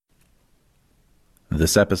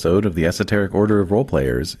This episode of the Esoteric Order of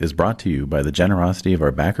Roleplayers is brought to you by the generosity of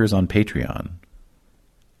our backers on Patreon.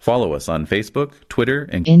 Follow us on Facebook, Twitter,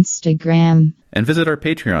 and Instagram. And visit our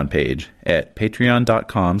Patreon page at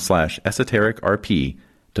patreon.com/esotericrp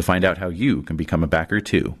to find out how you can become a backer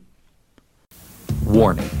too.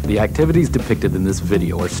 Warning, the activities depicted in this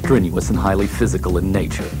video are strenuous and highly physical in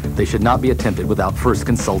nature. They should not be attempted without first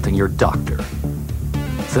consulting your doctor.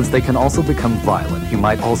 Since they can also become violent, you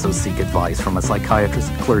might also seek advice from a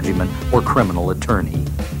psychiatrist, clergyman, or criminal attorney.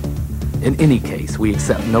 In any case, we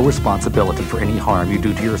accept no responsibility for any harm you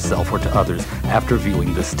do to yourself or to others after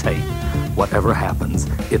viewing this tape. Whatever happens,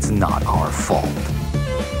 it's not our fault.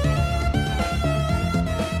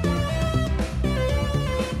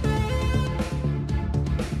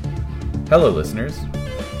 Hello listeners,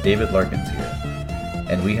 David Larkins here,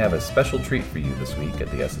 and we have a special treat for you this week at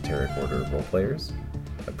the Esoteric Order of Roleplayers,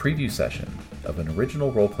 a preview session of an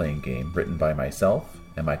original role-playing game written by myself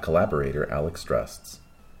and my collaborator Alex Drusts.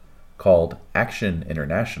 Called Action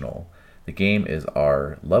International, the game is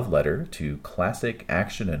our love letter to classic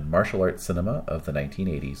action and martial arts cinema of the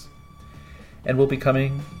 1980s, and will be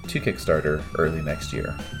coming to Kickstarter early next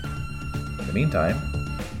year. In the meantime,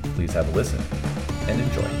 please have a listen and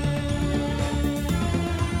enjoy.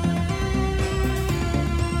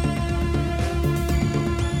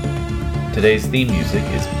 Today's theme music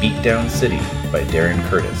is Beatdown City by Darren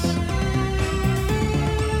Curtis.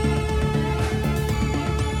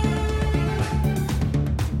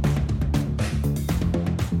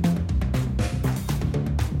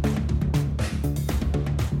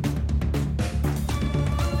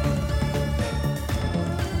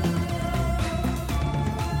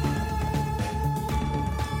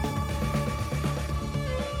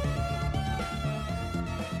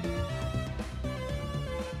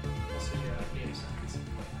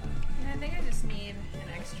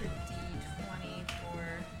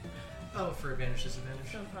 For advantage,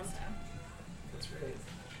 disadvantage. So pumped. That's right.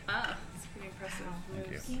 Ah, it's pretty impressive. Thank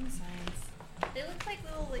you. Team science. They look like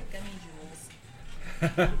little gummy jewels. Do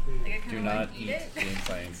I kinda not wanna eat it. game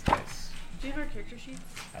science dice. Do you have our character sheets?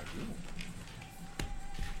 I do.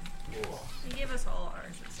 You gave us all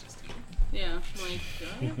ours. It's just you. Yeah.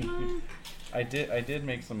 Mine? I did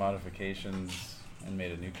make some modifications and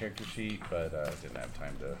made a new character sheet, but didn't have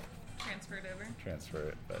time to Transfer it over. transfer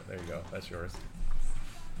it. But there you go. That's yours.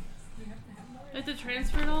 I have to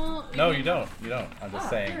transfer it all? No, you don't. You don't. I'm just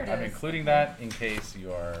saying. there it I'm is. including that in case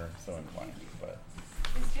you are so inclined. But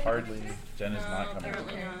hardly. Jen is not coming.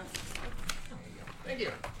 apparently over. not. Thank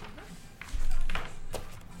you.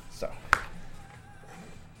 So.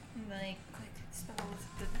 Quick spells,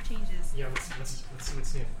 the changes. Yeah, let's see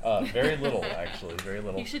what's new. Very little, actually. Very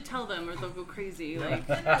little. You should tell them or they'll go crazy. No, Like,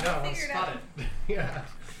 no, I'll Figure it spot out. it. Yeah.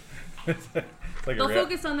 It's like they'll a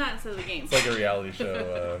focus on that instead of the game. It's like a reality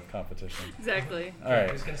show competition. Exactly. All right.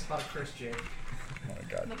 Who's gonna spot it first, Jake? Oh my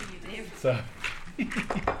god. Look at you, Dave. So,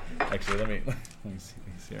 actually, let me see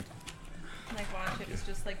these here. Watch it. It's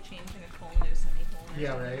just changing a colon to a semicolon.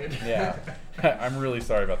 Yeah, right. Yeah, I'm really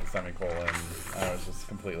sorry about the semicolon. I was just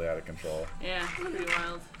completely out of control. Yeah, pretty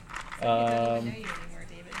wild. I don't even know you anymore,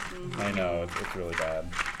 David. I know it's really bad.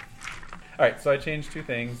 All right, so I changed two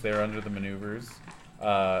things. They're under the maneuvers.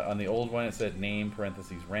 On the old one, it said name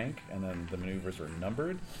parentheses rank, and then the maneuvers were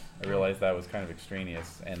numbered. I realized that was kind of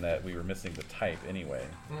extraneous, and that we were missing the type anyway.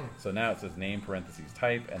 So now it says name parentheses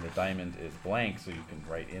type, and the diamond is blank, so you can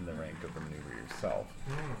write in the rank of the maneuver yourself.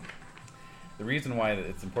 The reason why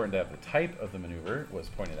it's important to have the type of the maneuver was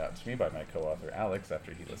pointed out to me by my co-author Alex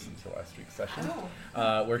after he listened to last week's session,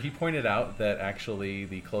 where he pointed out that actually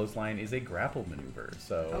the clothesline is a grapple maneuver,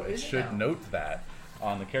 so it should note that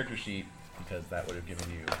on the character sheet, because that would have given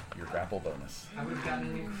you your grapple bonus. I would have gotten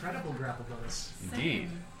an incredible grapple bonus. Indeed.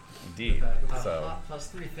 With a So hot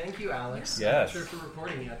 +3. Thank you, Alex. Yes. I'm not sure if we're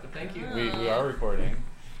recording yet, but thank you. we are recording,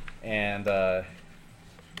 and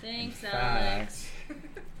Thanks, in Alex. fact,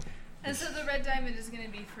 And so the red diamond is going to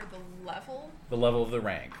be for the level? the level of the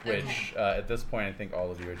rank, which at this point I think all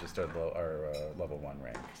of you are just at level 1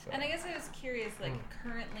 rank. So. And I guess I was curious,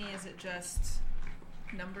 currently is it just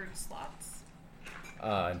numbered slots?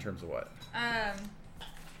 In terms of what?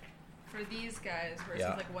 For these guys, where it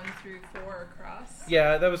Yeah. says 1 through 4 across?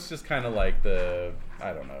 Yeah, that was just kind of I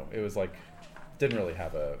don't know. It was didn't really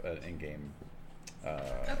have an in-game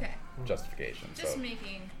Okay. justification. Just so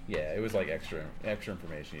making... yeah, it was extra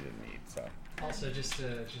information you didn't need. So Also, just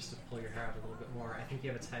to pull your hair out a little bit more, I think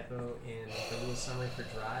you have a typo in the rules summary for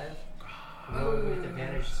drive. Mode with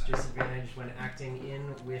advantage, disadvantage when acting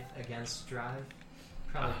in, with, against drive.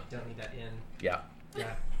 Probably don't need that in. yeah.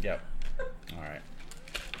 Yeah. Yep. All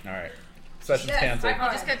right. So Session's Yes, canceled.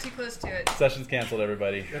 I just got too close to it. Session's canceled,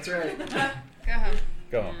 everybody. That's right. Go home.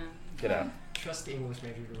 Go home. Yeah. Get out. Trust the English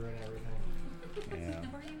major to ruin everything. Yeah.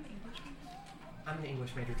 Were you an English major? I'm an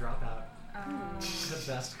English major dropout. Oh.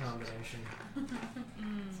 The best combination.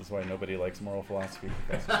 This is why nobody likes moral philosophy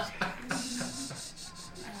professors.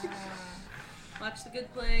 Watch The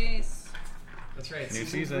Good Place. That's right. New season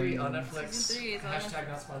season. 3 on Netflix. Season 3 is on Hashtag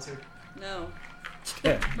not sponsored. No.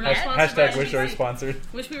 Yeah. We're not sponsored by Hashtag wish I was NBC. sponsored.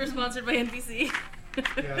 Wish we were sponsored by NBC.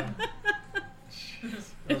 Yeah.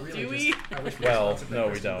 Oh, really, Do we? I wish we Well, were sponsored by no, we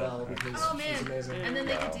Kristen don't. Bell because Oh she's man! amazing. And then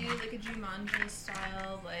they Wow. could do like a Jumanji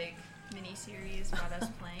style like mini-series about us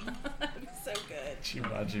playing. That'd be so good.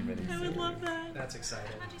 Jumanji miniseries. I would love that. That's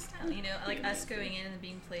exciting. Jumanji style, you know, like us going in and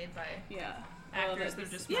being played by Yeah. actors that are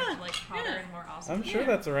just much like hotter yeah. and more awesome. I'm sure Yeah.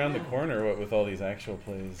 that's around the corner. What with all these actual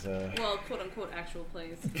plays. Well, quote unquote actual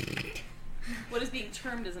plays. What is being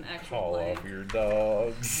termed as an actual Call play? off your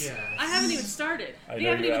dogs. Yeah. I haven't even started. I We know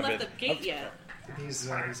haven't you even haven't. left the gate yet. These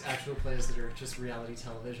actual plays that are just reality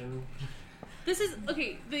television. This is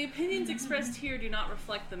okay. The opinions expressed here do not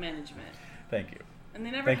reflect the management, Thank you. and they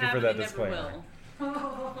never Thank you have. for and that they never disclaimer.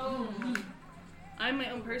 will. I'm my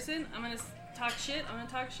own person. I'm gonna talk shit. I'm gonna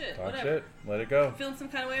talk shit. Talk Whatever. shit. Let it go. I'm feeling some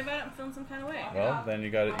kind of way about it. I'm feeling some kind of way. Well, then you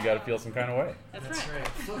got to feel some kind of way. That's, That's right. right.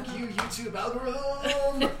 Fuck you, YouTube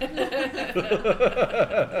algorithm!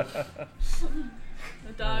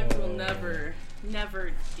 The dogs will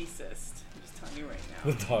never desist. I'm just telling you right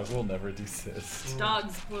The now. dog will never desist.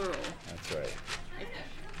 Dogs plural. That's right.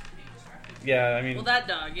 Yeah, I mean, Well, that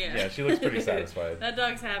dog, yeah. yeah, she looks pretty satisfied. That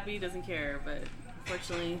dog's happy, doesn't care, but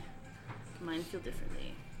unfortunately, mine feel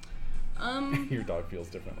differently. Your dog feels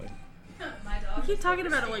differently. My dog. We keep talking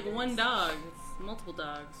about it like one dog. It's multiple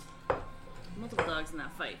dogs. Multiple dogs in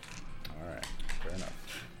that fight. All right, fair enough.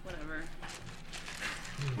 Whatever.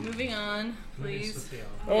 Moving on, Moving please. swiftly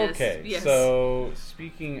on. Yes, Okay, yes. so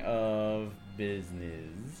speaking of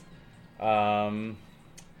business,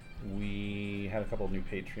 we had a couple of new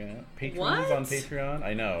patrons What? on Patreon.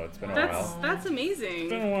 I know, it's been a while. That's amazing. It's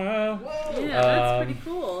been a while. Whoa! Yeah, that's Um, pretty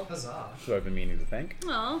cool. Huzzah. Who I've been meaning to thank.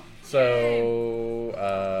 Well,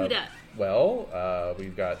 So, who dat? well,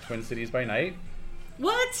 we've got Twin Cities by Night.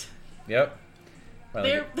 What? Yep.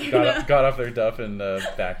 Finally They're got off their duff and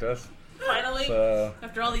backed us. Finally, So,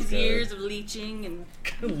 after all these good. years of leeching and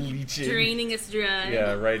leeching. draining us dry.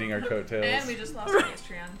 Yeah, riding our coattails. And we just lost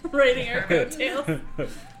Patreon. Writing our coattails.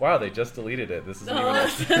 Wow, they just deleted it. This isn't Oh, even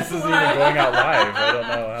that's this isn't why. even going out live. I don't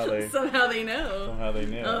know how they Somehow they know. somehow they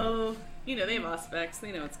knew. Oh, you know, they have Auspex.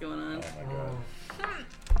 They know what's going on. Oh my god.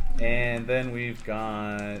 Oh. And then we've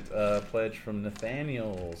got a pledge from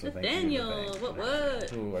Nathaniel. So thank you, Nathaniel, what?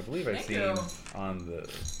 Who I believe I've Thank seen you. on the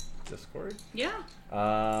Discord. Yeah.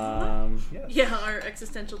 Yes. Yeah, our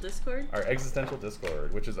existential Discord. Our existential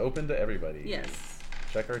Discord, which is open to everybody. Yes.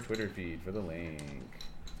 Check our Twitter feed for the link.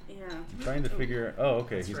 Yeah. I'm trying to figure. Oh,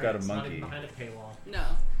 okay. That's He's right, got a it's not monkey. even behind a paywall. No.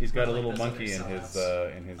 He's got a Like little those monkey in other his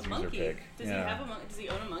sauce. user Monkey. pick. Does yeah. he have a monkey? Does he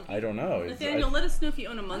own a monkey? I don't know. It's- Nathaniel, I- let us know if you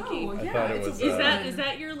own a monkey. I thought it was. Is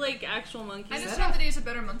that your like actual monkey? I just Is know that- that he's a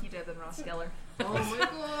better monkey dad than Ross Geller. Oh my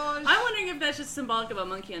gosh! I'm wondering if that's just symbolic of a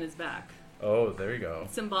monkey on his back. Oh, there you go.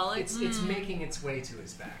 Symbolic. It's making its way to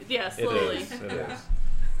his back. Yeah, It slowly. is. It is.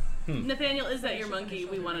 Nathaniel, is that your monkey?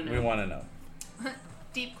 We want to know. We want to know.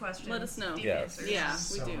 Deep questions. Let us know. Deep Yes. answers. Yeah, we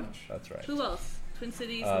So do. much. That's right. Who else? Twin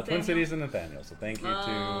Cities. Twin Nathaniel? Cities and Nathaniel. So thank you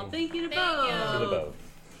Oh, to thank you to Thank both. you. the both. Huzzah.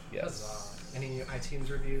 Yes. Any new iTunes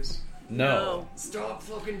reviews? No. Stop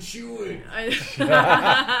fucking chewing!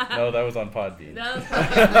 No, that was on Podbean.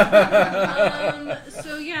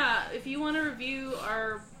 So yeah, if you want to review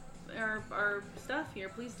our stuff here,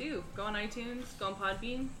 please do. Go on iTunes, go on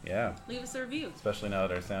Podbean, Yeah. leave us a review. Especially now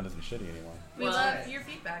that our sound isn't shitty anymore. We Well, love your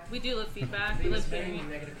feedback. We do love feedback. We Leave love as many hearing it.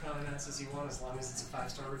 negative comments as you want, as long as it's a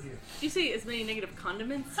 5-star review. Do you say as many negative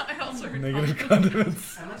condiments? I also heard Negative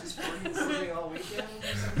condiments. Am I just farting all weekend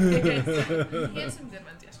or something? he had some good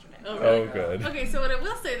ones yesterday. Oh, really? Oh, good. Okay, so what I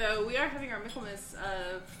will say though, we are having our Michaelmas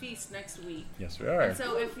feast next week. Yes, we are. And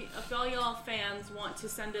so if all y'all fans want to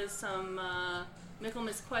send us some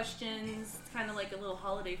Michaelmas questions, it's kind of like a little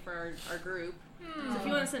holiday for our group. So if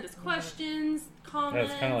you want to send us questions, Yeah, comments.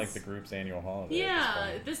 it's kind of like the group's annual holiday. Yeah,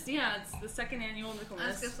 it's the second annual That's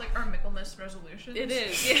Michaelmas. just like our Michaelmas resolutions. It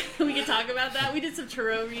is. Yeah, we can talk about that. We did some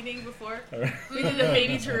tarot reading before. Alright. We did a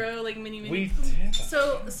baby tarot, like mini. We did.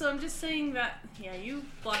 So I'm just saying that you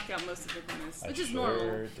blocked out most of Michaelmas, which is normal.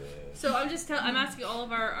 Did. So I'm asking all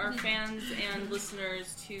of our fans and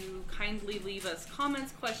listeners to kindly leave us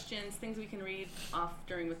comments, questions, things we can read off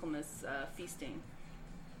during Michaelmas feasting.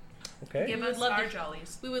 Okay. Give We would us love our to-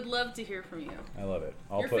 jollies. We would love to hear from you. I love it.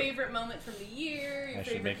 Your favorite moment from the year. Your I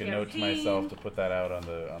should favorite make a note to campaign. myself to put that out on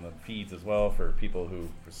the feeds as well for people who,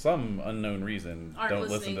 for some unknown reason, Aren't don't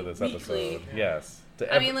listen to listening this weekly. episode. Yes.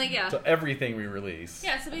 To I mean, like, yeah. to everything we release.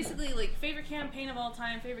 Yeah, so basically, like, favorite campaign of all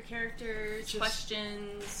time, favorite characters, Just-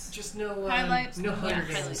 questions. Just no Highlights? no Hunger Yeah,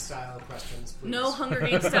 Games highlights. style questions, please. No Hunger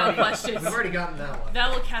Games style questions. We've already gotten that one. That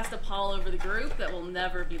will cast a pall over the group that will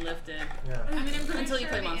never be lifted. Yeah. I mean, I'm pretty Until you sure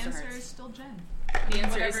play the Monster answer Hearts. is still Jen. The answer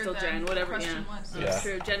is Whatever still the Jen, whatever, question yeah. was. Yeah. That's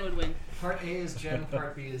true, Jen would win. Part A is Jen,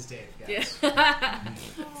 part B is Dave. Yes. Yeah.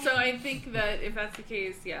 So I think that if that's the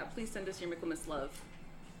case, yeah, please send us your Michaelmas love.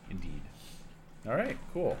 Indeed. All right.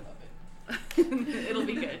 Cool. It'll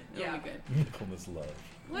be good. It'll Yeah. be good. Michaelmas love.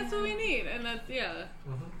 Well, that's what we need, and that's, yeah.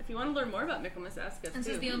 Mhm. If you want to learn more about Michaelmas, ask us This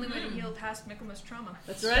too. is the only way to heal past Michaelmas trauma.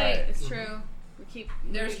 That's Right. right. It's Mhm. true. We keep.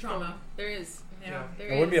 There's moving trauma. forward. There is. Yeah. There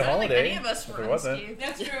It wouldn't be a I don't think holiday any of us if were there wasn't. unscathed.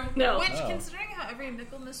 That's true. No. Which, Oh. considering how every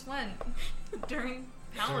Michaelmas went during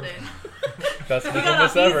Paladin, Best got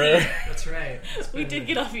Michaelmas off ever. easy. That's right. It's We been- did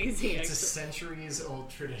get off easy. It's a Actually. centuries old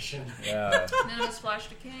tradition. Yeah. none of us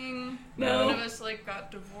flashed a king. No. None of us like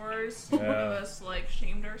got divorced. Yeah. None of us like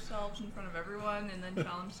shamed ourselves in front of everyone and then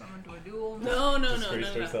challenged someone to a duel. No, no, no,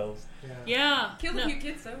 Disgraced no, no. ourselves. Yeah. Yeah. Killed no. a few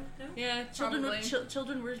kids though. No. Yeah. Probably.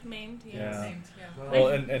 Children were maimed. Yeah. Yes. Named, yeah. Well,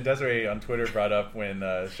 and Desiree on Twitter brought up when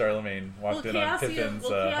Charlemagne walked in on Pippin's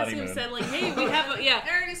Chaosium honeymoon. said like, "Hey, we have a yeah."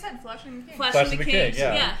 I already said flashing the king. Flashing the King.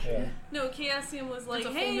 yeah. No, Chaosium was like, It's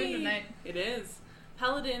a full "Hey, moon tonight." it is.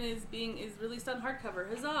 Paladin is released on hardcover.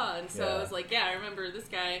 Huzzah!" And so Yeah. I was like, "Yeah, I remember this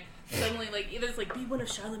guy." Suddenly, like, either it's like, "Be one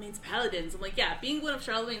of Charlemagne's paladins." I'm like, "Yeah, being one of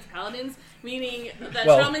Charlemagne's paladins, meaning that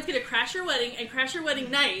Well- Charlemagne's gonna crash your wedding and crash your wedding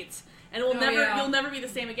night." And Oh, yeah. you'll never be the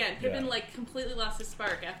same again. Pippin Yeah. like completely lost his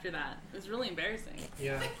spark after that. It was really embarrassing.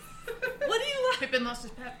 Yeah. What do you like? Pippin lost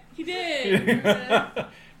his pet. He did.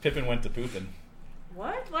 Pippin went to pooping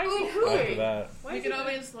What? Why is he after hooey? that. Why We is could he-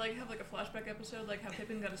 always like have like a flashback episode, like how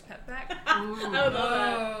Pippin got his pet back. I would love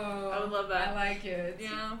that. Oh, I would love that. I like it.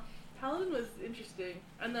 Yeah. Paladin was interesting.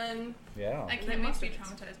 And then Yeah. I And then can't wait to be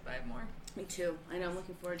Monster traumatized by it more. me too. I know I'm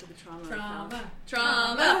looking forward to the trauma. Trauma.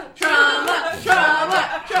 Trauma.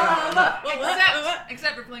 Trauma.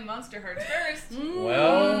 Except for playing Monster Hearts first.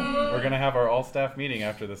 Well, we're gonna have our all-staff meeting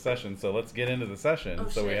after the session, so let's get into the session Oh,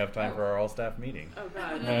 so we shit. have time for our all-staff meeting. Oh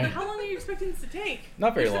god. Right. How long are you expecting this to take?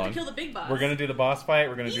 Not very We just have long. to kill the big boss. We're gonna do the boss fight.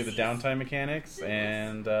 We're gonna do the Easy. downtime mechanics,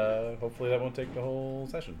 and hopefully that won't take the whole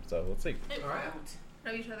session. So let's see. It All right. won't.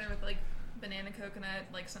 Rub each other with like banana coconut,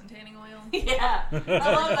 like sun tanning oil. Yeah. I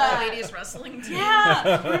love All that. ladies wrestling too.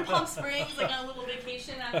 Yeah. We're in Palm Springs, like on a little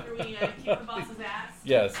vacation after we kick the boss's ass.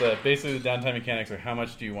 Yes, basically the downtime mechanics are how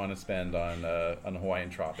much do you want to spend on Hawaiian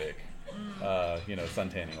Tropic, sun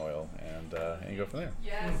tanning oil, and you go from there.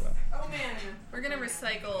 Yes. Oh man. We're gonna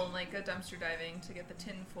recycle like a dumpster diving to get the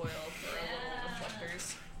tin foil for our little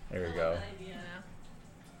reflectors. There we go.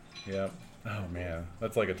 Yeah. Yep. Oh man,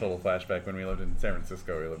 that's like a total flashback when we lived in San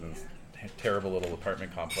Francisco. We lived in this terrible little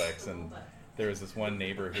apartment complex, and there was this one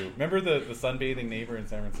neighbor who remember the sunbathing neighbor in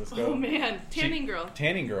San Francisco. Oh man, tanning girl.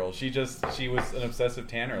 Tanning girl. She was an obsessive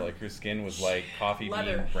tanner. Like her skin was like coffee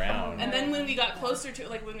Leather. bean brown. And then when we got closer to,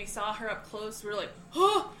 like when we saw her up close, we were like,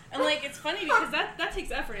 oh! And like it's funny because that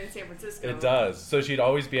takes effort in San Francisco. It does. So she'd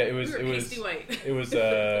always be. It was. We were It was. pasty white. It was.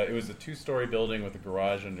 It was a 2-story building with a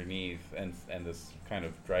garage underneath and this kind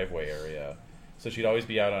of driveway area. So she'd always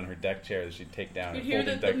be out on her deck chair that she'd take down. You'd a hear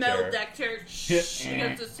folding the metal chair. deck chair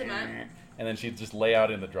against the cement. And then she'd just lay out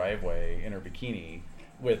in the driveway in her bikini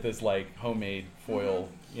with this like homemade foil,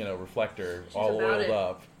 reflector She's all about oiled it.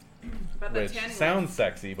 up, About that which tanning sounds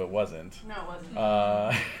sexy but wasn't. life. No, it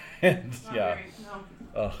wasn't. And Not yeah. very-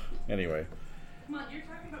 no. Ugh. Anyway. Come on, you're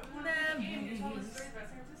talking about one game. You're telling us stories about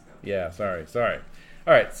San Francisco. Yeah. Sorry.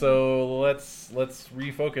 All right. So let's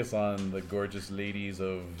refocus on the gorgeous ladies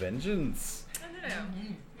of vengeance.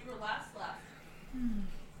 We were last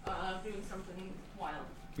left doing something wild.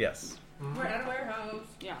 Yes. We're at a warehouse.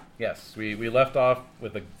 Yeah. Yes. We left off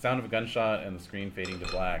with the sound of a gunshot and the screen fading to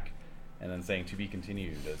black, and then saying "to be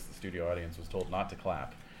continued" as the studio audience was told not to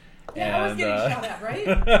clap. Yeah, I was And, getting shot at, right?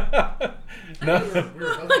 no. We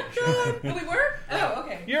were both getting shot. Oh, we were? Oh,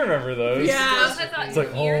 okay. You remember those? Yeah. Those I thought It's you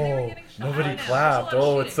like, hear they were oh, getting shot. nobody I know. clapped. There's a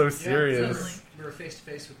lot of Oh, it's so shooting. serious. We were face to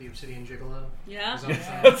face with the Obsidian Gigolo. Yeah. It was on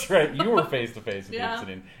time. That's right. You were face to face with Yeah.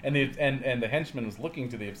 the Obsidian, and the henchman was looking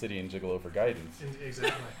to the Obsidian Gigolo for guidance.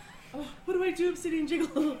 Exactly. Oh, what do I do, Obsidian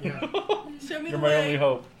Jiggle? Yeah. Show me You're the my way. only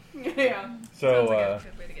hope. Yeah. So, Sounds like a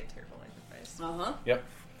good way to get terrible life advice. Uh huh. yep.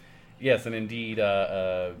 Yes, and indeed,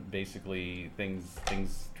 basically things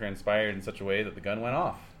transpired in such a way that the gun went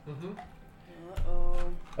off. Mm-hmm. Uh-oh.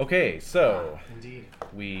 Okay, so Indeed.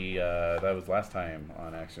 we that was last time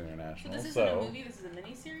on Action So International. this isn't a movie, this is a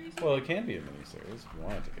miniseries? Well, it can be a miniseries if you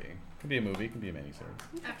want it to be. It can be a movie, it can be a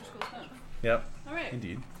miniseries. After school stuff. Yep. Alright.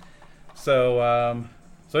 Indeed. So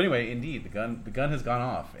so anyway, indeed, the gun has gone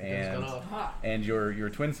off, and Aha. and your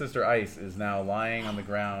twin sister Ice is now lying on the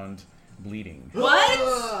ground, bleeding.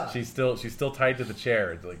 What? She's still tied to the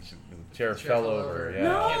chair. It's like the chair fell over. Yeah.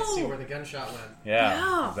 No. Can't see where the gunshot went. Yeah.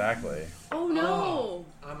 Yeah. Exactly. Oh no.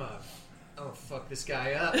 I'm gonna fuck this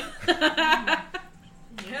guy up.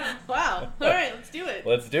 Yeah. Wow. Alright, let's do it.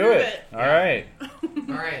 Let's do Prove it. All right.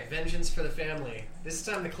 All right, vengeance for the family. This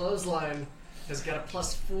time the clothesline has got a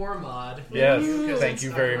 +4 mod. Yes. Because Thank it's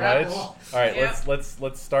you a very much. grapple. All right. Yep.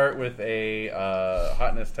 Let's start with a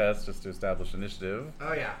hotness test just to establish initiative.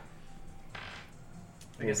 Oh yeah. I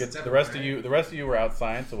We'll guess get it's the everywhere, rest of you. The rest of you were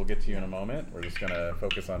outside, so we'll get to you in a moment. We're just gonna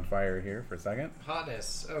focus on fire here for a second.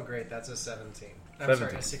 Hotness. Oh great, that's a 17. I'm 17.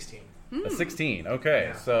 sorry, a 16. A 16.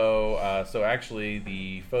 Okay. Yeah. So actually,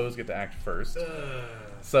 the foes get to act first. Ugh.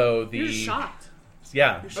 So the You're shocked.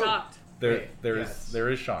 yeah, You're shocked. there yes.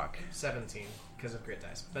 is shock. 17 because of grit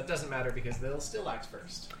dice, but it doesn't matter because they'll still act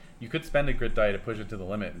first. You could spend a grit die to push it to the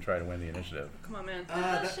limit and try to win the initiative. Come on, man.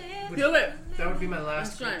 That would, Do it. that would be my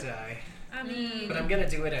last That's grit right. die, I mean, but I'm gonna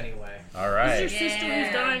do it anyway. All This right. is your sister who's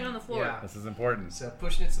Yeah. dying on the floor. Yeah. This is important. So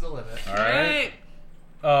pushing it to the limit. All right.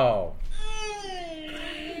 Oh.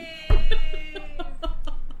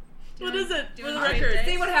 What is it? For Doing the great record. day.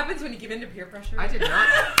 See what happens when you give in to peer pressure? I did not.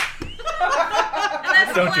 and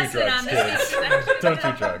that's Don't the do lesson drugs, on this kids. week's Action Don't do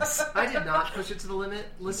International. drugs. I did not push it to the limit,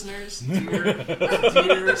 listeners.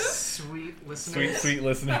 Dear sweet listeners. Sweet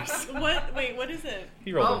listeners. What? Wait, what is it?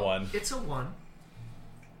 He rolled Oh, a 1. It's a 1.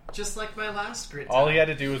 Just like my last grit All die. he had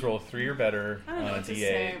to do was roll a 3 or better I don't know on a what to D8.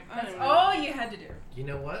 say. I That's don't know. all you had to do. You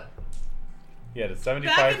know what? He had a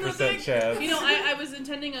Back in the 75% day- chance You know, I was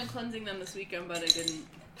intending on cleansing them this weekend, but I didn't.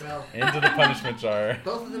 Well, into the punishment jar.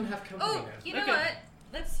 both of them have company Oh, now. you know Okay. what?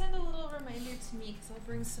 Let's send a little reminder to me because I'll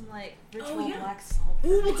bring some like ritual yeah. black salt.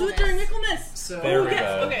 Ooh, we'll do it during Michaelmas. So, There we yes,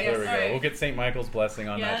 go. okay, there we all go. right. We'll get St. Michael's blessing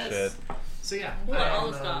on that Yes. shit. so yeah, Hold on, I all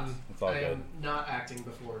am, the stops. It's all I good. am not acting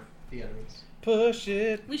before the enemies. Push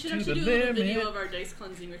it We should to actually the do a little limit. video of our dice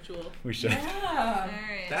cleansing ritual. We should. Yeah.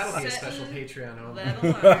 Alright. That'll be a setting special Patreon only. that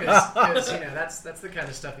alarm. Because you know that's the kind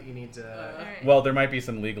of stuff that you need to. Alright. Well, there might be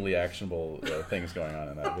some legally actionable things going on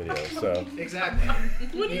in that video. So Exactly.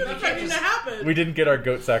 What do you You can't expecting to just- happen? we didn't get our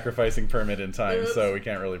goat sacrificing permit in time, Oops. so we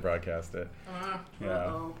can't really broadcast it. Yeah.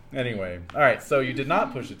 Uh-oh. Anyway, all right. So you did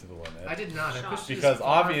not push it to the limit. I did not. I pushed it as Because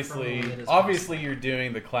far from the obviously, limit as obviously, you're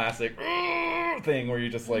doing the classic thing where you're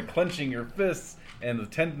just like clenching your fists and the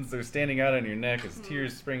tendons are standing out on your neck as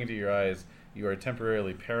tears spring into your eyes. You are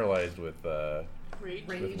temporarily paralyzed with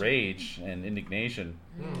Rage. rage and indignation.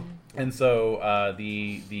 possible. And so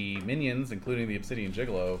the minions, including the Obsidian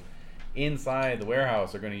Gigolo, inside the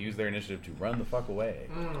warehouse are going to use their initiative to run the fuck away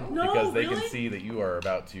No, because they really? can see that you are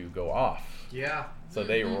about to go off. Yeah. So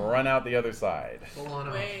they run out the other side. Full on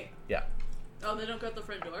off. Wait. Yeah. Oh, they don't go out the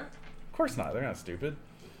front door? Of course not. They're not stupid.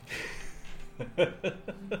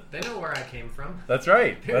 They know where I came from. That's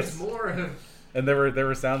right. There's That's, more of. and there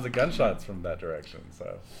were sounds of gunshots from that direction.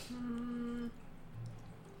 So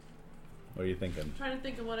what are you thinking? I'm trying to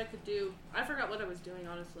think of what I could do. I forgot what I was doing,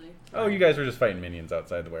 honestly. Oh, you guys were just fighting minions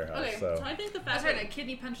outside the warehouse. Okay, so. so I think the That's fact right. that I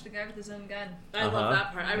kidney punched a guy with his own gun. I love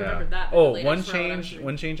that part. I Yeah. remembered that. Oh, Later, one so I would change. actually-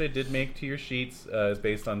 One change I did make to your sheets is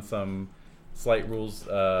based on some slight rules,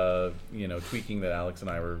 tweaking that Alex and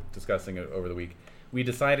I were discussing over the week. We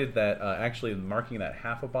decided that actually marking that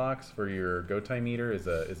half a box for your go time meter is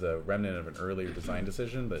a remnant of an earlier design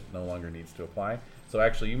decision that no longer needs to apply. So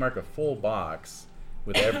actually, you mark a full box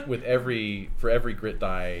with every grit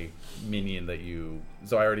die minion that you.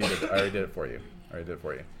 So I already did it for you.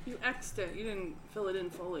 You X'd it. You didn't fill it in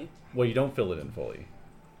fully. Well, you don't fill it in fully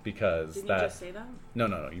because Didn't that. you just say that?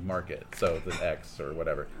 No. You mark it. So the X or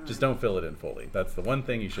whatever. Just don't fill it in fully. That's the one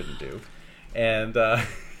thing you shouldn't do. And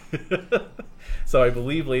so I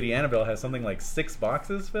believe Lady Annabelle has something like 6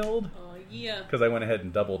 boxes filled Oh, yeah. because I went ahead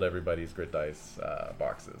and doubled everybody's grit dice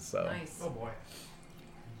boxes. So Nice. Oh boy.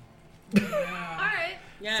 Alright.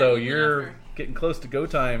 Yeah, so you went you're after. getting close to go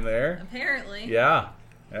time there. Apparently. Yeah.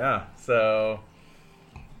 So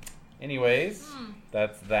anyways,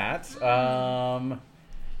 that's that.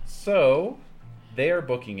 So they are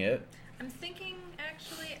booking it. I'm thinking,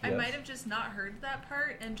 actually, I Yes. might have just not heard that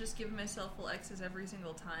part and just given myself full X's every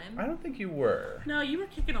single time. I don't think you were. No, you were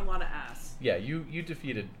kicking a lot of ass. Yeah, you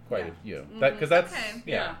defeated quite a few. Mhm. Because that's Okay.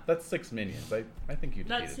 Yeah. that's 6 minions. I think you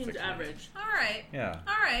defeated That seems 6 average. Alright. Minions.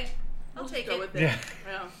 Alright. I'll We'll just take go it. with it. Yeah.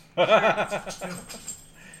 Yeah.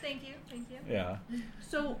 Thank you. Yeah.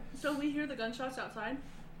 So we hear the gunshots outside.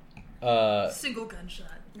 Single gunshot.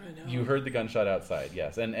 I know. You heard the gunshot outside,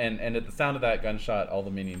 yes, and at the sound of that gunshot, all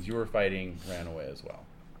the minions you were fighting ran away as well.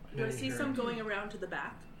 Do I see some going around to the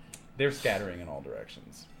back? They're scattering in all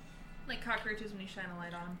directions. Like cockroaches when you shine a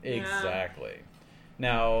light on them. Exactly.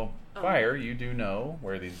 Now, Fire, you do know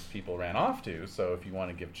where these people ran off to, so if you want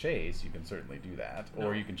to give chase, you can certainly do that,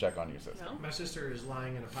 or you can check on your sister. No? My sister is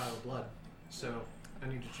lying in a pile of blood, so I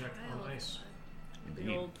need to check on ice. Big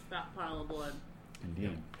Indeed. old fat pile of blood.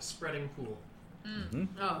 Indeed. Spreading pool. Mm-hmm.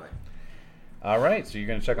 Oh. All right, so you're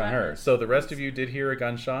going to check on her. Right. So the rest of you did hear a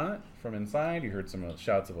gunshot from inside. You heard some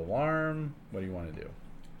shouts of alarm. What do you want to do?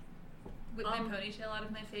 Whip my ponytail out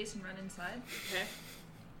of my face and run inside. Okay.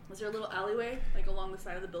 Is there a little alleyway, like along the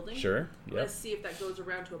side of the building? Sure. Let's Yes. see if that goes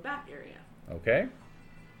around to a back area. Okay.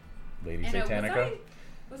 Lady And Satanica.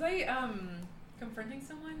 was I confronting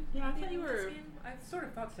someone? Yeah, I at the thought end you of this were- game? I sort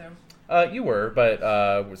of thought so. You were, but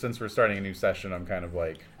since we're starting a new session, I'm kind of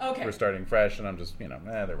like, Okay. we're starting fresh, and I'm just, they're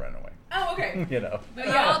running away. Oh, okay. You know. But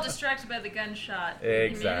We're yeah. all distracted by the gunshot.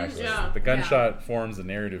 Exactly. Yeah. The gunshot forms a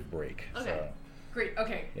narrative break. Okay. So, Great.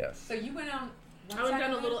 Okay. yes. So you went on. One I went side down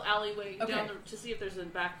of a it? little alleyway Okay. down to see if there's a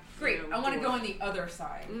back. Great. you know, I want to door. go on the other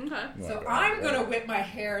side. Okay. You wanna So go I'm on gonna that? whip my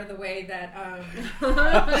hair the way that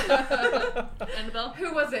Annabelle?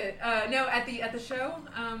 who was it? No, at the show.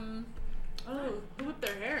 Oh, who whipped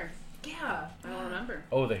their hair? Yeah. I don't remember.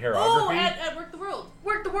 Oh, the hairography? Oh, at Work the World.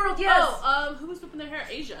 Work the world. Yes. Oh, who was whipping their hair?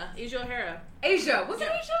 Asia O'Hara. Asia. Was it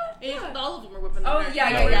Yeah. Asia? All of them were whipping their Oh, hair. yeah,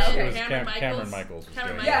 No, yeah, it yeah. was, Okay. it was Cameron Cameron Michaels. Michaels was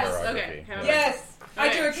Cameron doing Michaels. the Yes. choreography. Okay. Cameron Yes. I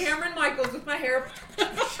Alright. drew a Cameron Michaels with my hair.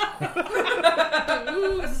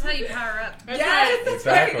 Ooh, this is how you power up. That's Yes.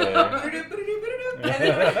 Exactly.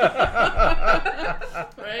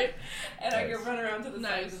 Right? And I Nice. go run around to the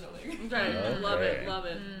side of Nice. the building. Okay. Love Okay. it. Love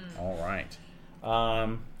it. All right.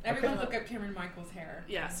 Everyone okay. look up Cameron Michaels' hair.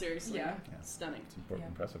 Yeah, seriously. Yeah. Stunning. It's important,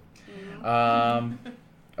 Yeah. impressive.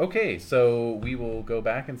 Okay, so we will go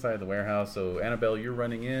back inside the warehouse. So Annabelle, you're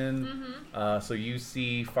running in. So you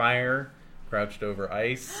see Fire crouched over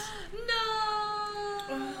Ice.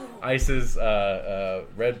 No! Ice's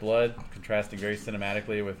red blood contrasting very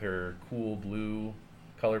cinematically with her cool blue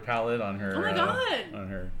color palette on her. Oh my God. On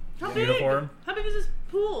her How uniform. big? How big is this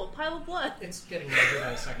pool? Pile of blood. It's getting larger by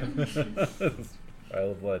a second.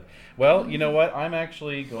 Pile of blood. Well, you know what? I'm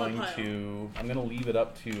actually going Blood pile. I'm going to leave it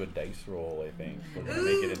up to a dice roll. I think we're going to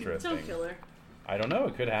make it interesting. Don't kill her. I don't know.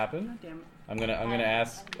 It could happen. God damn it. I'm gonna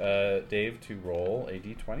ask Dave to roll a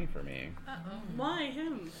d20 for me Why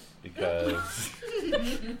him?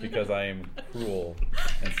 because I am cruel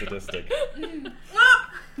and sadistic.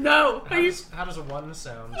 No. Are you? How does a 1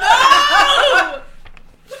 sound?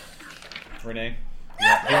 Renee, do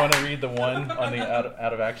you want to read the 1 on the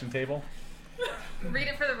out of action table? Read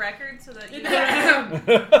it for the record so that you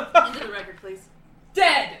Into the record, please.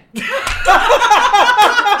 Dead.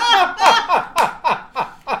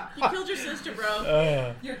 You killed your sister,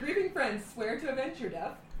 bro. Your grieving friends swear to avenge your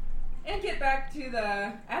death and get back to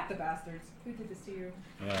the bastards who did this to you.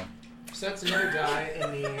 Yeah. So that's another die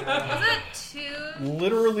in the. Was it 2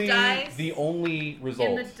 Literally, Dice. the only in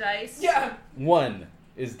result. the dice? Yeah. 1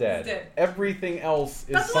 is dead. Is dead. Everything else is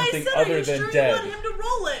That's why I something said, other are you than sure dead. you want him to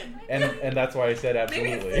roll it? And that's why I said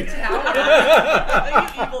Maybe absolutely. it's the tower.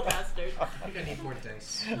 You evil bastard. I think I need more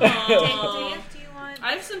dice. Dave, Aw. do you want?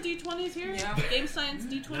 I have some D20s here. Yeah. Game science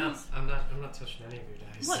D20s. No, I'm not touching any of your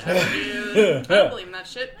dice. Whatever, dude. I don't believe in that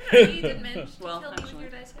shit. You didn't mention Well, kill me with actually.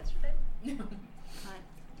 your dice yesterday.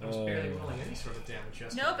 I was barely rolling any sort of damage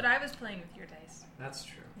yesterday. No, but I was playing with your dice. That's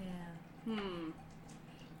true. Yeah.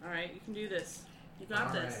 Alright, you can do this. You got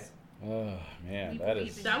All this. Oh man, We that believe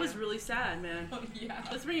is in That was really sad, man. Yeah.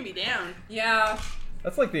 That's bringing me down. Yeah.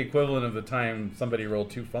 that's like the equivalent of the time somebody rolled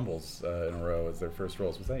 2 fumbles in a row as their first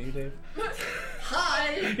rolls. Was that you, Dave?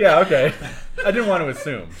 Hi. Yeah. Okay. I didn't want to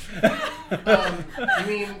assume. You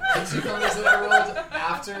mean the 2 fumbles that I rolled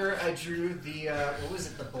after I drew the what was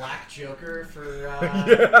it, the Black Joker for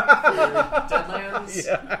Deadlands,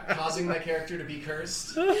 Yeah. causing my character to be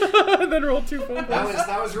cursed? Then rolled 2 fumbles.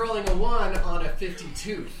 That was rolling a 1 on a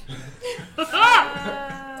 52.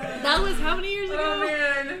 That was how many years ago? Oh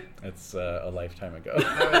man. It's a lifetime ago.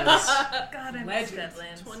 That was, God, I miss Legends.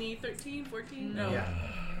 Deadlands. 2013, 14? No. yeah,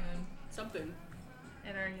 Something.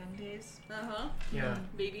 In our young days. Uh-huh. yeah.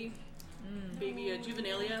 Baby. Baby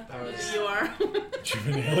Juvenilia. That was- You are.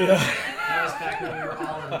 Juvenilia. That was back when we were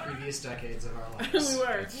all in the previous decades of our lives. We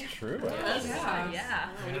were. It's true. Yes. Yeah. Yeah.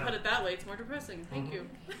 When you put it that way, it's more depressing. Thank you.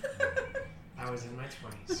 I was in my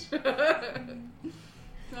 20s.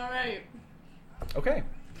 Alright. Okay.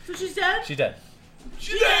 So she's dead? She's dead.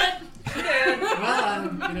 She's dead! Well,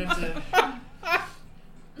 I'm gonna have to.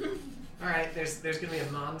 All right, there's gonna be a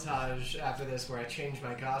montage after this where I change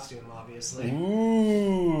my costume, obviously.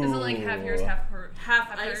 Ooh. Is it like half yours, half her? Half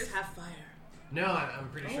hers? ice, half fire. No, I'm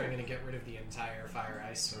pretty sure I'm gonna get rid of the entire fire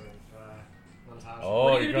ice sort of montage. Oh,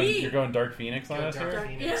 What are you're you gonna going, be? you're going Dark Phoenix on Go us Dark here?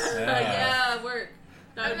 Phoenix. Yeah, work.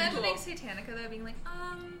 That I'm would be imagining cool. Satanica though being like,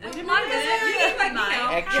 I can Monica's make it. already You can let me mine.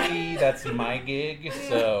 know. Actually, that's my gig,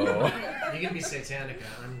 so. You can be Satanica.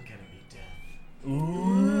 I'm gonna be Death.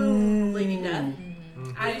 Ooh. Lady Death.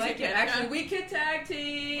 I like it. Actually, we could tag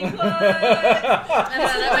team. I know,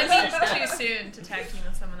 that might be just too soon to tag team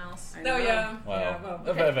with someone else. I No, know. yeah. Wow. Yeah, well,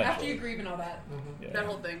 Eventually. after you grieve and all that. Yeah. That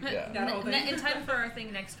whole thing. Yeah. That whole thing. In time for our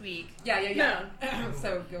thing next week. Yeah.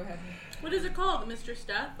 So go ahead. What is it called? Mistress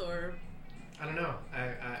Death or I don't know.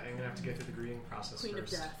 I'm gonna have to go through the grieving process Queen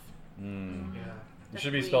first. of Death? Mm. Yeah. It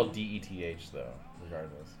should be spelled DETH, though,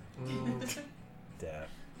 regardless. Death.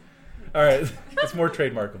 All right. It's more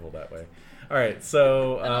trademarkable that way. All right,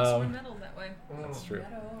 so. And also more metal that way. That's true.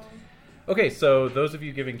 Okay, so those of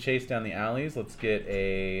you giving chase down the alleys, let's get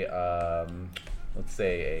a, let's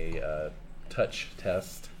say a touch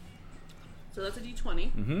test. So that's a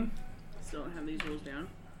D20. Mm-hmm. Still don't have these rules down.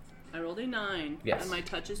 I rolled a 9. Yes. And my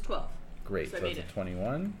touch is 12. Great, So I so that's made a it.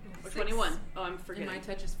 21. Or 21. Oh, I'm And forgetting. my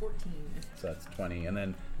touch is 14. So that's 20, and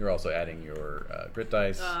then you're also adding your grit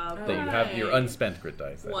dice that you have, your right. unspent grit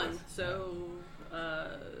dice. that 1. is. So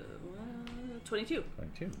 22.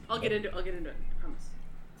 22. I'll get into it. I promise.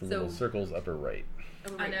 The So- little circles upper right.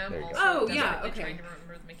 I know. There I'm you also go. Oh, yeah, desperately okay. trying to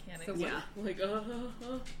remember the mechanics. So Yeah. Like,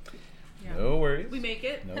 Yeah. No worries. we make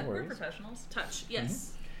it. No We're worries. professionals. Touch.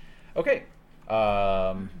 Yes. Okay.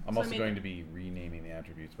 I'm So I also made going it. to be renaming the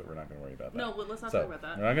attributes, but we're not going to worry about that. No, well, let's not So, talk about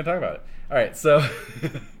that. We're not going to talk about it. All right, so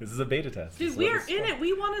this is a beta test. Dude, This we is are what in this is it.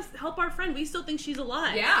 We want to help our friend. We still think she's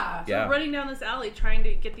alive. Yeah. So Yeah. we're running down this alley trying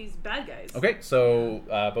to get these bad guys. Okay, so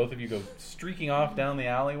both of you go streaking off down the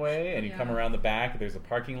alleyway, and you come Yeah. around the back. There's a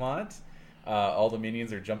parking lot. All the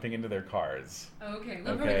minions are jumping into their cars. Okay,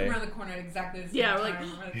 we're Okay. running around the corner at exactly the same Yeah, we're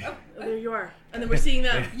time. like, We're oh, oh, there you are. And then we're seeing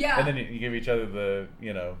them. Yeah. And then you give each other the,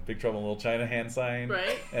 Big Trouble in Little China hand sign.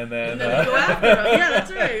 Right. And then, And then we go after them. Yeah,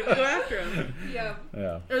 that's right. We go after them. yeah.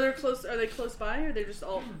 Yeah. Are they close by, or they're just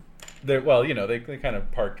all? They're, well, they kind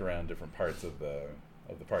of parked around different parts of the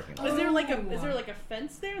parking lot. Is there like a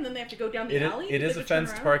fence there, and then they have to go down the alley? It Do is they a have to turn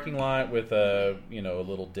fenced around? parking lot with a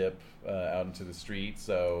little dip out into the street.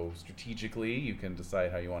 So strategically, you can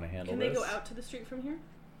decide how you want to handle Can this. they go out to the street from here?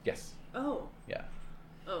 Yes. Oh. Yeah.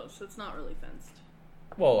 Oh, so it's not really fenced.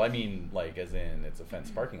 Well, I mean, like as in it's a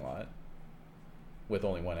fenced parking lot with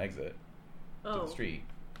only one exit to Oh. the street.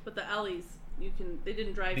 But the alleys, they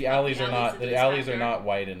didn't drive. The alleys are not. into The this alleys are backyard? not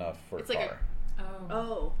wide enough for It's a like a- car. Oh.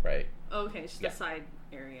 Oh. Right. Okay, it's just Yeah. the side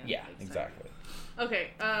area. Yeah. Like side. Exactly. Okay.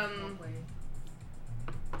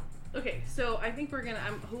 Okay, so I think we're gonna.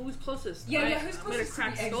 who's closest? Yeah, right? who's I'm gonna closest to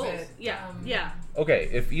crack the skulls. exit? Yeah, Um, yeah. Okay,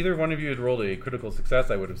 if either one of you had rolled a critical success,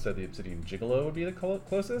 I would have said the Obsidian Gigolo would be the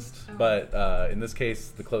closest. Oh. But in this case,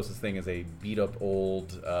 the closest thing is a beat up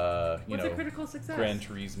old, What's a critical success? Gran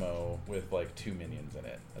Turismo with like 2 minions in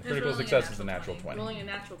it. A There's critical rolling a success is a natural natural 20. Rolling a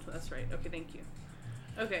natural. That's right. Okay, thank you.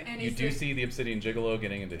 Okay. And You is do it- see the Obsidian Gigolo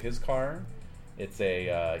getting into his car. It's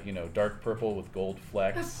a dark purple with gold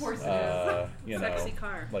flecks. Of course it is. Sexy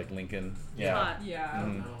car. like Lincoln. It's Yeah, hot. Yeah. I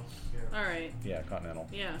don't Mhm. know. Yeah. All right. yeah, Continental,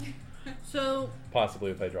 Yeah. So. possibly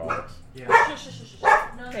with hydraulics. Yeah.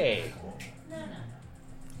 No. Hey,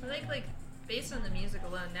 I think based on the music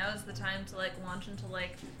alone, now is the time to launch into one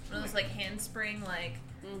of those handspring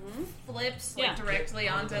Mm-hmm. flips Yeah. directly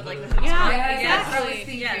onto the Yeah, Yes, I was exactly.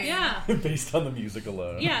 thinking. Yes. Yeah. based on the music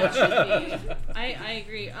alone. Yeah, it should be. I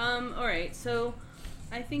agree. All right. So,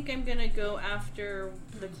 I think I'm gonna go after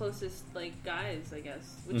the closest guys, I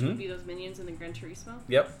guess, which Mhm. would be those minions in the Gran Turismo.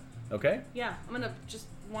 Yep. Okay. Yeah, I'm gonna just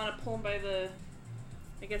want to pull them by the.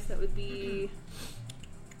 I guess that would be.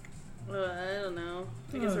 I don't know.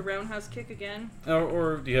 I guess a roundhouse kick again.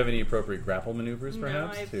 Or do you have any appropriate grapple maneuvers, No,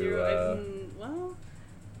 perhaps? I have to, zero. Well,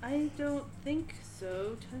 I don't think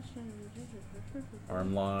so.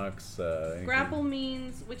 arm locks. Anything? Grapple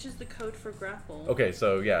means, which is the code for grapple? Okay,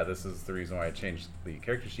 so yeah, this is the reason why I changed the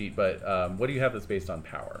character sheet. But what do you have that's based on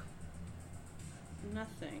power?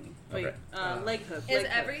 Nothing. Wait, Okay. leg hook. Is leg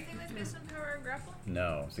hook. everything that's based on power and grapple?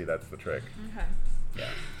 No. See, that's the trick. Okay. Yeah.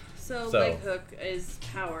 So So- leg hook is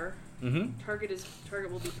power. Mm-hmm.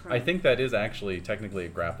 Target will be prone. I think that is actually technically a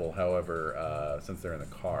grapple. However, since they're in the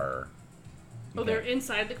car. you Oh, they're can't-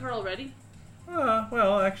 inside the car already.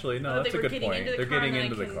 well, actually, no. I thought That's they a were good getting point. into the They're car, getting and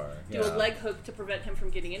into then the I car. can Yeah. do a leg hook to prevent him from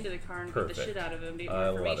getting into the car and Perfect. get the shit out of him to get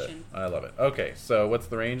I more love it. information. I love it. Okay, so what's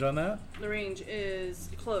the range on that? The range is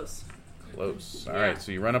close. Close. All Yeah. right,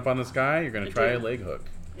 so you run up on this guy. You're going I to try do. a leg hook.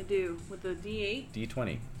 I do with the D8,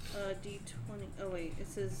 D20. D20. Oh wait, it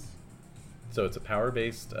says. So it's a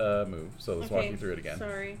power-based move. So let's walk Okay, you through it again.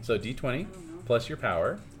 sorry. So D20 I don't know. plus your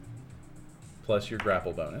power plus your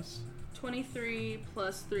grapple bonus. 23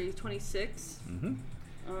 plus 3, 26.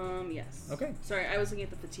 Mm-hmm. Yes. Okay. Sorry, I was looking at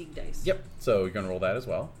the fatigue dice. Yep. So you're going to roll that as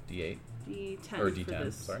well. D8. D10 Or for D10,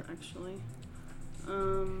 this, sorry. actually.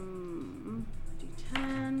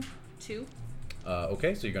 D10, 2,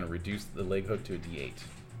 Okay, so you're going to reduce the leg hook to a D8.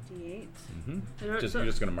 D8. Mm-hmm. It- You're just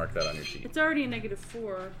going to mark that on your sheet. It's already a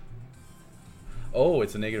 -4 Oh,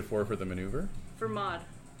 it's a -4 for the maneuver? for mod.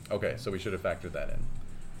 Okay, so we should have factored that in.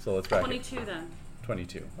 So let's back 22 then.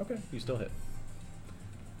 22. Okay, you still hit.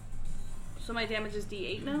 So my damage is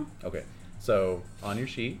D8 now Okay, so on your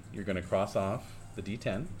sheet, you're going to cross off the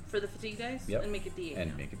D10 for the fatigue dice Yep. and make it D8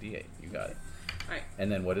 and now. make a D8. You got it. Alright.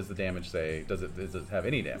 And then what does the damage say? Does it have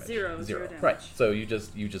any damage? Zero damage. Right. So you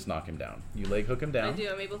just knock him down. You leg hook him down. I do,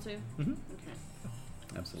 I'm able to? Mm-hmm. Okay. So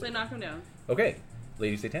I Absolutely. knock him down. Okay,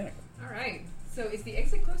 Lady Satanic. All right. So is the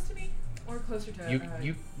exit close to me or closer to?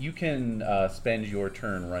 You can spend your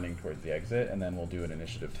turn running towards the exit, and then we'll do an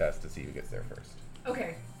initiative test to see who gets there first.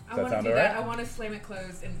 Okay. I Does that want to sound do that. alright? I want to slam it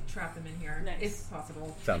closed and trap them in here, Nice. if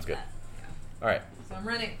possible. Sounds good. Yeah. All right. So I'm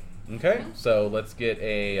running. Okay. So let's get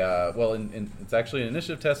a it's actually an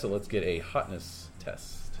initiative test, so let's get a hotness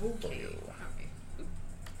test for Okay. you.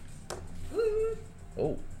 Okay. Ooh.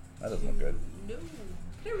 Oh, that doesn't look good. No.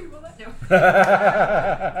 Can I reroll that? No.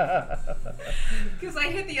 Because I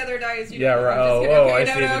hit the other dice. Yeah, right. I'm just Oh, kidding. I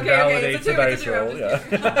Okay, see. no, It okay, invalidates it's the a 2, dice it's a 0, roll. I'm Yeah. just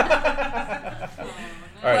kidding.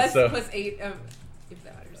 All right. Plus- So plus 8, if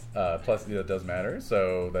that matters. plus it does matter.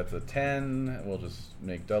 So that's a 10. We'll just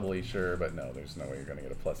make doubly sure, but no, there's no way you're going to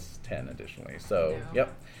get a plus 10 additionally. So No.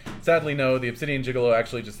 yep. Sadly, no. The Obsidian Gigolo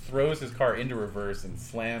actually just throws his car into reverse and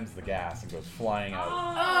slams the gas and goes flying out.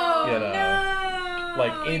 Oh, You know, no!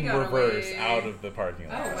 Like He in got reverse away. out of the parking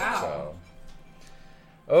lot. Oh, wow. So.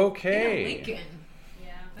 In a Okay. Lincoln.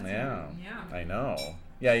 Yeah. That's Yeah. yeah. I know.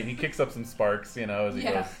 Yeah, he kicks up some sparks, as he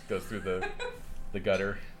Yeah. goes through the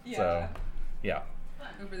gutter. Yeah. So, yeah.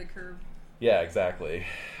 Over the curb. Yeah, exactly.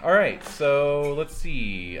 All right, so let's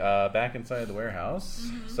see. Back inside the warehouse.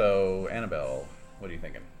 Mm-hmm. So, Annabelle, what are you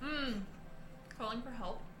thinking? Calling for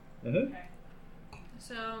help. Mm-hmm.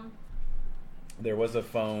 So There was a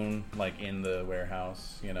phone, in the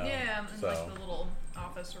warehouse, yeah, in So, like the little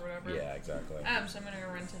office or whatever. yeah, exactly. So I'm gonna go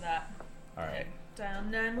run to that. All right. Dial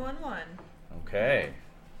 911. Okay.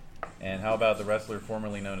 And how about the wrestler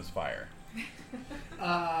formerly known as Fire?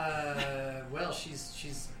 Well,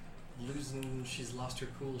 she's losing. She's lost her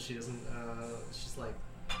cool. She doesn't. She's like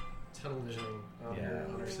tunnel visioning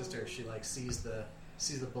on her sister. She sees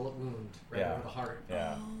the bullet wound right over the heart.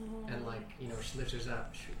 Yeah. And she lifts her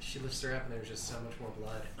up. She lifts her up, and there's just so much more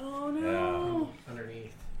blood Oh no.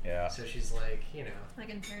 underneath. Yeah. So she's Like in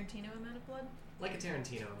Tarantino amount of blood? like a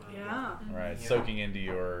Tarantino amount. Yeah. Right. Yeah. Soaking into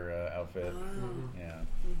your outfit. Wow. Yeah.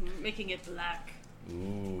 Making it black.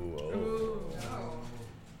 Ooh. Oh. Ooh. Oh.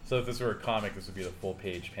 So if this were a comic, this would be the full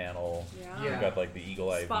page panel. Yeah. Yeah. You've got the eagle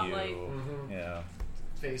eye Spotlight. view. Mhm. Yeah.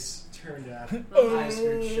 Face turned up, Oh. eyes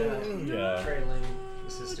screwed shut, Yeah. trailing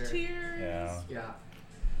the sister. Tears. Yeah. Yeah.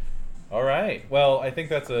 All right. Well, I think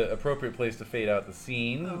that's an appropriate place to fade out the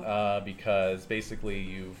scene Oh. because basically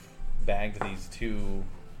you've bagged these two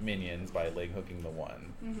minions by leg hooking the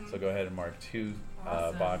one. Mhm. So go ahead and mark two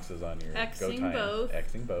Awesome. boxes on your Xing go time. both.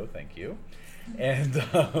 Xing both. Thank you. And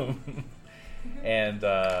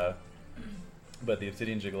but the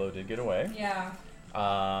Obsidian Gigolo did get away. Yeah.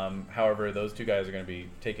 However, those two guys are going to be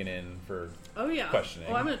taken in for Oh yeah. Questioning.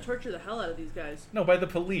 Oh, I'm gonna torture the hell out of these guys. no by the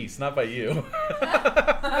police, not by you.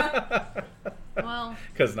 Well,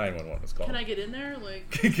 Because 911 was called. can I get in there? Like,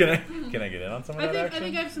 can I get in on some of that I action?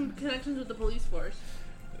 think I have some connections with the police force.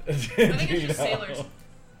 I think it's just sailors.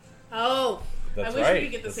 Oh, That's I wish right. we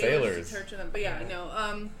could get the sailors to torture them. But yeah, no.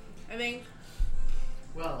 I think.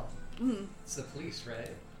 Well, Mm, it's the police, right?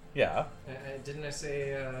 Yeah. Didn't I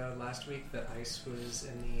say last week that ICE was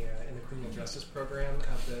in the criminal justice program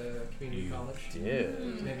at the community You college?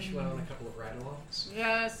 did. Maybe she went on a couple of ride-alongs.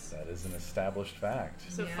 yes. That is an established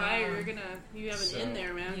fact. So Yeah. Fire, you have an So- in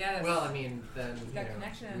there, man. Yes. Well, I mean, then Got we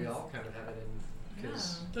connections. all kind of have it in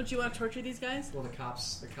because Don't you want to torture these guys? well, the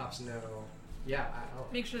cops know. Yeah,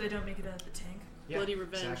 Make sure they don't make it out of the tank. yeah, Bloody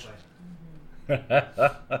revenge. Exactly.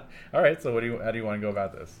 All right. So how do you want to go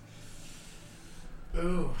about this?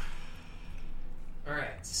 Ooh. All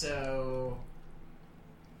right. So.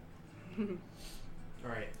 All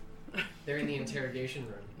right. They're in the interrogation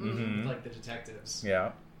room, Mhm. like the detectives.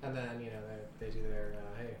 Yeah. And then, they do their,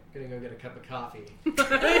 hey, gonna go get a cup of coffee.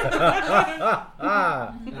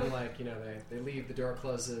 And, they leave, the door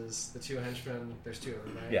closes, the two henchmen, there's two of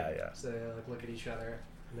them, right? Yeah. So they, look at each other,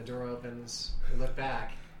 and the door opens, they look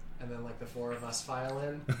back, and then, the four of us file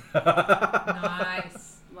in.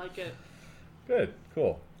 Nice. Like it. Good.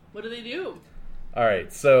 Cool. What do they do? All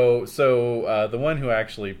right. So the one who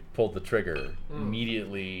actually pulled the trigger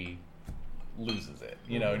immediately loses it.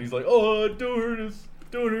 And he's like, "Oh, don't hurt us!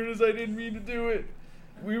 Don't hurt us! I didn't mean to do it.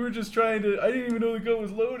 We were just trying to. I didn't even know the gun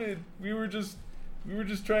was loaded. We were just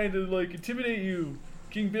trying to intimidate you,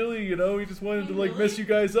 King Billy. He just wanted to mess you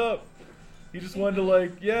guys up. He just wanted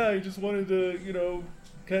to he just wanted to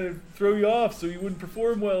kind of throw you off so you wouldn't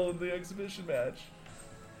perform well in the exhibition match."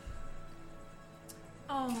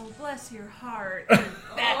 Oh, bless your heart.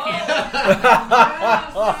 Backhand.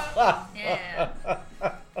 Yeah.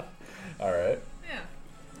 All right. Yeah.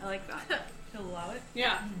 I like that. He'll allow it.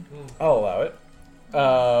 Yeah. I'll allow it.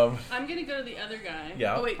 I'm gonna go to the other guy.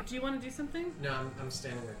 Yeah. Oh wait, do you want to do something? No, I'm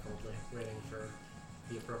standing there coldly, waiting for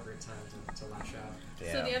the appropriate time to lash out.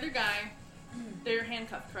 Damn. So the other guy, they're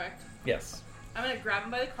handcuffed, correct? Yes. I'm gonna grab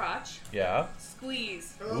him by the crotch, Yeah.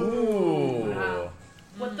 squeeze. Ooh. Wow.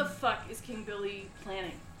 What the fuck is King Billy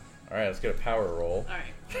planning? All right, let's get a power roll.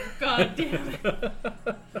 Alright. God damn it.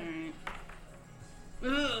 Alright.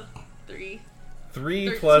 Ugh. 3.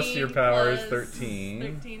 3 plus 13 your power is plus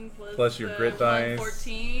 13. 13 plus your grit dice.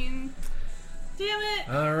 14. Damn it.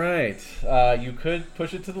 All right. You could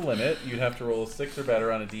push it to the limit. You'd have to roll a 6 or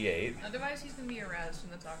better on a d8. Otherwise, he's gonna be aroused from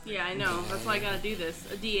the doctor. Yeah, I know. That's why I gotta do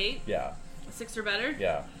this. A D8? Yeah. A 6 or better?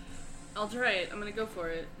 Yeah. I'll try it. I'm gonna go for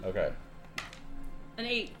it. Okay. An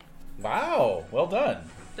 8. Wow. Well done.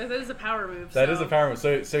 That is a power move. That is a power move.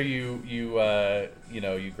 So you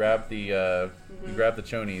grab the you grab the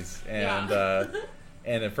chonies and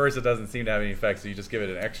and at first it doesn't seem to have any effect. So you just give it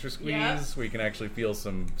an extra squeeze where you can actually feel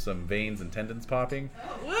some veins and tendons popping.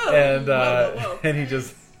 Whoa. And Whoa. and he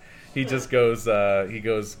just goes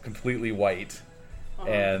completely white.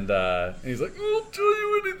 And he's like, "I won't tell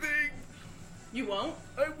you anything. You won't?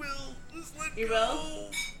 I will. Just let You go. will?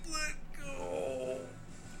 Let go."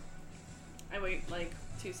 I wait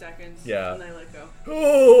 2 seconds. Yeah. And I let go.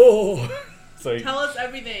 Oh. So Tell us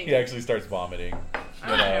everything. he actually starts vomiting.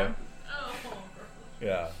 You know? Oh.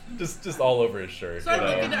 Yeah. Just all over his shirt. So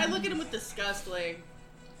you know? I look at him with disgust,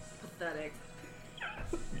 pathetic.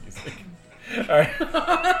 Music. All right.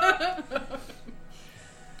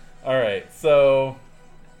 All right. So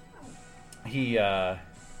he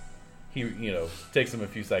takes him a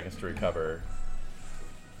few seconds to recover,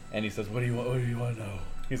 and he says, "What do you want? What do you want to know?"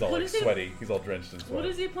 He's all What is it? sweaty. He's all drenched in sweat. What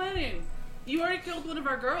is he planning? You already killed one of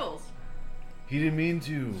our girls. He didn't mean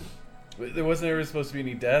to. There wasn't ever supposed to be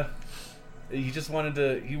any death. He just wanted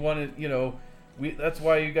to. He wanted, that's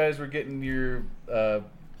why you guys were getting your,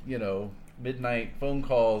 midnight phone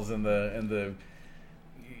calls and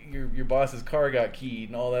your boss's car got keyed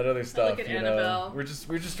and all that other stuff. at Annabelle. We're just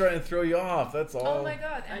trying to throw you off. That's all. Oh my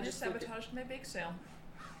god, I and just just looked at- sabotaged my bake sale.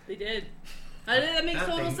 They did. That makes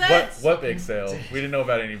total Nothing. sense. What bake sale? We didn't know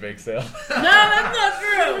about any bake sale. No, that's not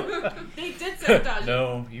true. They did sabotage.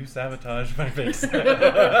 No, you sabotaged my bake sale.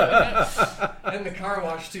 And the car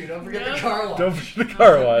wash too. Don't forget Yeah. the car wash. Don't forget the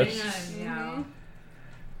car wash. Yeah.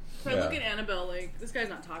 So Yeah. I look at Annabelle this guy's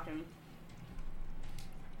not talking.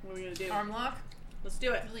 What are we gonna do? Arm lock. Let's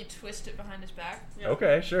do it. Really twist it behind his back. Yeah.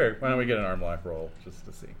 Okay, sure. Why don't we get an arm lock roll just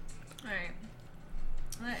to see? Alright.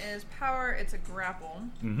 That is power, it's a grapple.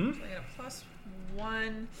 Mm-hmm. So I get a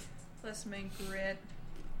 +1 plus my grit.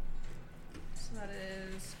 So that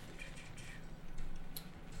is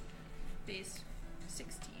base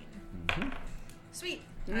 16. Mm-hmm. Sweet.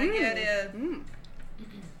 I get a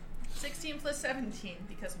 16 plus 17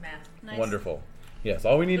 because math. Nice. Wonderful. Yes,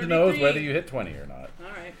 all we need to know is 33. whether you hit 20 or not.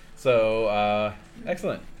 All right. So,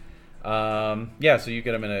 excellent. So you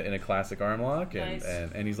get him in a classic arm lock, and, Nice.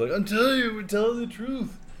 and he's like, "I'm telling you, we're telling the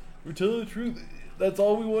truth. We're telling the truth. That's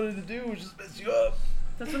all we wanted to do was just mess you up."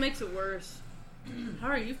 That's what makes it worse. How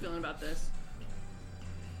are you feeling about this?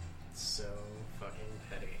 So fucking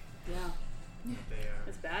petty. Yeah, They are.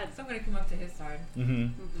 it's bad. Somebody come up to his side.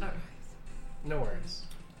 Mm-hmm. Oh, No worries.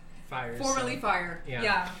 Fire. formerly fire.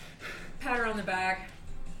 Yeah. Pat her on the back.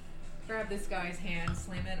 Grab this guy's hand,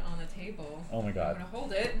 slam it on the table. Oh my I'm god. gonna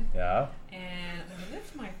hold it Yeah. and I'm gonna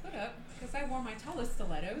lift my foot up because I wore my tallest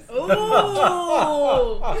stilettos.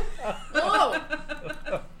 Oh! Oh!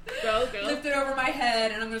 Go. Lift it over my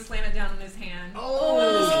head and I'm gonna slam it down on his hand.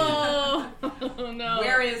 Oh! No.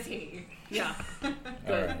 Where is he? Yeah.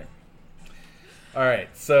 All right.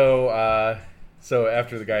 So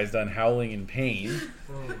after the guy's done howling in pain,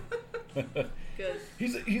 Good.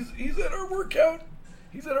 He's at our workout.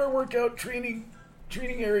 He's at our workout training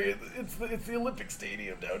area. It's the Olympic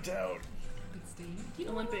Stadium downtown. Big stadium? You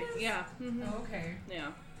know Olympic, what it is? yeah. Mm-hmm. Oh, okay. Yeah.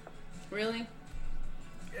 Really?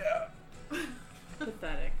 Yeah.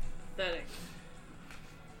 Pathetic.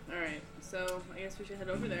 Alright, so I guess we should head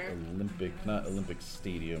over there. Not Olympic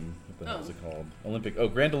Stadium. What the hell is Oh. it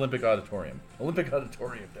called? Grand Olympic Auditorium. Olympic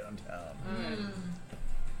Auditorium downtown. Alright.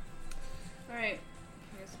 Alright.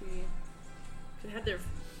 I guess we should head there.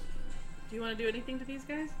 Do you want to do anything to these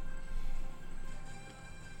guys?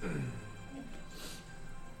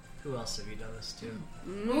 Who else have you done this to?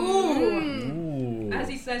 Ooh. Ooh. As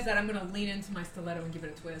he says that, I'm gonna lean into my stiletto and give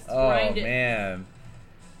it a twist. Oh Grind it. man.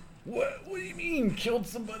 What do you mean? Killed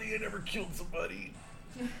somebody? I never killed somebody.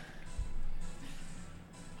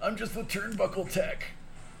 I'm just the turnbuckle tech.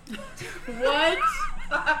 What?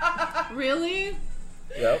 Really?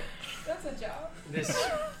 Yep. That's a job. This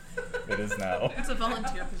It is now. It's a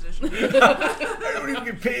volunteer position. I don't even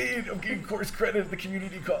get paid. I'm getting course credit at the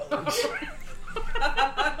community college.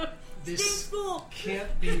 this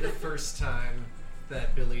can't be the first time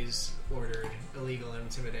that Billy's ordered illegal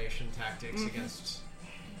intimidation tactics against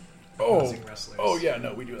opposing wrestlers. Oh yeah,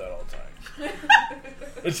 no, we do that all the time.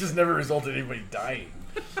 It's just never resulted in anybody dying.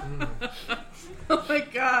 Oh my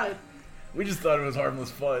god. We just thought it was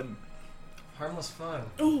harmless fun. Harmless fun.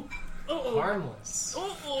 Oh. Oh. Harmless.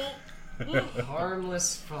 Oh.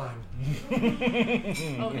 Harmless fun.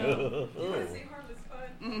 Oh no.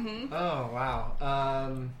 Mm-hmm. Oh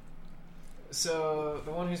wow. So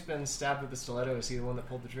the one who's been stabbed with the stiletto, is he the one that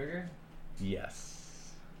pulled the trigger? Yes.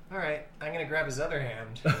 All right, I'm gonna grab his other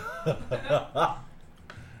hand, and pull the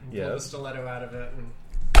Yes. stiletto out of it, and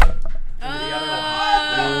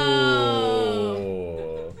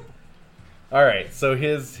Oh. All right. So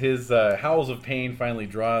his howls of pain finally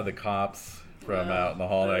draw the cops from out in the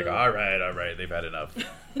hall. And they're like, all right, they've had enough.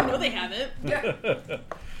 No, they haven't.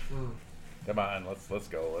 Come on, let's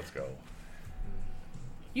go.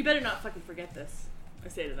 You better not fucking forget this. I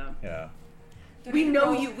say to them. Yeah. We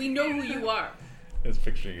know you. We know who you are. It's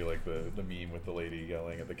picturing you like the meme with the lady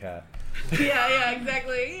yelling at the cat. Yeah,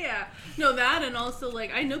 exactly. Yeah. No, that, and also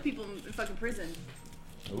like I know people in fucking prison.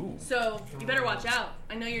 Ooh. So you better watch out.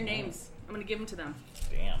 I know your names. I'm gonna give them to them.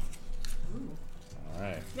 Damn. All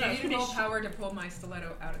right. Do you need more power to pull my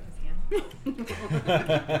stiletto out of his hand?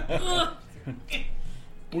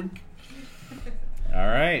 Boink. All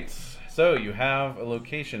right. So you have a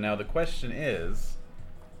location. Now the question is,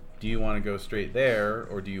 do you want to go straight there,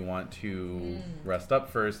 or do you want to rest up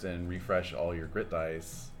first and refresh all your grit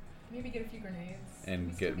dice Maybe get a few grenades.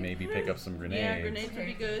 and maybe pick up some grenades? Yeah, grenades would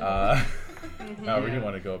be good. However you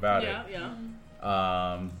want to go about yeah, it. yeah.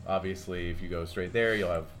 Obviously, if you go straight there,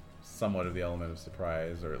 you'll have somewhat of the element of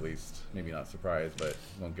surprise, or at least maybe not surprise, but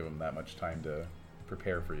won't give them that much time to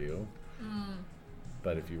prepare for you.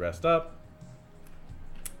 But if you rest up,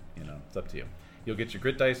 it's up to you. You'll get your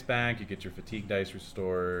grit dice back, you get your fatigue dice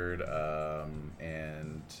restored,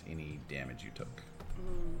 and any damage you took.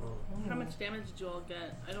 How much damage did you all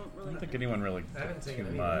get? I don't really. I don't think anyone really I haven't took taken too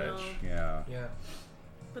any. much. No. Yeah. yeah.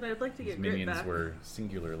 But I'd like to These get grit minions back. were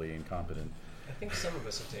singularly incompetent. I think some of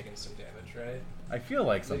us have taken some damage, right? I feel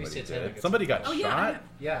like Maybe somebody Satanic did. got Somebody got Oh, shot yeah.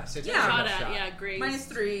 Yeah. So Yeah. Shot at, yeah, great.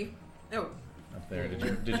 -3. Oh. up there.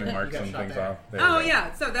 Did you mark You got some shot things there. off? There Oh we go.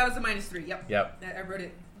 yeah. So that was a -3. Yep. Yep. I wrote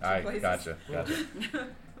it. I places. gotcha.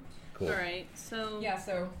 Cool. All right, so Yeah.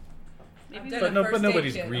 So. maybe I've done But a no, first but aid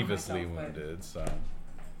nobody's kit on grievously myself, but- wounded, so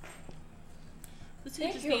this They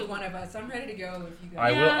would just killed be one of us. I'm ready to go if you guys.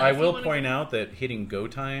 I will. Yeah, I if you will wanna- point out that hitting go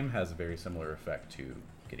time has a very similar effect to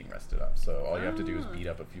getting rested up. So all you have to do is Ah. beat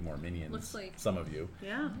up a few more minions. Looks like- some of you,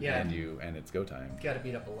 yeah. Yeah. and it's go time. Got to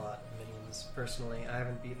beat up a lot of minions. Personally, I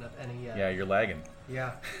haven't beaten up any yet. Yeah, you're lagging.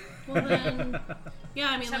 Yeah. Well then, yeah.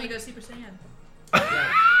 I mean, It's time to like, go Super Saiyan.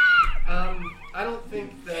 Yeah. I don't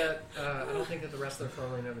think that the wrestler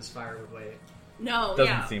formerly known as Fire would wait. no, Doesn't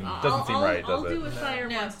yeah. seem- I'll- doesn't seem I'll- right, I'll does do it? what Fire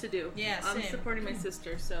No. wants to do. Yeah, I'm same. supporting my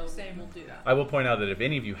sister, so Same. we'll do that. I will point out that if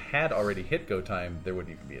any of you had already hit go time, there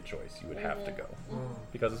wouldn't even be a choice. You would have to go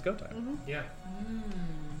because it's go time. Yeah.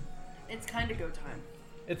 It's kind of go time.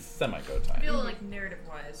 It's semi go I time. feel like narrative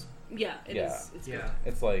wise. Yeah, it is. Yeah. It's Yeah. go time.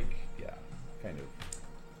 It's like kind of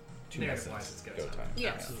Narrative-wise, essence it's go time.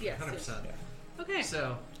 Yes, Absolutely. yes, 100%. Yeah. Okay,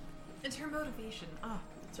 So, It's her motivation. Ah.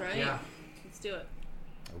 that's right. yeah. Let's do it.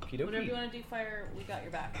 Okie dokie. Whatever you want to do, Fire, we got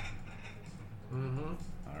your back. Mm-hmm.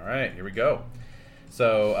 All right, here we go.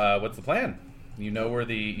 So, what's the plan? You know where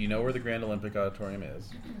the Grand Olympic Auditorium is,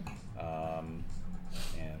 and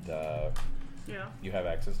Yeah. you have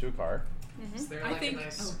access to a car. Is there I like think- a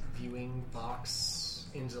nice viewing box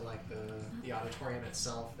into like the auditorium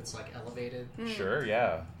itself. It's like elevated. Sure,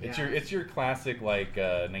 yeah. Yeah. It's your classic like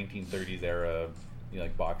 1930s era,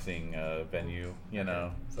 like boxing venue, you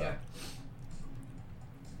know. So. Yeah.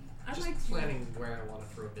 I'd Just like to. planning where I want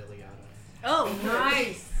to throw Billy out of. Oh,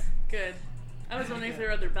 Nice. Good. I was wondering if there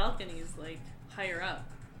were other balconies like higher up.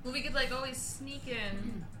 Well, we could like always sneak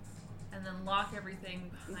in and then lock everything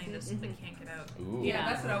behind us so they can't get out. Ooh. Yeah,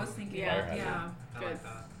 that's what I was thinking. Yeah. Fire Yeah. I Good. like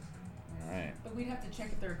that. All right. But we'd have to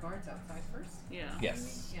check if there are guards outside first. Yeah.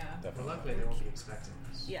 Yes. Yeah. Well, Definitely. luckily they won't be expecting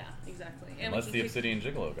us. Yeah, exactly. And Unless we the can kick- Obsidian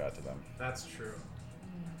Gigolo got to them. That's true.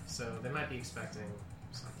 So they might be expecting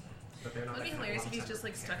something, but they're not. It'd be gonna have a hilarious lot if of he's just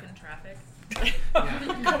time like to stuck prepare. in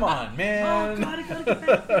traffic. Come on, man. Oh god, I gotta get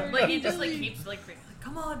back there. Like he just like keeps like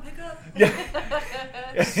come on, pick up. Yeah.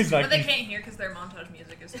 He's But like, they can't hear because their montage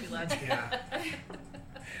music is too loud. Yeah.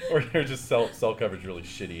 or they're just cell coverage really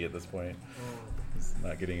shitty at this point. Mm. Just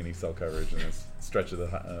not getting any cell coverage in this stretch of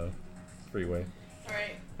the freeway.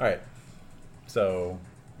 Alright. All right. So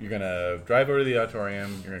you're gonna drive over to the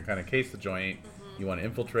auditorium. You're gonna kind of case the joint. You want to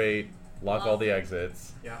infiltrate, lock all the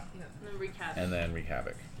exits, Yeah. And then recap. and then wreak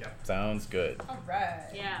havoc. Yep. Sounds good. All right.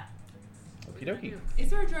 Yeah. Okie dokie. Is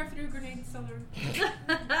there a drive-through grenade seller?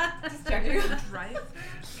 Just checking. Right?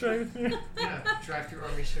 Drive-through. Yeah. Drive-through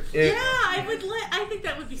army ship. It- Yeah, I think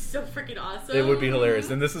that would be so freaking awesome. It would be hilarious,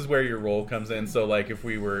 and this is where your role comes in. So, like, if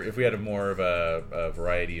we had more of a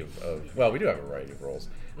variety of well, we do have a variety of roles,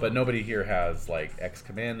 but nobody here has like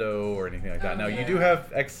ex-commando or anything like that. Oh, Now, you yeah. do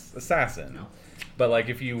have ex-assassin, but like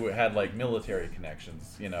if you had like military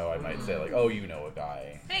connections, I might say like, oh, you know a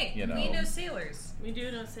guy. Hey, You know. we know sailors. We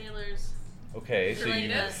do know sailors. Okay, so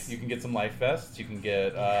Torpedoes. you can get some life vests. You can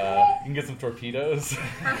get some torpedoes,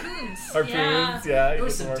 Harpoons. harpoons. Yeah, you Oh,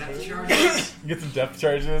 get some some depth harpoons. charges. You get some depth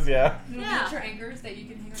charges. Yeah, Yeah. Miniature anchors that you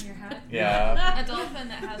can hang on your hat. yeah. A dolphin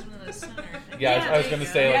that has one of those sonar things. Yeah, I was there going you to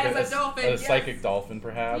go. say like Yes, a dolphin, a yes. psychic dolphin,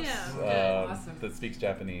 perhaps, Yeah. Awesome. that speaks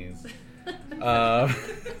Japanese.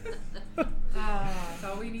 That's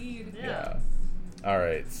all we need. Yeah. All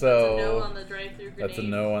right, That's so a no on the drive-through grenade. that's a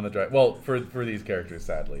no on the drive. Well, for these characters,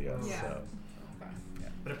 sadly, yes. Yeah. So.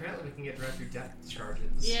 But apparently we can get drive-through depth charges.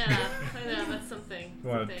 Yeah, I know, that's something. You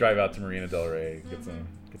want to Something. drive out to Marina Del Rey, get some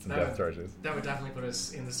That depth would- charges. That would definitely put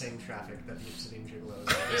us in the same traffic that the Obsidian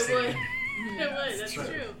Gigolos. It would. It would, that's But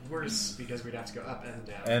true. worse because we'd have to go up and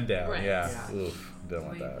down. And down, Right. yeah. Yeah. Oof, don't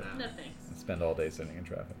want that. No thanks. Spend all day sitting in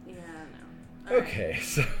traffic. Yeah, no. All right. Okay,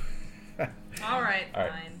 so. All right, All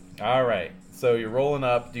right. fine. All right. So you're rolling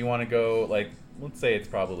up. Do you want to go let's say it's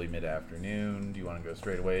probably mid-afternoon. Do you want to go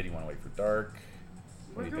straight away? Do you want to wait for dark?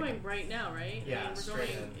 What We're are you going thinking? right now, right? Yeah, I mean, we're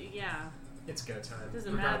straight going. Yeah. It's go time.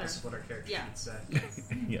 Doesn't regardless matter. of what our character Yeah. sheet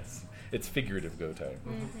say. Yes, it's figurative go time.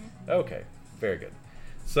 Mm-hmm. Okay, very good.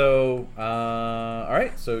 So, all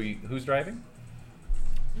right. So, who's driving?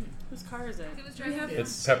 Whose car is it? Who was driving? have-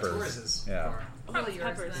 It's Pepper's. Taurus's Yeah. car. Probably Oh, yours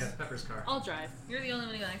Pepper's. then. Yeah, Pepper's car. I'll drive. You're the only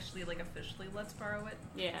one who actually like officially lets borrow it.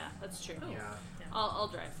 Yeah, that's true. Yeah. I'll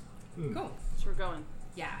drive. Cool. So we're going.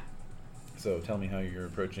 Yeah. So, tell me how you're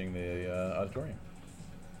approaching the auditorium.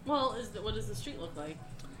 Well, what does the street look like?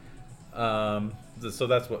 So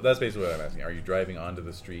that's basically what I'm asking. Are you driving onto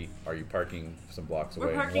the street? Are you parking some blocks away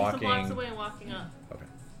We're and parking walking? some blocks away and walking up. Okay.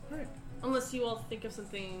 All right. Unless you all think of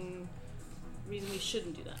something reason we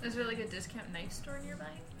shouldn't do that. Is there like a discount knife store nearby?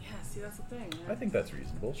 Yeah, see that's the thing. I think that's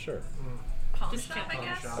reasonable. Sure. Pawn Discount shop, I pawn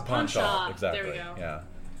guess. shop. A Pawn shop. Exactly. There we go. Yeah.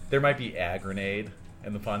 There might be a grenade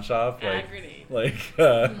in the pawn shop. Like, grenade. Like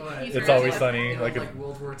Well, it's always sunny. You know, Like, like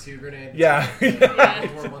World War II grenade. yeah.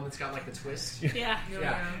 World War One that's got like the twist. Yeah.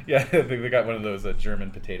 Yeah. Yeah, they got one of those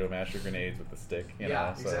German potato masher grenades with the stick. You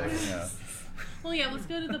Yeah, know, so, exactly. yeah. Well, yeah. Let's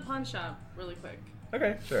go to the pawn shop really quick.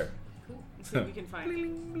 Okay, sure. And see what we can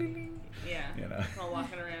find. Yeah. You know, While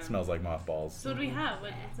walking around. smells like mothballs. So what do we have?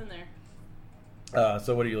 What's in there?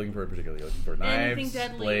 So what are you looking for particularly? Looking for knives, Anything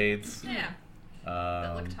deadly. blades? Yeah,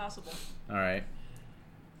 that look Um, tossable. all right.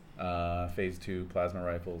 Phase 2 plasma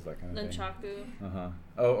rifles, that kind of thing. Nunchaku. Uh-huh.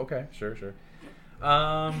 Oh, okay. Sure.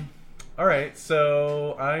 All right.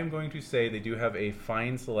 So I'm going to say they do have a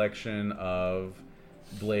fine selection of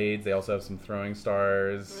blades. They also have some throwing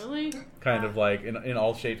stars. Really? Kind of like in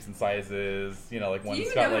all shapes and sizes. You know, like Do one's you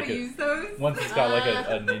even got know like how to use those? one's it's got like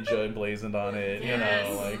a ninja emblazoned on it. Yes.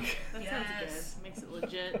 You know, like That Yes. sounds good. Makes it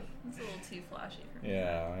legit. It's a little too flashy for me.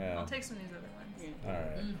 yeah. I'll take some of these other ones. All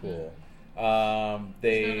right, Mm-hmm. cool.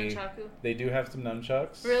 There's no nunchaku? They do have some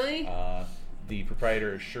nunchucks. Really? The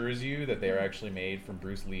proprietor assures you that they are actually made from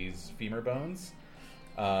Bruce Lee's femur bones, Is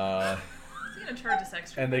he gonna charge us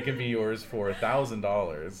extra? and they can be yours for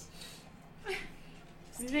 $1,000.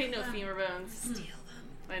 These ain't no femur bones. Steal them.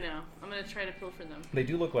 I know. I'm gonna try to pilfer them. They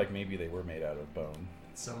do look like maybe they were made out of bone.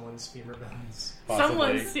 someone's femur bones. Possibly.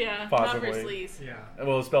 Someone's, yeah. Possibly. Not Bruce Yeah.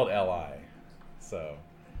 Well, it's spelled L-I. So.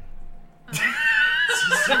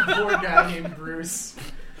 Some poor guy named Bruce.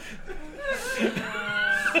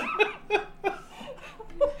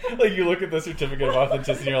 Like, you look at the certificate of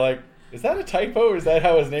authenticity and you're like, is that a typo or is that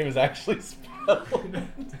how his name is actually spelled?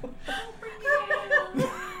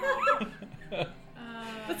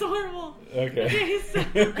 That's horrible. Okay.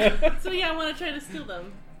 So yeah, I want to try to steal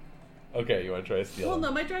them. Okay, you want to try to steal Well,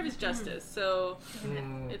 them? no, my drive is justice, so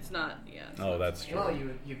Mm. it's not. Yeah. it's Oh, not- that's true. Well,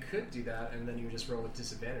 you could do that, and then you just roll with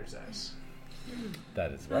disadvantage dice.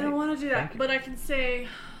 That is I right. don't want to do Thank that, you. but I can say,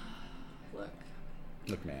 look,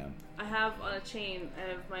 Look, man. I have on a chain. I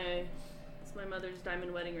have it's my mother's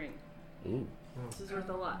diamond wedding ring. Ooh. This is worth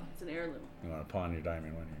a lot. It's an heirloom. You want to pawn your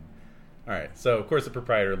diamond wedding ring. All right. So, of course, the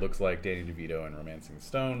proprietor looks like Danny DeVito in Romancing the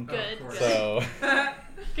Stone. Good. course. Good. So.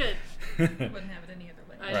 Good. Wouldn't have it any other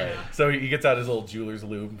way. I Right. know. So he gets out his little jeweler's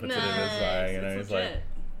loop and puts it in his Nice. bag, and It's he's like, legit.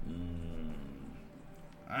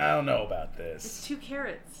 I don't know about It's this. 2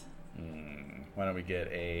 carats. Why don't we get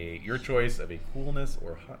your choice of a coolness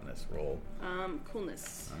or hotness roll?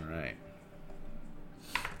 Coolness. All right.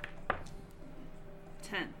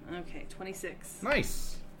 10. Okay, 26.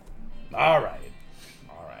 Nice. All right.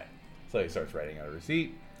 So he starts writing out a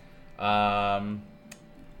receipt.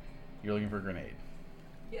 You're looking for a grenade.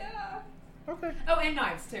 Yeah. Okay. Oh, and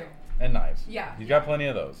knives too. And knives. Yeah. He's got plenty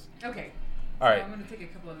of those. Okay. All right. So I'm gonna take a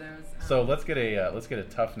couple of those. So let's get a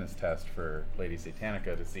toughness test for Lady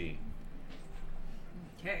Satanica to see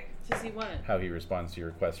Okay. To see what? how he responds to your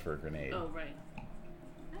request for a grenade. Oh, right.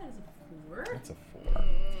 That is a 4. That's a 4.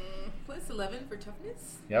 Plus 11 for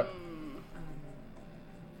toughness. Yep.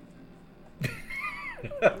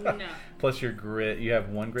 No. Plus your grit. You have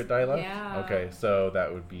 1 grit die left? Yeah. Okay, so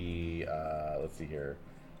that would be, let's see here.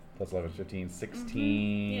 Plus 11, 15,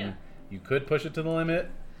 16. Yeah. You could push it to the limit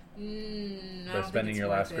I by don't think spending it's your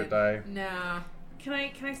worth last it. grit die. Nah. Can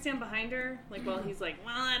I stand behind her? Like, while he's like,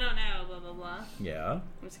 well, I don't know, blah, blah, blah. Yeah. I'm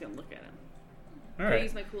just gonna look at him. All Can I right.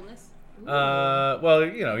 use my coolness?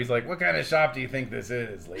 Well, he's like, what kind of shop do you think this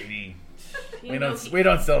is, lady? You We know,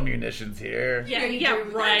 don't sell munitions here. Yeah, you yeah, do. Go in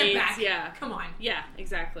the right. back. Yeah. Come on. Yeah,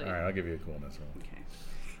 exactly. All right, I'll give you a coolness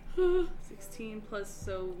roll. Okay. 16 plus,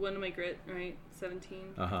 so 1 of my grit, right? 17.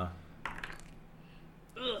 Uh-huh.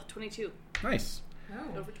 Ugh, 22. Nice.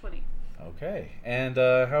 Oh. Over 20. Okay. And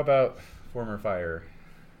how about former fire,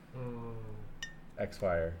 Mm,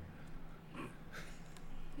 ex-fire?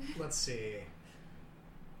 let's see.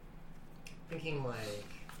 Thinking like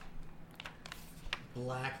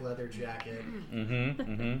black leather jacket Mm-hmm.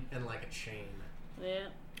 Mm-hmm. and like a chain. Yeah,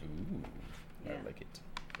 Ooh, Yeah. I like it.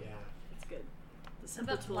 Yeah. that's good. The How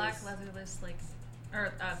simple about tools. black leatherless,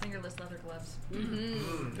 or fingerless leather gloves?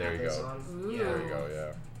 Mm-hmm. There you Have those go. on. Ooh. Yeah. There you go.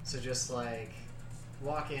 Yeah. So just like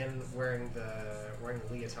walk in wearing the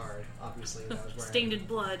leotard. Obviously, that I was wearing Stained in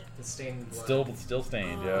blood. the stained blood. Still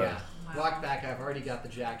stained. Oh. Yeah. Yeah. Wow. Walk back. I've already got the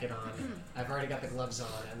jacket on. I've already got the gloves on,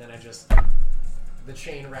 and then the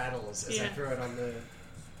chain rattles as I Yeah. throw it on the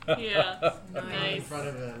Yeah. in Nice. front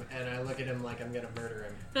of him, and I look at him like I'm gonna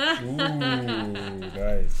murder him. Ooh,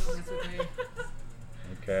 nice. Don't mess with me.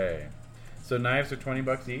 Okay. So knives are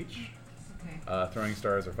 $20 each. Okay. Throwing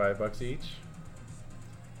stars are $5 each.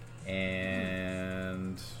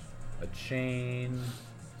 And a chain.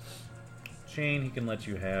 Chain he can let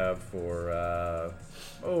you have for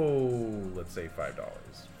let's say $5. All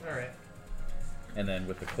right. And then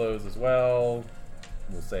with the clothes as well,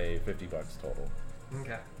 we'll say $50 total.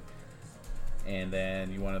 Okay. And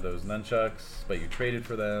then you wanted those nunchucks, but you traded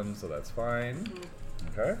for them, so that's fine.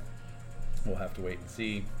 Okay. We'll have to wait and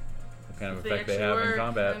see what kind of If effect they actually have work. in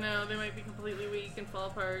combat. I know, they might be completely weak and fall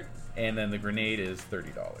apart. And then the grenade is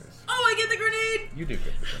 $30. Oh, I get the grenade! You do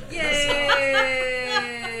get the grenade.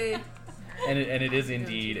 Yay! And it is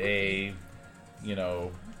indeed a,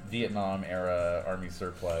 Vietnam era army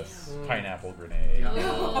surplus Yeah. pineapple grenade. Yeah.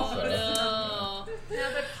 Oh, So- no. Now,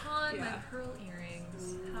 but pawn my Yeah. pearl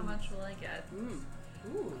earrings. How much will I get? Mm.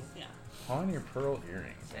 Ooh. Yeah. Pawn your pearl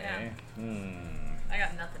earrings, eh? I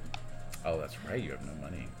got nothing. Oh, that's right. You have no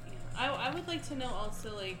money. I would like to know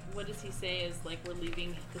also, like, what does he say as, like, we're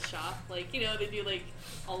leaving the shop? Like, they do, like,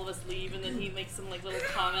 all of us leave, and then he makes some, like, little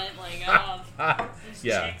comment, like, oh, these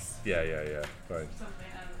Yeah. chicks. Yeah. Fine. Something,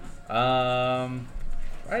 I don't know.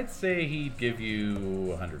 I'd say he'd give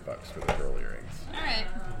you $100 for the pearl earrings. Alright.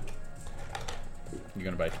 You're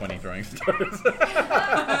gonna buy 20 throwing stars.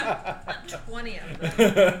 20 of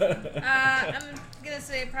them. I'm gonna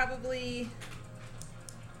say probably.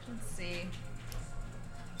 Let's see.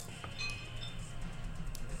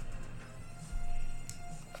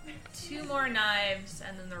 Two more knives,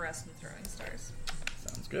 and then the rest in throwing stars.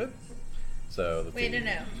 good. So the Wait,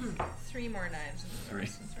 no. 3 more knives in the Three.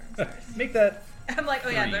 Norse and Stars. Make that. I'm like, oh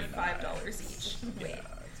yeah, 3 they're $5 each. Wait.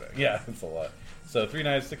 Yeah, it's a lot. So 3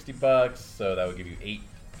 knives, $60. So that would give you 8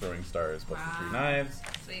 throwing stars plus the 3 knives.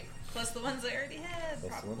 Sweet. Plus the ones I already had,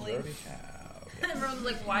 Plus the ones probably. you already have. And everyone's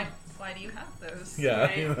like, why do you have those? Yeah.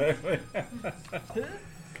 Right?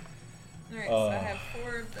 Alright, so I have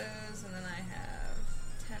 4 of those, and then I have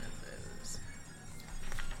 10 of those.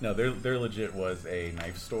 No, there legit was a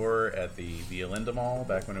knife store at the Alinda Mall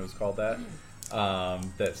back when it was called that.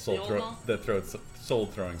 That sold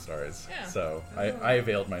sold throwing stars. Yeah. So I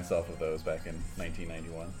availed myself of those back in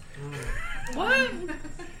 1991. What?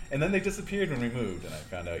 And then they disappeared when we moved, and I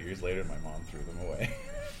found out years later my mom threw them away.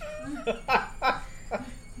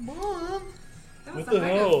 Mom, That was what the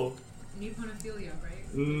height of hell? Newponophilia,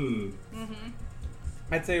 right? Mm-hmm.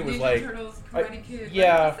 I'd say it was Ninja like Turtles, Karate Kid.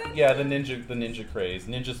 yeah, what was yeah, the ninja craze,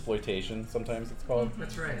 ninja exploitation. Sometimes it's called.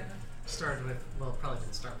 That's right. Started with, well, probably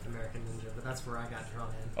didn't start with American Ninja, but that's where I got drawn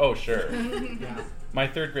in. Oh sure. Yeah. My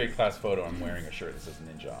 3rd grade class photo, I'm wearing a shirt that says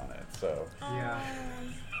ninja on it. So. Yeah.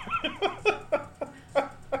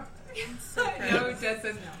 So that? proud. No, Dad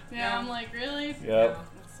says no. Yeah, I'm like, really? Yep.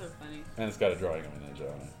 That's so funny. And it's got a drawing of a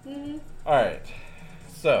ninja on it. Mm-hmm. All right.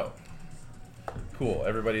 So, cool.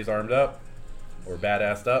 Everybody's armed up or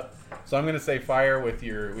badassed up. So I'm gonna say fire with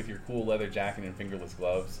your cool leather jacket and fingerless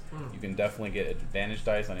gloves. You can definitely get advantage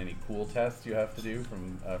dice on any cool tests you have to do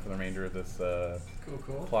from for the remainder of this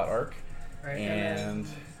Cool. plot arc. Right, And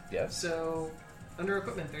then- yes. So, under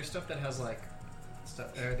equipment, there's stuff that has like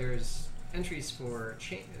stuff. There's entries for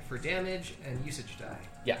damage and usage die.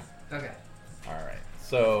 Yeah. Okay. All right.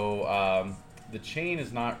 So the chain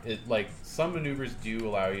is not like some maneuvers do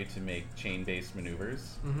allow you to make chain-based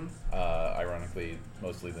maneuvers. Mm-hmm. Ironically,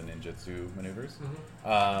 mostly the ninjutsu maneuvers.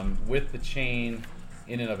 With the chain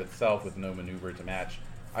in and of itself, with no maneuver to match,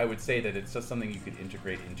 I would say that it's just something you could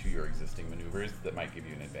integrate into your existing maneuvers that might give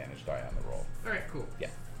you an advantage die on the roll. All right. Cool. Yeah.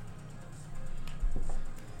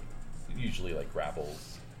 Usually like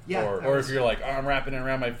grapples. Yeah, Or if you're like, oh, I'm wrapping it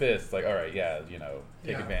around my fist, like, all right, yeah, take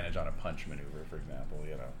Yeah. advantage on a punch maneuver, for example,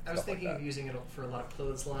 I was stuff like thinking that. of using it for a lot of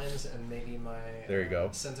clotheslines and maybe my There you go.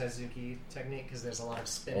 Senseizuki technique because there's a lot of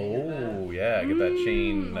spinning. in that. Oh, yeah, get that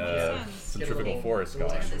chain makes sense. centrifugal Get a force little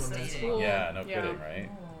going. extra Devastating. momentum. Yeah, no Yeah. kidding, right?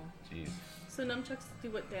 Jeez. So nunchucks do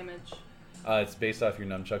what damage? It's based off your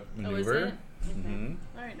nunchuck maneuver. Oh, is it? Okay. Mhm.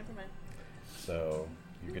 Alright, never mind. So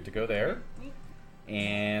you're good to go there.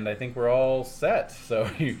 And I think we're all set. So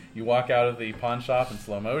you walk out of the pawn shop in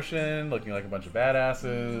slow motion, looking like a bunch of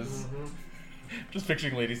badasses. Mm-hmm. Just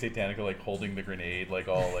picturing Lady Satanica like holding the grenade, like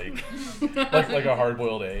all like like a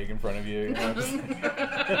hard-boiled egg in front of you.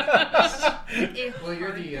 Well,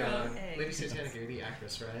 you're the Egg. Lady Satanica. You're the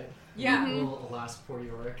actress, right? Yeah. Little alas, poor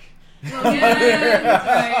Yorick. Yeah,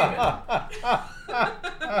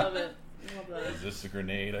 Love it. Love that. Is this a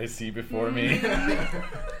grenade I see before me?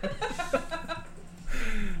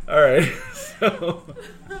 All right. So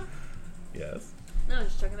yes. No,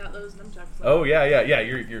 just checking out those nunchucks. Oh yeah.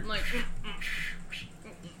 You're I'm like,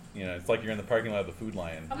 it's like you're in the parking lot of the Food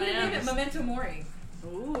Lion. I'm gonna name it Memento Mori.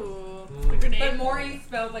 ooh, Mm. the grenade. But Mori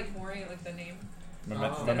spelled like Mori, like the name.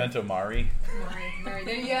 Oh. Memento Mari. Mori.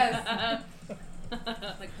 There, yes.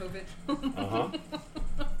 Like COVID.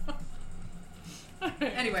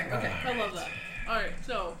 Anyway, okay. I love that. Alright,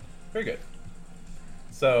 so Very good.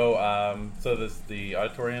 So the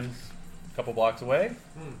auditorium's a couple blocks away,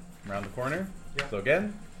 around the corner. Yep. So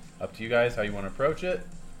again, up to you guys how you want to approach it.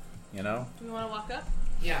 do we want to walk up?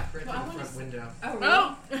 Yeah, right Well, I through the wanna front window. Oh, really?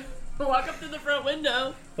 Oh! Walk up to the front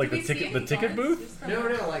window. Like Do the we see ticket any ticket guards? booth. Just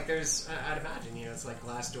No, like there's, I'd imagine, it's like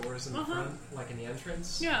glass doors in the Uh-huh. front, like in the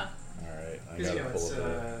entrance. Yeah. All right, I 'Cause, got you know, to pull it's,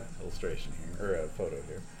 up an illustration here or a photo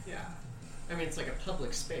here. Yeah. I mean, it's like a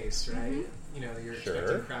public space, right? You're Sure.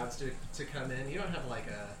 expecting crowds to come in. You don't have like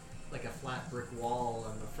a flat brick wall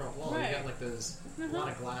on the front wall. Right. You got like those a lot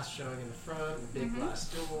of glass showing in the front, and big glass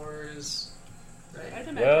doors. Right. I'd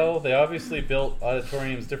imagine. Well, they obviously built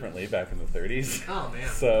auditoriums differently back in the 30s. Oh man.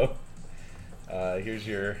 So here's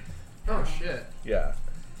your Oh shit. yeah.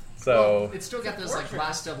 So Well, it's still got those like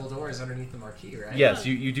glass double doors underneath the marquee, right? yes,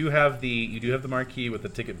 you do have the marquee with the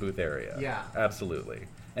ticket booth area. Yeah. Absolutely.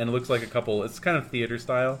 And it looks like a couple. It's kind of theater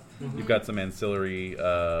style. You've got some ancillary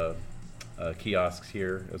kiosks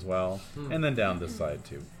here as well, and then down this side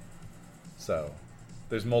too. So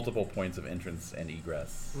there's multiple points of entrance and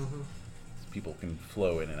egress. Mm-hmm. So people can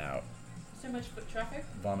flow in and out. So much foot traffic.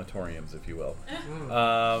 Vomitoriums, if you will.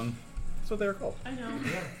 Mm. That's what they're called. I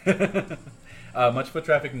know. Much foot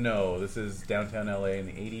traffic? No. This is downtown LA in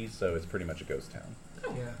the 80s, so it's pretty much a ghost town.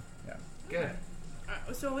 Yeah. Yeah. Good.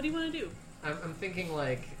 Alright, so what do you want to do? I'm thinking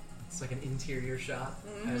like it's like an interior shot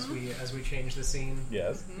as we change the scene.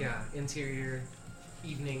 Yes. Yeah, interior,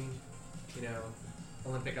 evening,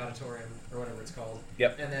 Olympic Auditorium or whatever it's called.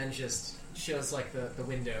 Yep. And then just shows like the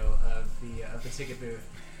window of the ticket booth.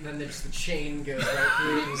 And then just the chain goes right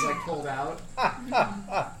through and is like pulled out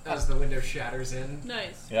as the window shatters in.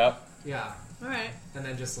 Nice. Yep. Yeah. All right. And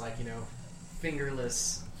then just like,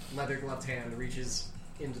 fingerless, leather gloved hand reaches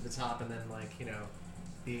into the top, and then like,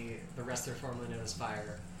 the wrestler formerly known as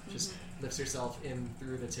Fire just lifts herself in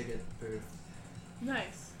through the ticket booth.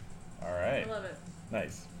 Nice. All right. I love it.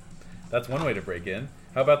 Nice. That's one way to break in.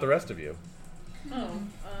 How about the rest of you? Oh,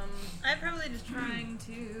 I'm probably just trying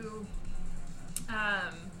to,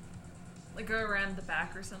 like go around the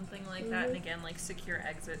back or something like that, and again, like secure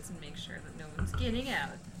exits and make sure that no one's getting out.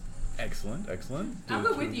 Excellent. I'll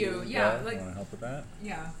go with you. Yeah, like- want to help with that?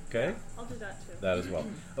 Yeah. Okay. I'll do that too. That as well.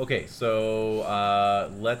 Okay, so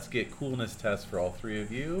let's get coolness tests for all three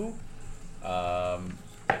of you. Annabelle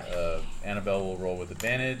will roll with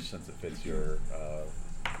advantage since it fits your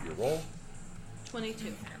roll.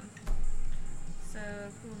 22. So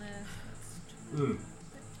coolness.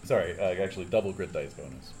 Sorry, actually double grit dice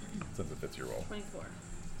bonus since it fits your roll. 24.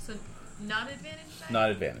 So not advantage dice? Not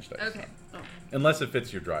advantage dice. Okay. Oh. Unless it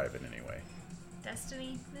fits your drive in any way.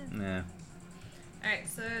 Destiny? Nah. Alright,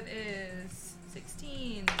 so it is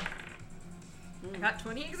 16. Got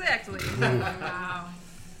 20 exactly. Wow.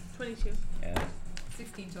 22. And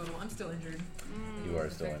 16 total. I'm still injured. you are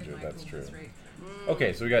still Affected injured. my That's true. coolness rate.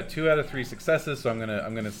 Okay, so we got 2 out of 3 successes. So I'm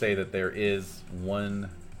gonna say that there is one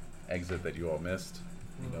exit that you all missed.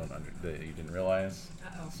 That you didn't realize.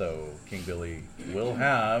 Uh-oh. So King Billy will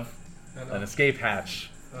have an escape hatch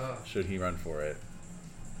Oh. should he run for it.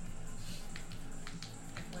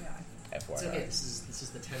 FYI. It's FYI. okay, this is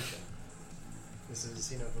the tension. This is,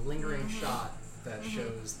 the lingering shot that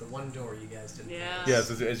shows the one door you guys didn't Yeah. Yes,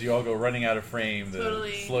 as you all go running out of frame, the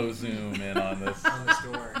Totally. slow zoom in on this on this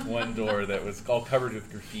door. one door that was all covered with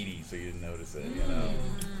graffiti, so you didn't notice it. Damn.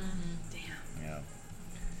 Yeah.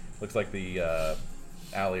 Looks like the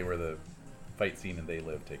allley where the fight scene in They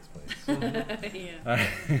Live takes place.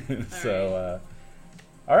 Yeah. So,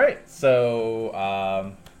 all right.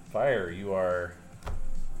 So, Fire, you are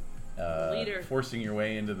Leader. forcing your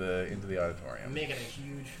way into the auditorium. Making a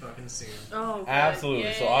huge fucking scene. Oh, God. Absolutely.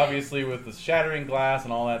 Yay. So obviously, with the shattering glass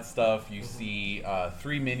and all that stuff, you see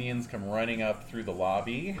 3 minions come running up through the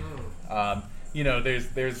lobby.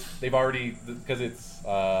 They've already, because it's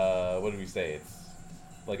what did we say? It's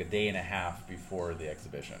like a day and a half before the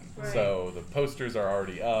exhibition. Right. So the posters are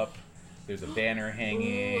already up. There's a banner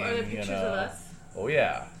hanging. Ooh, are there pictures of us? Oh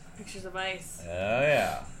yeah. Pictures of ice. Oh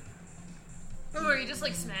yeah. Oh, are you just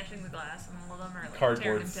like smashing the glass on all of them, or like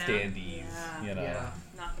Cardboard tearing them down? standees. Yeah. Yeah.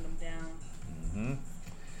 Knocking them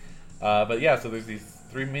down. But yeah, so there's these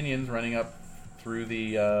 3 minions running up through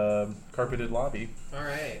the carpeted lobby. All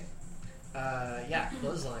right.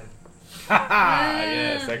 Clothesline.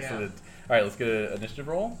 Yes, excellent. All right, let's get an initiative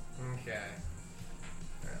roll. Okay.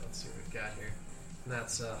 All right, let's see what we've got here. And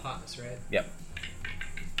that's hotness, right? Yep.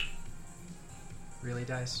 Really,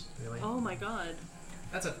 dice? Really? Oh, my God.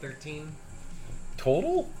 That's a 13.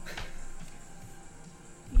 Total?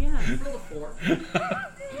 Yeah. Roll a 4.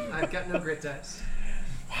 I've got no grit dice.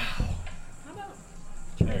 How about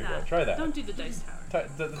There you go. that? Try that. Don't do the dice tower.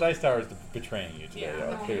 The dice tower is betraying you today.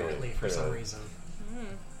 Yeah. Apparently, for some reason.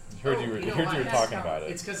 Heard you were talking about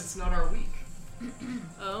it. It's because it's not our week.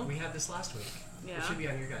 Oh. We had this last week. Yeah. It should be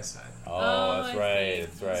on your guys' side. Oh, that's I right. see.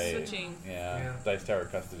 That's right. Switching. Yeah. Dice tower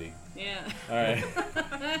custody. Yeah. All right.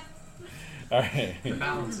 All right. The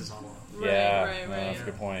balance is all off. Yeah. Right. No, that's a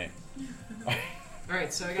good point. All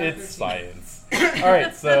right, so I got a 13. It's science. All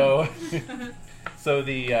right, so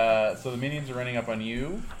the minions are running up on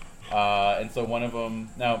you, and so one of them.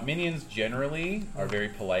 Now, minions generally are very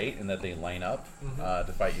polite in that they line up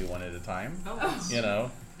to fight you one at a time. Oh, nice.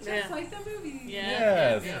 Just like the movie. Yeah.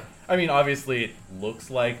 Yes. Yeah. I mean, obviously, it looks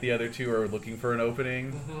like the other two are looking for an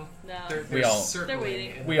opening. No. They're We all- circling They're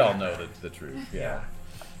waiting. in We the all know background. the truth. Yeah. Yeah.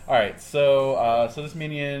 All right, so this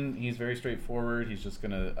minion, he's very straightforward. He's just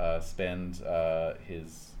gonna spend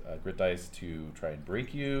his grit dice to try and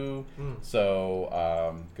break you.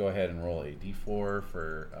 So go ahead and roll a d4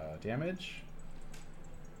 for damage,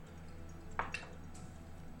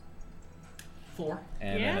 4.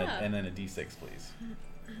 and then a d6, please.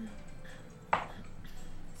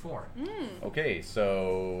 4. Okay,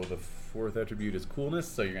 so the 4th attribute is coolness,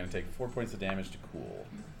 so you're gonna take 4 points of damage to cool.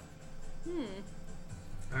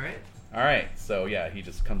 All right. All right, so yeah, he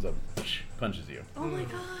just comes up, punches you. Oh my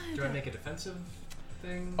Do I God. make a defensive?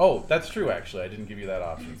 thing? Oh, that's true, actually. I didn't give you that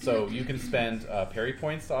option. So you can spend parry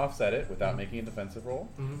points to offset it without making a defensive roll.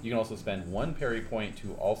 Mhm. You can also spend 1 parry point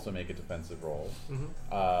to also make a defensive roll.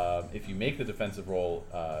 If you make the defensive roll,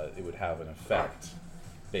 it would have an effect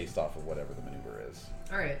based off of whatever the maneuver is.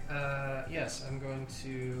 All right. Yes, I'm going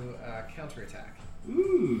to counterattack.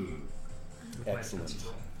 Ooh. with my Excellent. defensive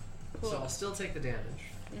roll. Cool. So I'll still take the damage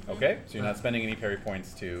Okay, so you're not spending any parry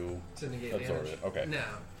points to to negate absorb damage. it. Okay. No,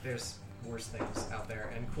 there's worse things out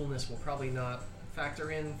there, and coolness will probably not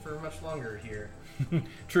factor in for much longer here.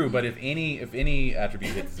 True, but if any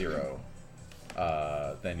attribute hits 0,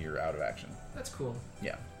 then you're out of action. That's cool.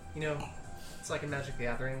 Yeah. You know, it's like in Magic the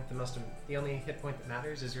Gathering. The only hit point that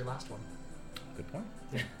matters is your last one. Good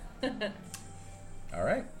point. All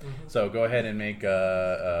right. Mhm. So go ahead and make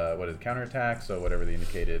what is it, counterattack? So whatever the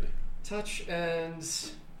indicated. Touch and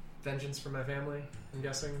vengeance for my family. I'm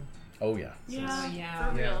guessing. Oh yeah. Yeah, Yeah.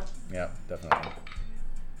 for real. Yeah, definitely.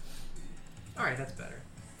 All right, that's better.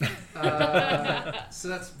 So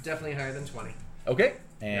that's definitely higher than 20. Okay.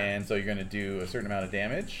 And so you're going to do a certain amount of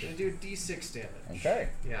damage. I'm gonna do D6 damage. Okay.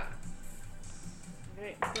 Yeah.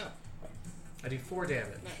 Alright, let's go. I do 4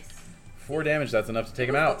 damage. Nice. 4 damage. That's enough to take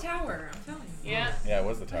him Who's out. The tower, I'm telling you. Yeah. Yeah, it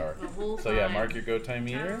was the tower. The whole So yeah, time. mark your go time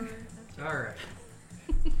meter. All right.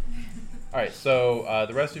 All right. So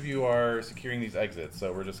the rest of you are securing these exits.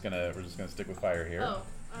 So we're just gonna stick with fire here. Oh,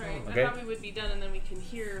 alright. Okay. I thought we would be done and then we can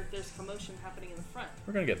hear there's commotion happening in the front.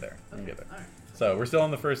 We're gonna get there. We're gonna get there. Alright. So we're still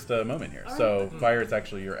on the first moment here. All So right. fire is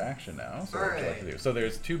actually your action now. So what would you like to Alright. do? So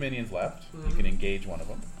there's 2 minions left. You Mhm. can engage one of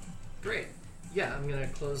them. Great. Yeah, I'm gonna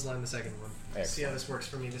clothesline the second one. See how Excellent. this works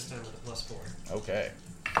for me this time with a +4. Okay.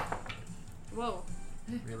 Whoa.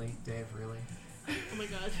 Really, Dave? Really? Oh my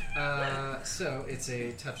god. So it's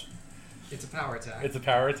a touch. It's a power attack. It's a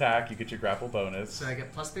power attack. You get your grapple bonus. So I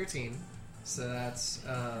get +13. So that's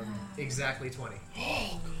exactly 20.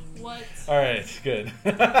 What All right. Good.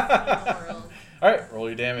 in the world? All right. Roll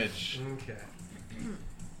your damage. Okay.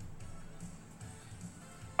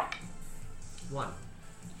 1.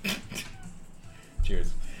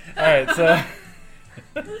 Cheers. All right. So.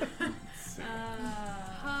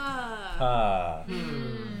 Ah.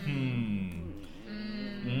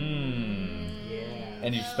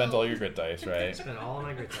 And you've spent all your grit dice, right? Spent all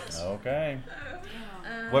my grit dice. Okay.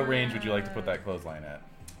 What range would you like to put that clothesline at?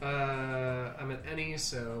 I'm at any,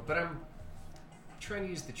 but I'm trying to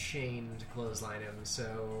use the chain to clothesline him.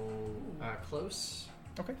 So close.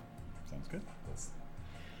 Okay. Sounds good.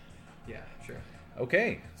 Yeah, sure.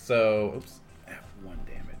 Okay. So, oops. I have 1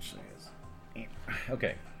 damage.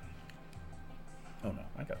 Okay. Oh no,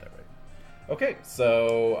 I got that right. Okay.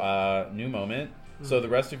 So, new moment. So the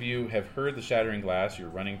rest of you have heard the shattering glass. You're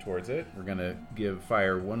running towards it. We're gonna give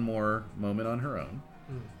Fire 1 more moment on her own,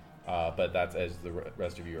 but that's as the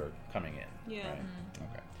rest of you are coming in. Yeah. Right?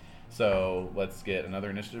 Okay. So let's get another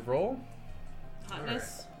initiative roll,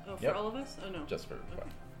 Hotness? Oh, for Yep. all of us? Oh no. just for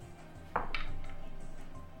fun.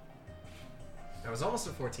 That was almost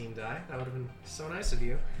a 14 die. That would have been so nice of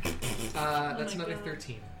you. That's my another God.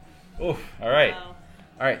 13. Oh, all right. Wow.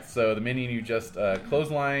 All right. So the minion you just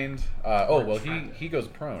clotheslined. He goes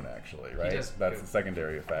prone actually, right? does That's go- the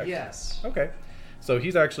secondary effect. Yes. Okay. So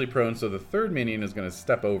he's actually prone. So the third minion is going to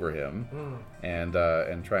step over him and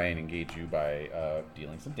try and engage you by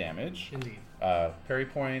dealing some damage. Indeed. Parry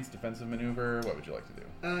points, defensive maneuver. What would you like to do?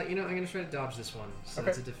 I'm going to try to dodge this one. So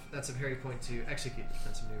Okay. that's a parry point to execute the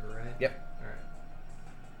defensive maneuver, right? Yep.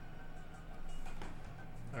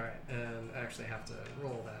 All right, and I actually have to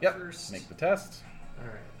roll that Yep. first. Make the test. All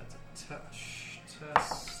right, that's a touch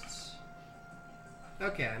test.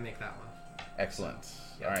 Okay, I make that one. Excellent.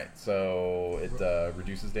 Yep. All right. So it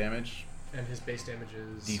reduces damage. And his base damage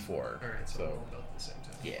is D4. All right, so So- we'll roll both at the same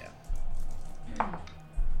time. Yeah.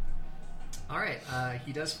 All right,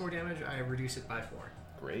 he does 4 damage. I reduce it by 4.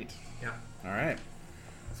 Great. Yeah. All right.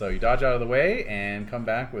 So you dodge out of the way and come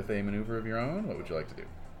back with a maneuver of your own. What would you like to do?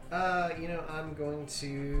 I'm going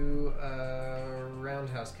to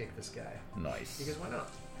roundhouse kick this guy Nice. because why not?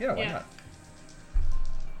 Yeah. Why Yeah.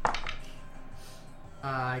 not?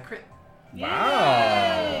 I crit.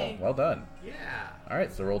 Wow. Yay! Well done. Yeah. All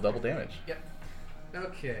right. So roll double damage. Yep.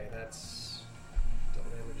 Okay, that's double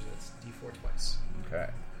damage. That's D4 twice. Okay.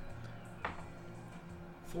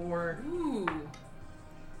 4, Ooh.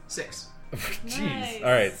 6. Jeez. Nice. All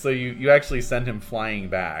right. So you actually send him flying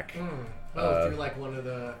back. Through like one of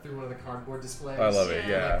the cardboard displays. I love it.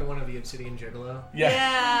 Yeah. Yeah. Like the one of the Obsidian Gigolo.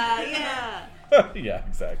 Yeah. Yeah.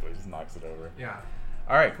 Exactly. Just knocks it over. Yeah.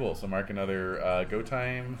 All right. Cool. So mark another go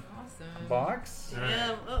time Awesome. box.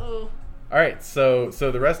 Yeah. Uh-oh. All right, so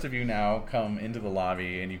the rest of you now come into the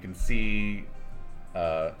lobby, and you can see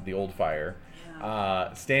the old fire.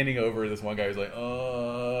 Standing over this one guy who's like,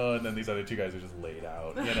 oh, and then these other two guys are just laid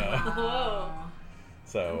out, you know. Whoa.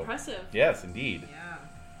 So Impressive. yes, indeed.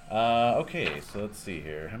 Yeah. Okay, so let's see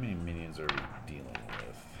here. How many minions are we dealing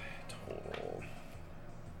with total?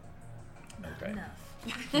 Okay.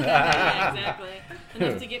 Yeah, exactly.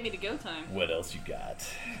 Enough to get me to go time. What else you got?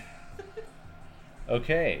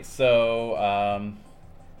 Okay, so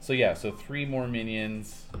so 3 more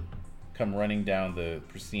minions come running down the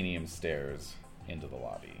proscenium stairs into the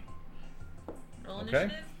lobby. Roll Okay,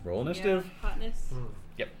 initiative. roll initiative. Yeah, hotness.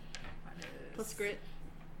 Yep. Plus grit.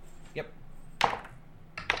 Yep.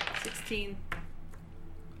 16.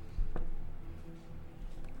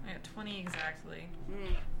 I got 20 exactly.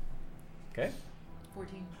 Okay.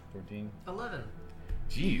 14. 14. 11.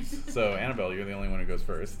 Jeez. So Annabelle, you're the only one who goes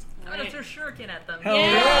first. I'm gonna throw shuriken at them. Hell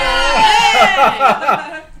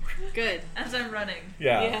Yeah! Good. As I'm running.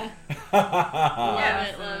 Yeah. Yeah.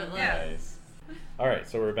 Yeah. Love it. Yeah. Nice. All right,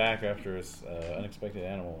 so we're back after this unexpected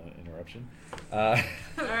animal interruption. All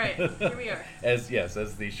right, here we are. As the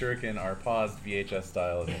shuriken are paused VHS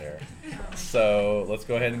style in the air. So let's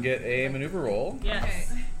go ahead and get a maneuver roll. Yes. Okay.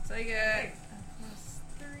 So I get +3.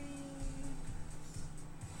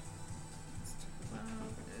 It's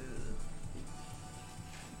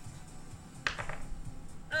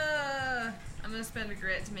 12. I'm gonna spend a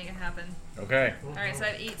grit to make it happen. Okay. Alright, so I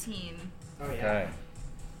have 18. Oh, yeah. Okay.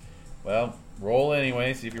 Well, roll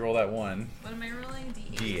anyway. See if you roll that 1. What am I rolling?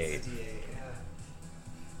 D8. D8. D8,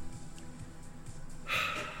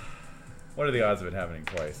 What are the odds of it happening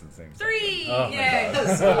twice in the same 3! section? Oh my Yay!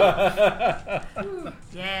 God.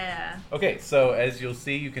 Yeah. Okay, so as you'll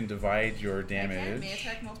see, you can divide your damage. I can. May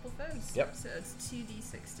attack multiple foes. Yep. So it's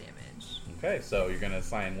 2d6 damage. Okay, so you're going to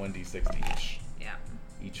assign 1d6 to Yeah.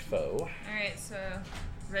 each foe. Alright, so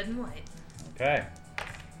red and white. Okay.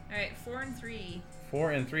 Alright, 4 and 3.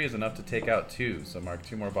 4 and 3 is enough to take out 2, so mark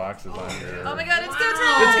 2 more boxes on your... Oh my god, it's go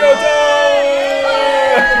time! It's go time!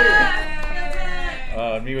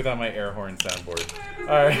 Yeah! Me without my air horn soundboard.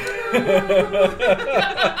 Alright.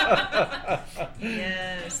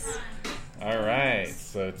 Yes. Alright,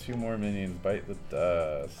 so 2 more minions bite the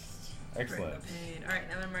dust. Excellent. Alright,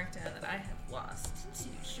 now I'm gonna mark down that I have lost 2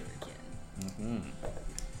 shuriken. Mm-hmm.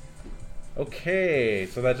 Okay,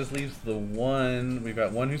 so that just leaves the one. We've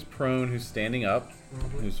got one who's prone, who's standing up,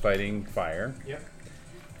 who's fighting fire. Yep.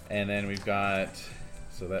 And then we've got,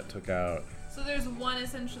 so that took out, So there's one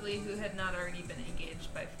essentially who had not already been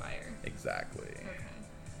engaged by fire. exactly. Okay.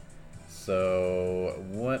 So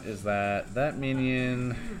what is that? That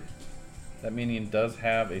minion does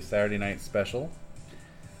have a Saturday night special.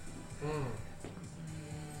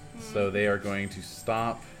 So they are going to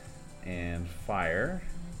stop and fire.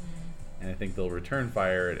 And I think they'll return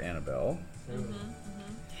fire at Annabelle.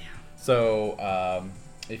 So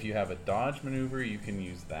if you have a dodge maneuver, you can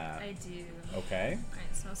use that. I do. Okay.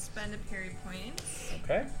 Alright, so I'll spend a parry point.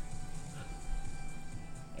 Okay.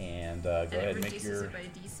 And go And ahead it and make reduces your... it by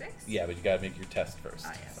d6? Yeah, but you gotta make your test first.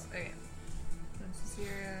 Ah, yes. Okay. That's 0.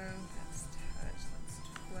 That's touch. That's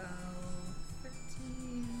 12.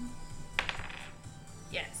 13.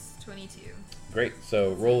 Yes, 22. Great.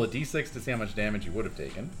 So roll a d6 to see how much damage you would have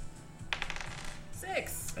taken.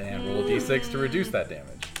 6. And roll a d6 to reduce that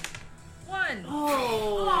damage. 1.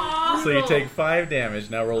 Oh. So you take 5 damage.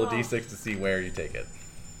 Now roll a d6 to see where you take it.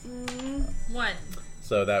 1.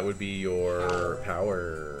 So that would be your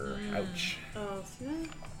power. Ouch. Oh, see that?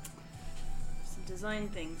 Some design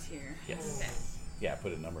things here. Yes. Yeah,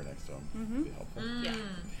 put a number next to them. Would be helpful.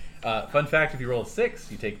 Yeah. Fun fact, if you roll a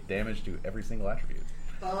 6, you take damage to every single attribute.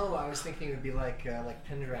 Oh, I was thinking it would be like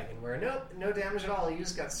Pendragon, where no damage at all. You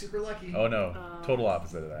just got super lucky. Oh no, total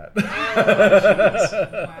opposite of that.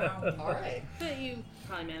 Wow. All right. But you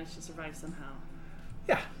probably managed to survive somehow.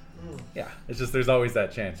 Yeah. Yeah. It's just there's always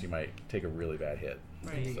that chance you might take a really bad hit.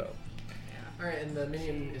 Right. So. All right, and the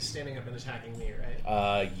minion is standing up and attacking me,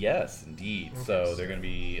 right? Yes, indeed. Okay, So so- they're going to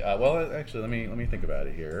be. Well, actually, let me think about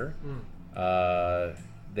it here.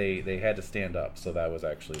 They had to stand up, so that was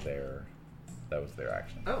actually their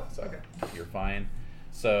action. Oh, so okay. You're fine.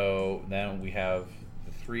 So now we have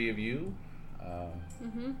the 3 of you.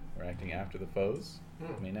 We're acting after the foes.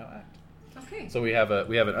 May now act. Okay. So we have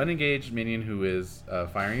an unengaged minion who is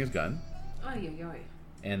firing his gun, Ay, ay, ay.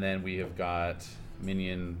 and then we have got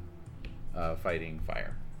minion fighting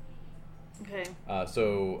fire. Okay.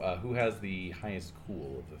 So who has the highest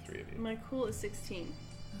cool of the 3 of you? My cool is 16.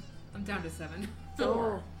 I'm down to 7.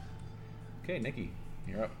 Oh. Okay, Nikki,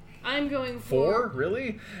 you're up. I'm going 4? for...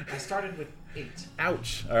 Really? I started with 8.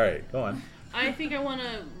 Ouch. All right, go on. I think I want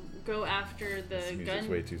to go after the This music's gun.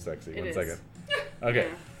 way too sexy. It One is. second. Okay.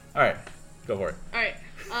 Yeah. All right. Go for it. All right.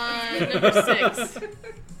 Number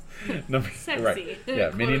 6. Number Sexy. Right. Yeah,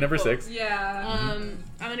 Quote, minion number unquote. 6. Yeah. I'm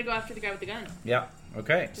gonna go after the guy with the gun. Yeah.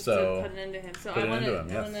 Okay. Just So to put it into him. So put I it want into to. him,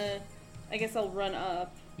 yes. I want to. I guess I'll run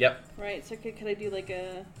up. Yep. Right. So could I do like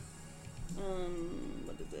a?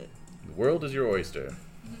 What is it? The world is your oyster.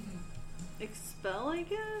 Expel, I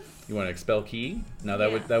guess. You want to expel key? Now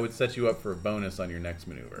that would set you up for a bonus on your next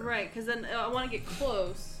maneuver. Right, because then I want to get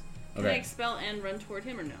close. Can I Okay. expel and run toward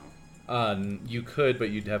him or no? You could, but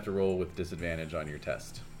you'd have to roll with disadvantage on your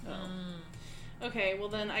test. Okay, well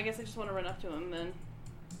then I guess I just want to run up to him then.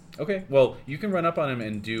 Okay. Well, you can run up on him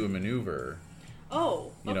and do a maneuver.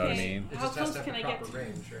 Oh, You know what I mean? It How just has close to have can the I get? proper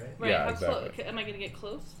range, right? Right, Yeah, how exactly. close? Am I going to get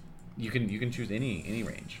close? You can choose any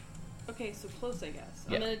range. Okay, so close, I guess.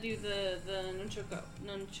 Yeah. I'm gonna do the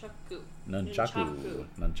nunchaku.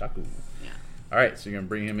 Nunchaku. Yeah. All right. So you're gonna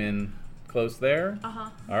bring him in close there. Uh huh.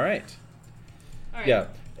 All right. All right. Yeah.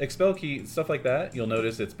 Expel key, stuff like that, you'll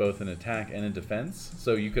notice it's both an attack and a defense.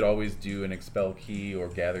 So you could always do an expel key or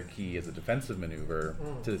gather key as a defensive maneuver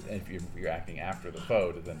to, if you're acting after the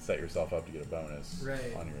foe, to then set yourself up to get a bonus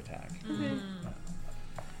Right. on your attack. Okay.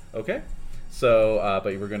 Okay. So,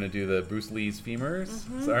 but we're going to do the Bruce Lee's femurs.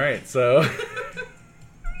 So, all right. So,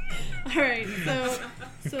 All right.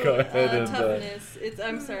 So Go ahead and, toughness. It's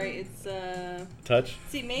touch.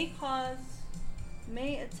 see may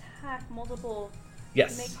attack multiple.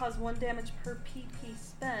 Yes. May cause 1 damage per PP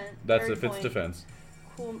spent. That's parry if it's point, defense.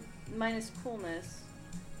 Minus coolness.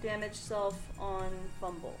 Damage self on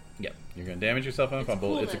fumble. Yep. You're going to damage yourself on a It's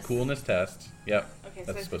fumble. It's a coolness. coolness test. Yep. Okay, so I That's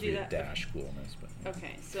have to supposed do to be that. dash coolness. But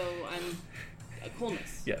Okay, so I'm a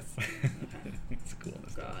coolness. yes. It's a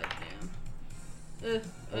coolness God test.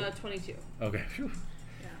 damn. 22. Okay. Phew.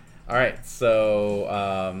 Yeah. All right.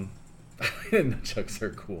 So, nunchucks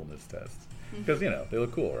are coolness tests because they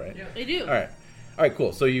look cool, right? Yeah. They do. All right. All right.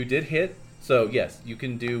 Cool. So you did hit. So yes, you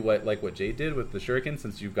can do what Jade did with the shuriken.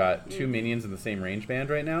 Since you've got 2 minions in the same range band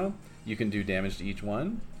right now, you can do damage to each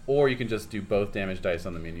one, or you can just do both damage dice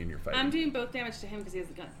on the minion you're fighting. I'm doing both damage to him because he has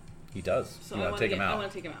the gun. He does. So you I want to take him out? I want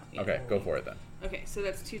to take him out. Yeah. Okay. Go for it then. Okay, so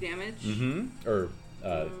that's 2 damage. Mm-hmm. Or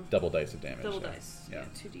double dice of damage. Double so, dice. Yeah.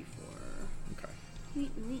 2d4. Okay.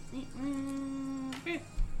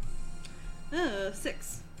 Okay.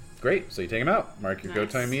 6. Great. So you take him out. Mark your go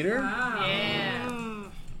Nice. time meter. Wow. Yeah.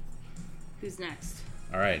 Who's next?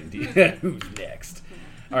 All right. Indeed. Who's next?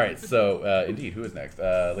 All right. So indeed, who is next?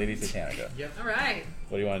 Lady Satanica. Yep. All right.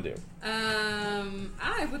 What do you want to do?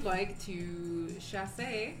 I would like to chasse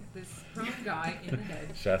this prone guy in the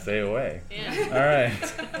head. Chasse away. Yeah. All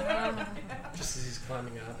right. Just as he's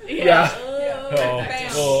climbing up. Yeah. Oh.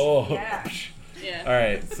 Bam. Oh. Yeah. Yeah. All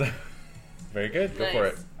right. So very good. Go for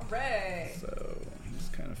it. Nice. Hooray. So he's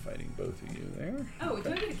kind of fighting both of you there. Oh,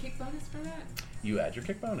 do I get a kick bonus for that? You add your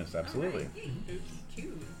kick bonus. Absolutely. All right. Yay.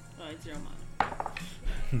 Cute. Oh, it's 0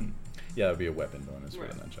 mine. Yeah, that would be a weapon bonus for Right.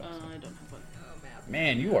 the nunchucks. I don't have one. Oh, math.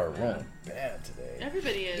 Man, you are rolling bad today.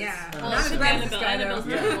 Everybody is. Yeah. Well, Not as except bad as this Annabelle. guy, though. Annabelle's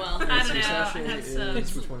doing well. I don't So know. Sasha I have is- some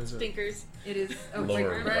which one is it? stinkers. It is Lower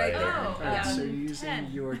right. right. Oh, Alright, yeah. so you're using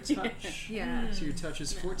 10. your touch. Yeah. So your touch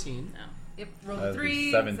is 14. No. Yep. Roll That'd be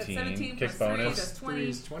 3. 17. 17 Kick plus 3, bonus. that's 3 20.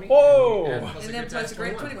 is 20. Whoa! And then plus a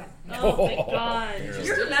great 21. Oh, thank God. Barely.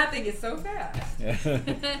 Your mathing is so fast.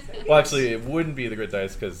 Well, actually, it wouldn't be the grid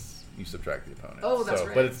dice because you subtract the opponent. Oh, that's so,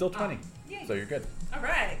 right. But it's still 20, Yay. so you're good. All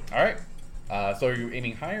right. All right. So are you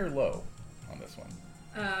aiming high or low on this one?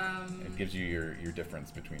 It gives you your difference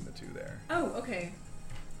between the two there. Oh, okay.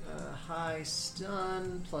 High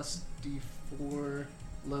stun plus d4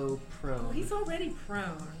 low prone. Oh, he's already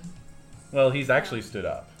prone. Well, he's actually stood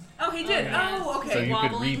up, Oh, he did. Okay. Oh, okay. so you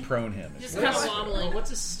could Wobbling. re-prone him. if Just you kind want. of wobbling. Well,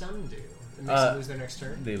 what's a stun do? It makes them lose their next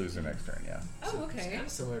turn? They lose their next turn. Yeah. Oh, It's okay. kind of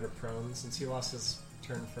similar to prone since he lost his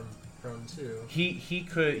turn from prone too. He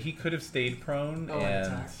could have stayed prone Oh, and and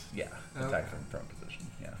attack? yeah, Okay. attack from prone position.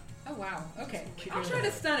 Yeah. Oh, wow. Okay. Kick I'll him try in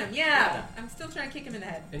to the stun him. Yeah. I'm still trying to kick him in the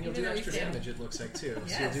head. And you'll even do though extra he's down. damage, it looks like too.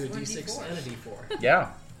 Yes, so you'll do a 1d4. d6 and a d4.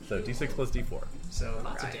 Yeah. So d6 plus d4. So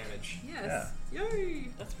lots Right. of damage. Yes. Yay.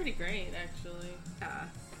 That's pretty great, actually. Ah.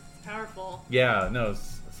 It's powerful. Yeah. No,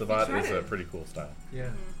 Savat tried is a it. pretty cool style. Yeah.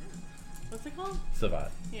 What's it called? Savat.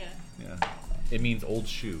 Yeah. Yeah. It means old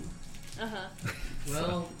shoe. Uh huh.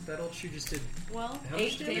 Well, that old shoe just did Well, how 8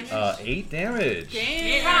 much damage? damage? 8 damage.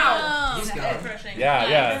 damn. Wow. He's In the gone. head. Crushing. Yeah,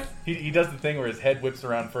 yeah. Nice. He does the thing where his head whips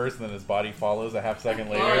around first, and then his body follows a half second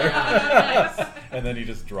later, yeah. and then he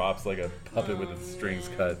just drops like a puppet with its strings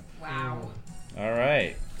man. cut. Wow. All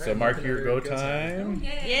right. So Great. mark Looking your at go your go time.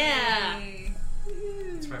 Yay. Yeah.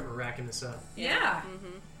 Woo. That's right, we're racking this up. Yeah. Mm-hmm.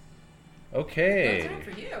 No Okay. time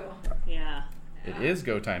for you. Yeah. It is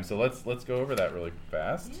go time. So let's go over that really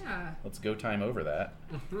fast. Yeah. Let's go time over that.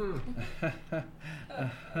 Mhm.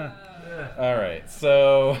 All right.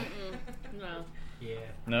 So No. Yeah.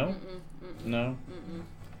 no, Mm-mm.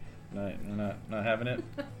 no, not having it.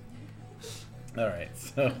 All right.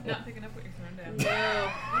 So Not picking up what you're throwing down.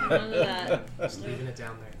 No. None of that. Just leaving it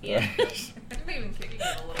down there. Yeah. Maybe even kicking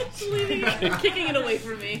it a little. Leaving it, kicking it away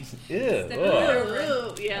from me. Ew. Step ugh. over.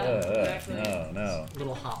 Ooh, yeah, exactly. No.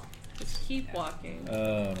 Little hop. Just keep walking.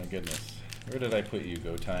 Oh my goodness. Where did I put you?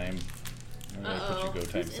 Go time. Where did I put you? Go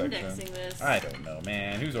time Who's section. indexing this? I don't know,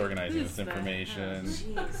 man. Who's organizing Who's this that? information?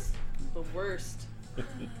 Oh, jeez. The worst. I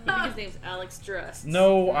think his name's Alex Drust.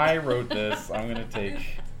 No, I wrote this. I'm gonna take.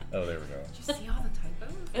 Oh, there we go. Did you see all the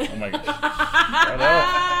typos? Oh my gosh. Shut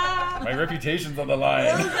up. My reputation's on the line.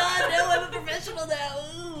 Oh god, no, I'm a professional now.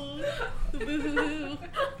 Ooh. Boo-hoo-hoo.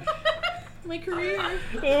 My career.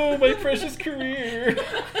 Oh, my precious career.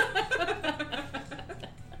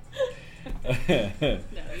 No,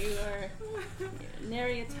 you are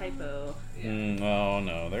nary a typo. Oh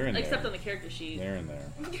no, they're in Except there. on the character sheet. They're in there.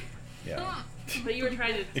 Yeah. But you were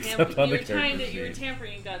trying to Except on the you were character sheet.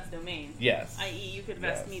 tampering in God's domain. Yes. I.e., you could have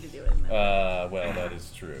asked Yes. me to do it. Well, that is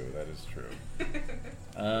true. That is true.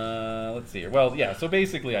 Let's see here. Well, yeah. So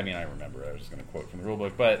basically, I mean, I remember. I was just going to quote from the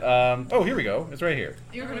rulebook, but oh, here we go. It's right here.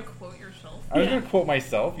 You were gonna quote yourself. I was Yeah. going to quote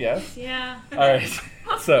myself. Yes. Yeah. All right.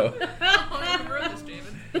 So. Oh, you wrote this,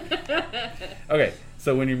 David. Okay.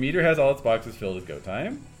 So when your meter has all its boxes filled, it's go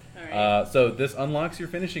time. All right. So this unlocks your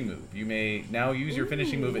finishing move. You may now use your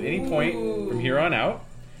finishing move at any point from here on out.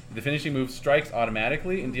 The finishing move strikes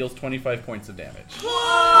automatically and deals 25 points of damage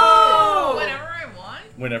Whoa! Whenever I want.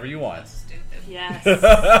 whenever you want. Stupid. Yes.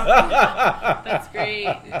 That's great.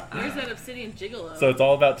 Where's that Obsidian Gigolo? So it's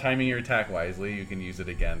all about timing your attack wisely. You can use it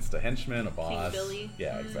against a henchman, a boss. Billy.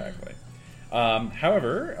 Yeah, exactly.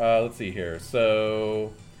 However, let's see here.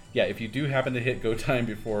 So, yeah, if you do happen to hit go time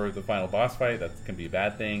before the final boss fight, that can be a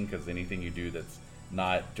bad thing because anything you do that's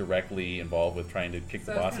not directly involved with trying to kick the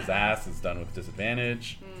So it's boss's kinda- ass is done with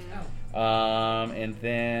disadvantage. Oh. And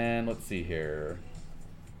then let's see here.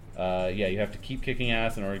 Yeah, you have to keep kicking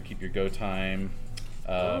ass in order to keep your go time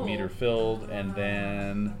meter filled, and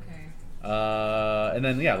then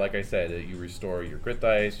Okay. yeah, like I said, you restore your grit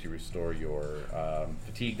dice, you restore your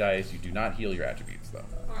fatigue dice. You do not heal your attributes though.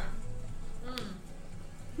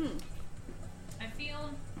 I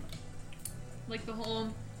feel like the whole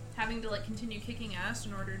having to like continue kicking ass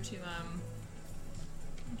in order to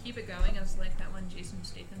keep it going is like that one Jason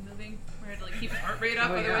Statham movie where he had to like keep his heart rate up,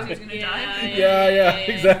 Oh, yeah. otherwise he's gonna die. Yeah,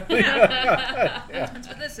 exactly. Yeah. That's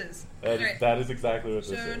what this is. That is, Alright. that is exactly what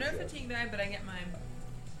So this is. no yes. fatigue die, but I get my. I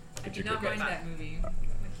But did you not could mind get- that movie. When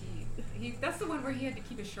he that's the one where he had to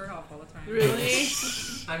keep his shirt off all the time. Really?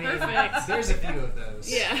 I mean, Perfect. there's a few of those.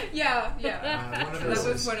 Yeah. Yeah. One of That those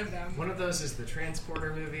was is one of them. one of those is the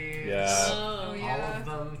transporter movie. Yeah. Oh, Oh, All yeah. of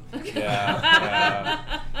them.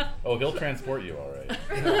 Yeah. Oh, he'll transport you, all right.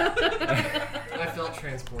 I felt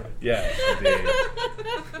transported. Yes, indeed.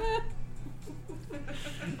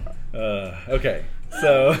 Okay,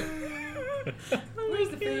 so. Where's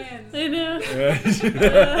the fans? I know.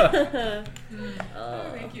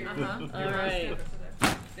 Oh, thank you. Uh-huh. All right.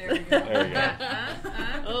 There we go. There we go.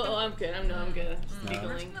 Oh, I'm good. I'm good. Just We're just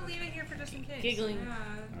giggling. gonna leave it here for just in case. Giggling.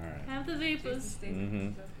 All right. Have the Jason vapors.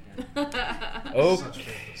 Statham. Mm-hmm. Oh, Such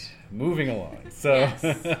favorites. moving along. So, Yes.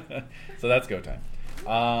 so that's go time.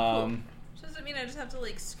 So does it mean I just have to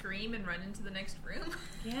like scream and run into the next room?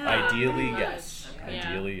 Yeah. Ideally, pretty yes. much. Yeah.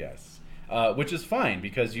 Ideally, yes. Which is fine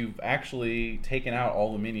because you've actually taken out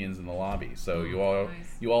all the minions in the lobby, so you all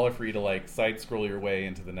Nice. you all are free to like side scroll your way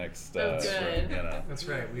into the next Oh, room. good. You know. That's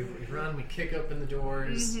right. We run, we kick open the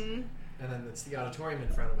doors, Mhm. and then it's the auditorium in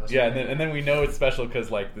front of us. Yeah, and then we know it's special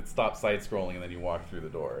because like it stops side scrolling and then you walk through the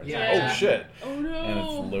door. It's like, Yeah. oh shit! Oh no. And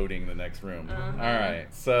it's loading the next room. Uh-huh. All right,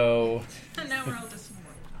 so. And now we're all just more.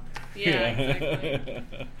 Yeah, exactly.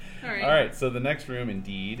 All right. All right, so the next room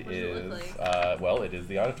indeed What does it is look well, it is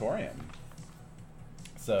the auditorium.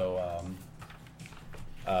 So,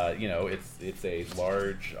 you know, it's a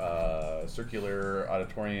large circular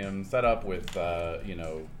auditorium setup with you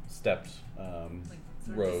know stepped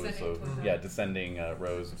Sort of rows descending of towards descending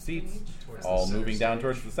rows of seats, Towards the all center moving down stage.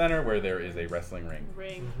 towards the center where there is a wrestling ring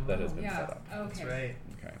Ring. that has been Yeah. set up. Okay. That's right.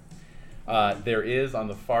 Okay. There is on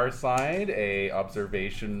the far side a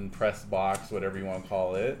observation press box, whatever you want to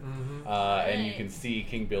call it, Mhm. and you Right. can see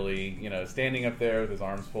King Billy, you know, standing up there with his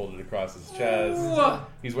arms folded across his chest. Ooh.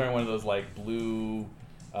 He's wearing one of those like blue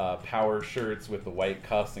power shirts with the white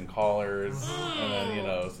cuffs and collars, and then you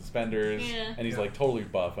know suspenders, Yeah. and he's Yeah. like totally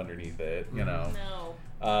buff underneath it, you know. No.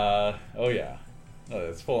 Oh yeah. Oh,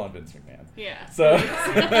 it's full on Vince McMahon. Yeah. So,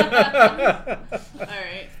 All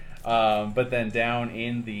right. but then down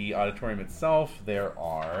in the auditorium itself, there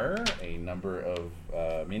are a number of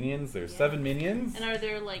minions. There's 7 minions. And are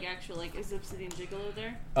there like actual is Obsidian Gigolo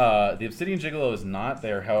there? The Obsidian Gigolo is not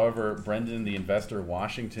there. However, Brendan the Investor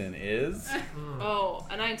Washington is. Oh,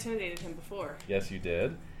 and I intimidated him before. Yes, you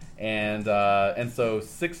did. And so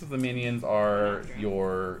 6 of the minions are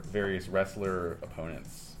your various wrestler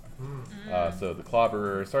opponents. So the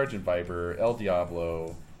Clobberer, Sergeant Viper, El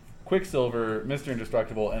Diablo, Quicksilver, Mr.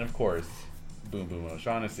 Indestructible, and of course, Boom Boom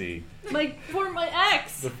O'Shaughnessy, My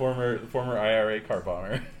ex. the former IRA car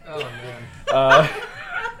bomber, Oh man.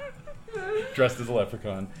 dressed as a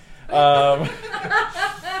leprechaun. Oh,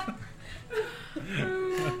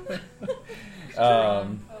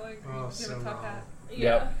 so wrong.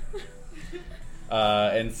 Yep.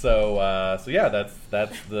 And so yeah,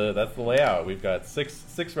 that's the layout. We've got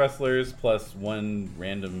six wrestlers plus 1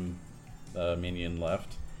 random minion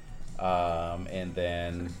left, and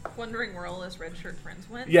then Wondering where all his red shirt friends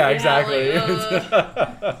went. yeah, Yeah, exactly.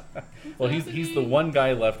 like, Well, he's the one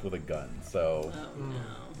guy left with a gun, so Oh no.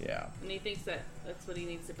 yeah, And he thinks that's what he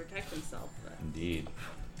needs to protect himself, but indeed,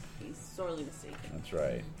 he's sorely mistaken. that's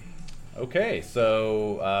right. Okay,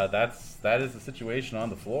 so that is the situation on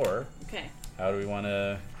the floor. Okay. How do we want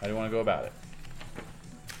to go about it?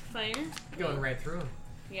 Fire. Going right through him.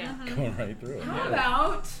 Yeah. Going right through it. How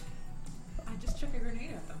about I just chuck a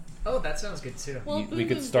grenade at them? Oh, that sounds good too. Well, We Boom could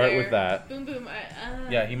Boom's start there. with that. Boom Boom.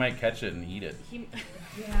 Yeah, he might catch it and eat it. He,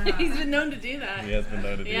 Yeah. he's been known to do that. He has been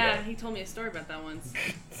known to do Yeah, that. he told me a story about that once.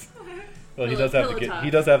 Well, he Pillow- does have pillow talk. he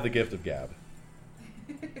does have the gift of gab.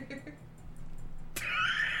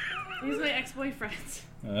 He's my ex-boyfriend.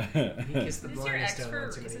 He kissed the Is your blind ex stone for a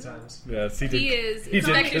one too many reason? times. Yes, he did. He is. He It's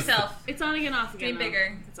did on Protect kiss the- yourself. It's on again, off again. Dream though.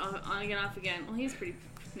 bigger. It's on again, off again. Well, he's pretty.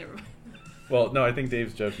 Never mind. Well, no, I think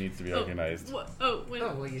Dave's joke needs to be recognized. What? Oh, wait.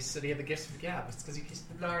 Oh, well, you said he had the gift of gab. It's because he kissed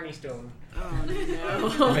the Narnia stone. Oh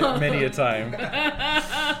no. Many a time.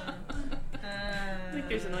 I think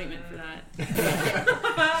there's an ointment for that.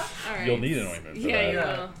 All right. You'll need an ointment for Yeah, that. you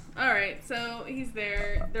Yeah. will. All right, so he's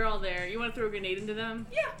there. They're all there. You want to throw a grenade into them?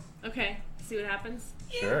 Yeah. Okay. See what happens.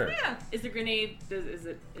 Sure. Yeah. Is the grenade? Is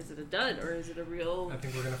it a dud or is it a real? I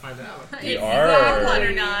think we're gonna find out. We Is are. that one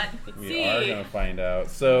or not? Let's We see. are gonna find out.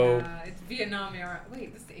 So It's Vietnam era.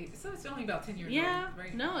 Wait, this is so it's only about 10 years Yeah. old,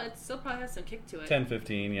 right? No, it still probably has some kick to it. 10,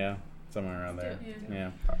 15, yeah, somewhere around there. Yeah.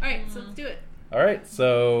 Yeah. All right, so let's do it. All right.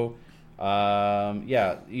 So,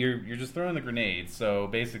 yeah, you're just throwing the grenade. So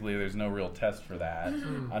basically, there's no real test for that.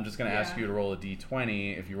 I'm just gonna ask Yeah. you to roll a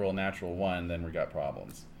d20. If you roll a natural 1, then we got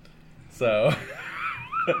problems. So.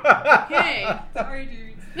 Okay. Sorry,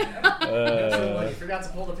 dude. You forgot to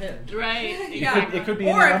pull the pin. Right. Yeah. it could be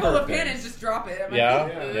or any I pull number a of pin and things. just drop it. I'm Yeah,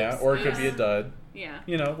 like, Oops. yeah, or it could be a Yes. dud. Yeah.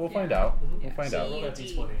 You know, we'll find Yeah. out. Mhm. We'll find out. Roll that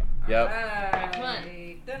d20. Yep. Alright. Come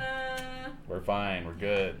on. Ta-da. We're fine. We're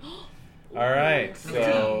good. All right.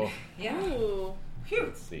 So Yeah. Ooh. Phew.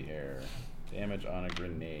 let's see here. Damage on a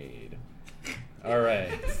grenade. All right.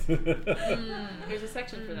 There's a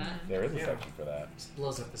section for that. There is a Yeah. section for that. Just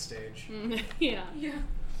blows up the stage. Yeah. Yeah.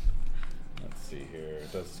 Let's see here.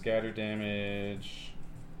 It does scatter damage.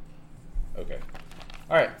 Okay.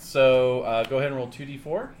 All right. So go ahead and roll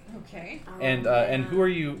 2d4. Okay. And who are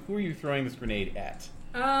you throwing this grenade at?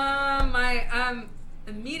 I'm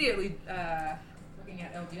immediately looking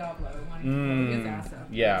at El Diablo, wanting to blow his ass up.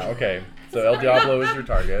 Yeah. Okay. So El Diablo is your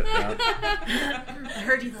target. Yeah. I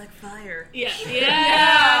heard you like fire. Yeah.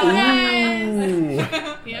 Yeah. Ooh.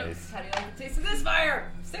 Yep. Nice. How do you like the taste of this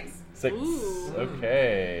fire? 6. 6. Ooh.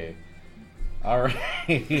 Okay. All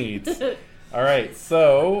right. All right.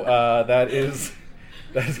 So that is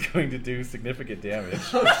going to do significant damage.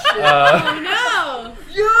 Oh no!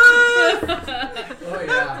 Oh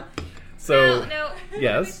yeah. So No.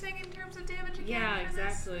 yes. Everything in terms of damage again Yeah, for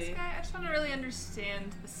this exactly. guy? I just want to really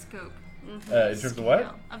understand the scope. In terms of what?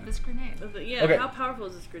 scale of this grenade. Yeah. Okay. How powerful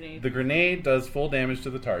is this grenade? The grenade does full damage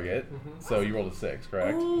to the target. So you rolled a 6,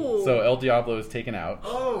 correct? Ooh. So El Diablo is taken out.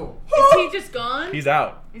 Oh. Is he just gone? He's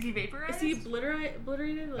out. Is he vaporized? Is he obliterated?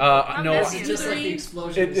 Like, No. Is it just like the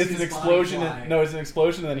explosion? It's an His body explosion. fly. No, it's an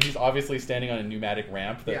explosion, and then he's obviously standing on a pneumatic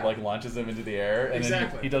ramp that Yeah. like launches him into the air, and then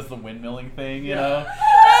Exactly. he does the windmilling thing, you Yeah. know.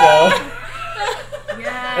 So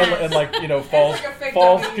Yes. and like falls like a fake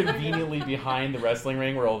falls dummy. conveniently behind the wrestling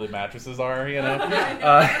ring where all the mattresses are, you know.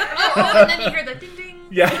 Oh, and then you hear the ding ding.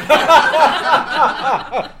 Yeah.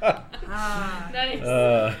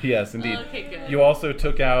 Nice. Yes, indeed. Okay, good. You also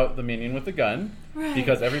took out the minion with the gun Right.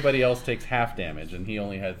 because everybody else takes half damage, and he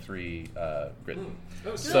only had 3 grit.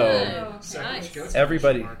 Oh, So Good. So Nice. which goes to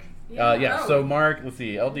everybody, question mark. Yeah. So Mark, let's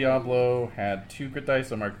see. El Diablo had 2 grit dice,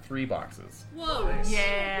 so Mark 3 boxes. Whoa. Nice.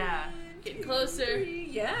 Yeah. Getting closer.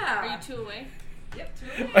 Yeah. Are you 2 away? Yep.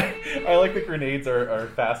 2 away. I like the grenades are a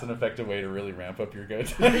fast and effective way to really ramp up your go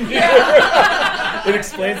time. It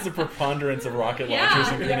explains the preponderance of rocket launchers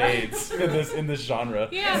and grenades in this genre.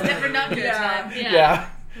 Yeah. It's never not good time. Yeah. Yeah.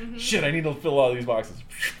 Shit, I need to fill all these boxes.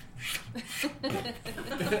 You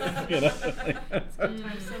know?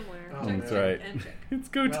 Time somewhere. Oh, That's man. right. And check. It's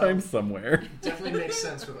go Well, time somewhere. Definitely makes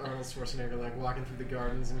sense with Arnold Schwarzenegger like walking through the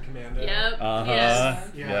gardens in Commando. Yep. Uh-huh. Yes.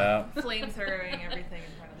 Yeah. Flamethrowing everything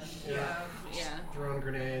in front of them. Yeah. Yeah. Throwing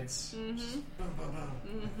grenades. Mm-hmm. Boom, boom,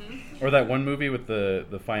 boom. Mm-hmm. Or that one movie with the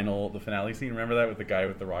finale scene. Remember that with the guy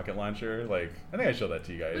with the rocket launcher? Like, I think I showed that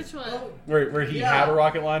to you guys. Which one? Oh, Where he Yeah. had a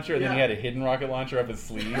rocket launcher and then he Yeah. had a hidden rocket launcher up his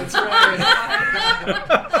sleeve. that's right.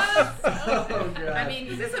 Oh, God. I mean,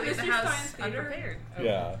 Is this this a leave the Mystery house Science Theater? unprepared.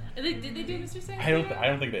 Yeah. Did they do Mr. Science? I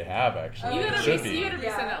don't think they have actually. You It gotta should you be. gotta resend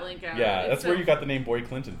Yeah. that link out. Yeah, It's that's so- where you got the name Boy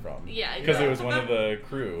Clinton from. Yeah. Because exactly. it was one of the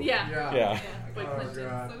crew. Yeah. Yeah. Yeah. Boy Oh, Clinton.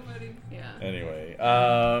 God. So funny. Yeah. Anyway,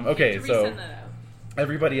 okay, To so resend that out.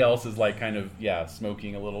 everybody else is like kind of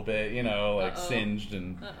smoking a little bit, like Uh-oh. singed,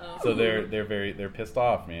 and Uh-oh. so they're pissed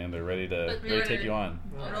off, man. They're ready to But ready to take you on.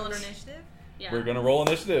 Well, Roll an initiative. Yeah. We're gonna roll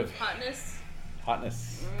initiative. Hotness.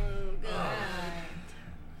 Hotness.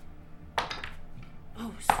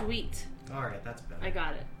 Oh, sweet. All right, that's better. I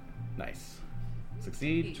got it. Nice.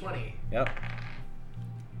 Succeed. 20. Yep.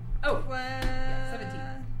 Oh, Yeah, 17.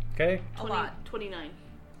 Okay. A lot. 29.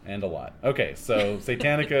 And a lot. Okay, so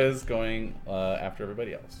Satanica is going after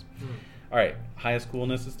everybody else. All right. Highest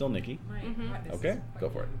coolness is still Nikki. Okay, go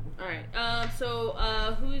for it. All right. So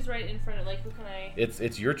who's right in front of? Like, who can I?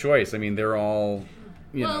 It's your choice. I mean, they're all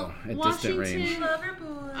Well, at distant Washington- range. Lover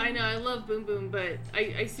boy. I know I love Boom Boom, but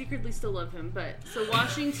I secretly still love him. But so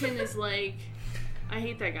Washington is like, I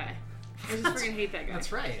hate that guy. I just freaking hate that guy.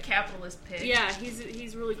 That's right. Capitalist pig. Yeah,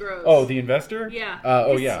 he's really gross. Oh, the investor? Yeah.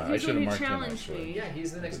 Oh, He's- yeah. I he's should have really marked him. challenged Actually. me. Yeah,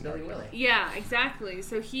 he's the next Billy Willie. Yeah, exactly.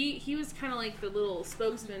 So he was kind of like the little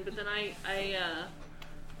spokesman, but then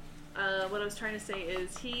what I was trying to say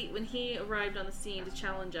is when he arrived on the scene to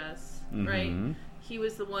challenge us, right? Mhm. He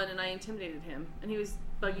was the one, and I intimidated him, and he was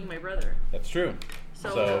bugging my brother. That's true.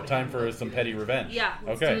 So, So time for some petty revenge. yeah,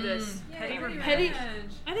 let's Okay. do this. Petty revenge. Petty.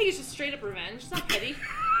 I think it's just straight up revenge. It's not petty.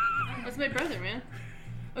 That's my brother, man.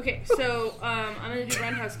 Okay, so I'm gonna do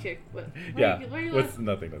roundhouse kick. What? Yeah. Why are you What's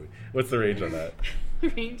nothing? What's the range on that?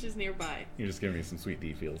 range is nearby. You're just giving me some sweet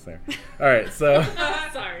D feels there. All right, so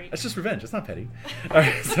Sorry. it's just revenge. It's not petty. All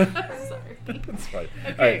right, so Sorry. it's fine.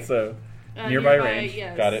 Okay. All right, so nearby range.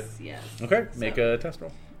 Yes, Got it. Yes. Okay, make So, a test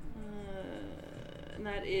roll. and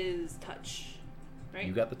that is touch, right?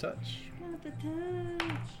 You got the touch. Got the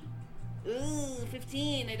touch. Ooh,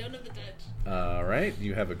 15. I don't have the touch. All right,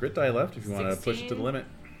 you have a grit die left if you want to push it to 16. the limit.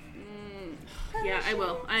 Yeah, I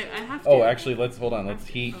will. I have to. Oh, actually, let's hold on. Let's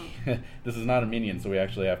Okay. This is not a minion, so we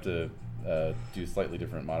actually have to do slightly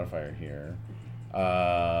different modifier here.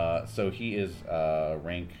 So he is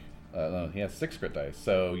rank. No, he has 6 grit dice,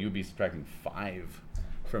 so you'd be subtracting 5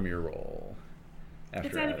 from your roll. After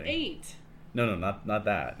It's out of adding. 8. No, not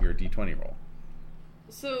that. Your D20 roll.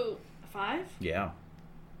 So 5. Yeah,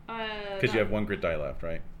 because you have 1 grit die left,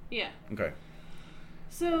 right? Yeah. Okay.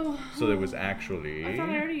 So. So there was actually. I thought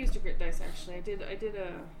I already used a grit dice. Actually, I did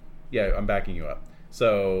a. Yeah, I'm backing you up.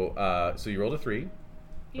 So so you rolled a 3,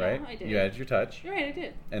 Yeah, right? I did. You added your touch, You're right. I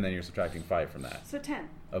did. and then you're subtracting 5 from that. So 10.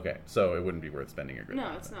 Okay, so it wouldn't be worth spending your grit. No,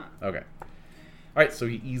 die it's then. not. Okay. All right, so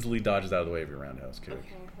he easily dodges out of the way of your roundhouse kick.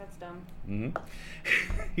 Okay, that's dumb. hmm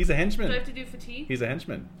He's a henchman. Do I have to do fatigue? He's a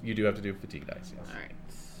henchman. You do have to do fatigue dice, yes. All right.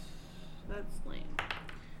 That's lame.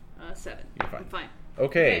 7. You're fine. I'm fine.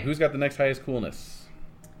 Okay, Okay. who's got the next highest coolness?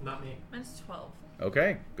 Not me. Mine's 12.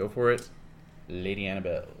 Okay, go for it, Lady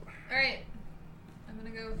Annabelle. Alright. I'm gonna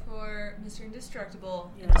go for Mr.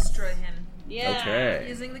 Indestructible and Yes. destroy him. Yeah. Okay.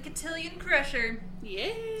 Using the Cotillion Crusher. Yeah.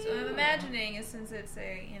 So I'm imagining, since it's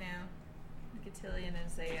a, the Cotillion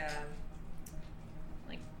is a,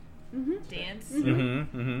 Mm-hmm. dance.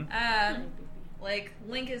 Mm-hmm. Like,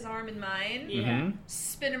 link his arm in mine, Yeah. Mm-hmm.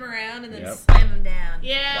 spin him around, and then Yep. slam him down.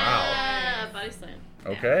 Yeah. Body slam.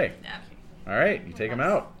 Okay. Yeah. All right, you take him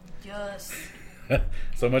out. Yes.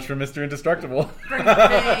 So much for Mr. Indestructible. Bring the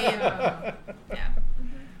pain. Yeah.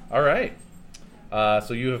 All right.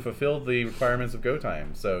 So you have fulfilled the requirements of go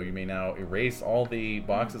time. So you may now erase all the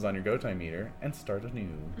boxes on your go time meter and start anew.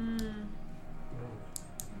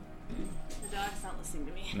 The dog's not listening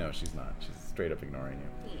to me. No, she's not. She's straight up ignoring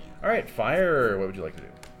you. All right, Fire. What would you like to do?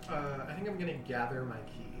 I think I'm gonna gather my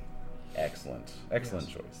key Excellent. Excellent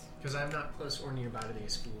Yes. choice. because I'm not close or nearby to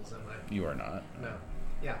these schools, am I? You are not. No.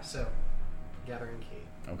 Yeah, so gathering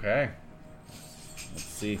key. Okay. Let's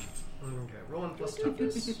see. Okay, rolling plus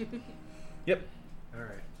toughness. Yep. Alright.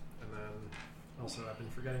 And then also I've been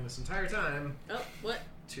forgetting this entire time Oh, what?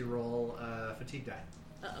 to roll fatigue die.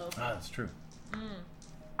 Uh-oh. Ah, that's true.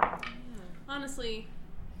 Honestly,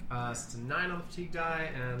 So it's a 9 on the fatigue die,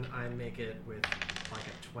 and I make it with like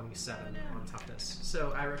a 27 on toughness.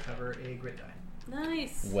 So I recover a grit die.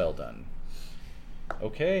 nice. Well done.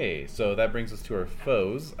 Okay, so that brings us to our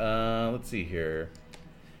foes. Let's see here.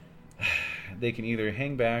 They can either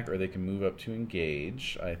hang back or they can move up to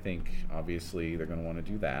engage. I think, obviously, they're going to want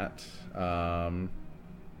to do that.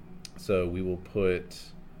 So we will put...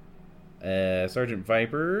 Sergeant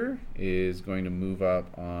Viper is going to move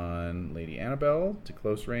up on Lady Annabelle to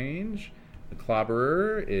close range. The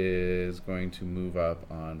Clobberer is going to move up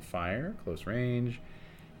on Fire, close range.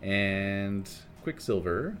 And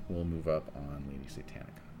Quicksilver will move up on Lady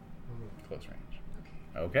Satanica, close range.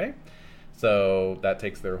 Okay. So that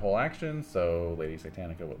takes their whole action. So, Lady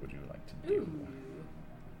Satanica, what would you like to do? Ooh.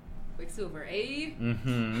 Quicksilver, eh?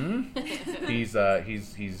 Mm-hmm.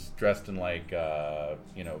 he's dressed in like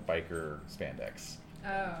biker spandex. Oh.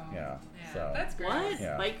 Yeah. Yeah, So that's great. What?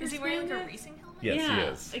 Yeah. Biker Is he wearing like a spandex? racing helmet? Yes, yeah, he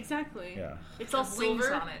is. exactly. Yeah. It's all With wings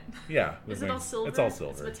silver. on it. Yeah. Is it all silver? It's all It's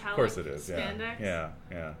silver. metallic Of course it is. Yeah. spandex?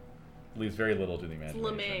 Yeah. Leaves very little to the It's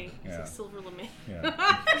imagination. LeMay. It's Yeah. like silver LeMay.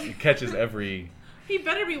 Yeah. He catches every. He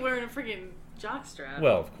better be wearing a freaking jockstrap.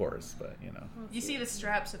 Well, of course, but you know. You see the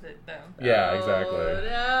straps of it though. Yeah, Oh, exactly.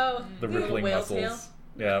 no. The Little rippling whale muscles.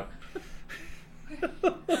 Yeah.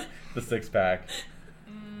 The 6-pack.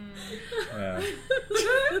 Yeah.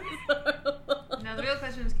 Now the real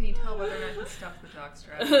question is, can you tell whether or not he stuffed the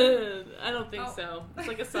jockstrap? I don't think Oh. so. It's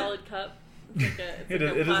like a solid cup. It's like a, It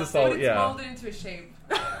is a plastic. solid. It's Yeah. molded into a shape.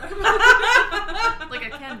 Like a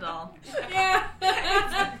Ken doll. Yeah.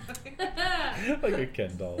 Like a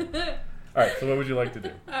Ken doll. All right. So what would you like to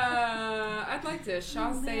do? I'd like to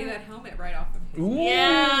chasse that helmet right off of him. Ooh.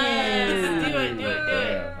 Yes! Do it.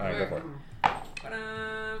 Yeah. All right. Go for it.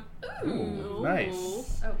 But, Ooh.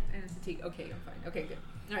 Nice. Oh, and it's fatigue. Okay, I'm fine. Okay, good.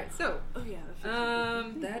 All right, so Oh yeah. The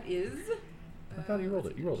fatigue. that is. I thought you rolled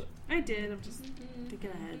it. You rolled it. I did. I'm just thinking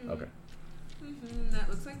ahead. Okay. That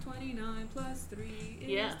looks like 29 plus 3 is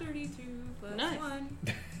Yeah. 32 plus Nice. 1.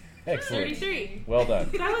 Excellent. 33. Well done.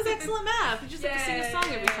 That was excellent math. You just have to sing a song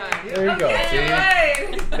every time. There you go. Okay, See?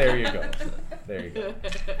 right. There you go. There you go.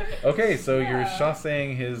 Okay, so you're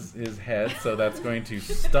chasseing his head, so that's going to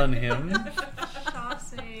stun him.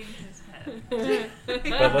 Tossing his head.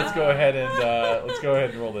 But let's go ahead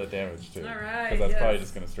and roll the damage too. All right, Because that's probably yes.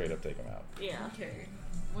 just going to straight up take him out. Yeah. Okay.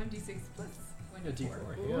 1d6 plus 1d4. A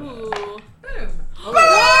D4. Ooh. Boom.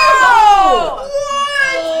 Oh!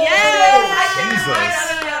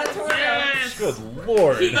 Jesus. Good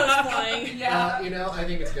lord. He goes flying. Yeah. I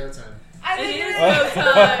think it's go time. I It think is it's go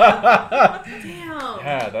time. Damn.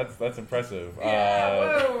 Yeah, that's impressive.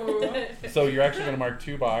 whoa. So you're actually going to mark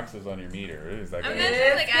 2 boxes on your meter. Is that I'm correct?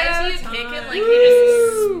 imagining like as you go kick it, time. like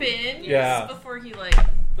you just spin Yeah. before he like.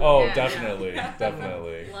 Oh, Yeah. definitely.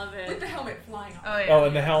 Definitely. Love With the it. helmet flying off. Oh yeah. Oh,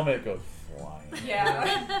 and the helmet goes flying.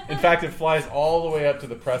 Yeah. In fact, it flies all the way up to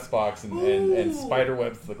the press box and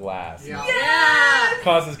spiderwebs the glass. Yeah. Yeah.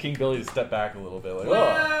 Causes King Billy to step back a little bit, like, Whoa.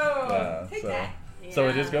 oh. Yeah, Take so. that. So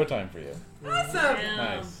it is go time for you. Awesome. Yeah.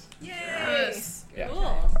 Nice. Yay. Yes. Yeah.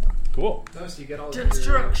 Cool. Cool. No, so you get all of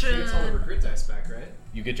Destruction. She gets all of her grit dice back, right?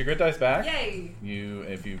 You get your grit dice back. Yay.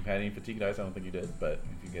 If you had any fatigue dice, I don't think you did, but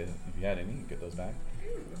if you had any, you get those back.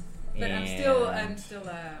 But And- I'm still,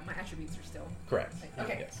 my attributes are still. Correct.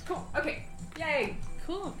 Okay. Yes. Cool. Okay. Yay.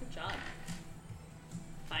 Cool. Good job.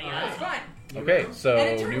 Fire. That was fun. Okay, so And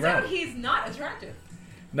it new turns round. out he's not attractive.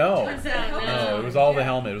 No. Turns out No, it was all the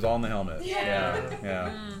helmet. It was all in the helmet. Yeah.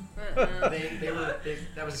 Yeah.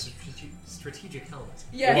 That was a strategic helmet.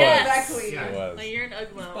 Yeah, Yes. exactly. Yeah. It was. Like you're an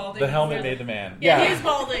Ugmo. Balding. The helmet made the man. Yeah, he's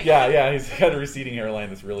balding. Yeah, he's got a receding hairline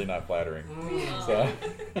that's really not flattering. Oh.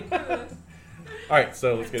 So. All right,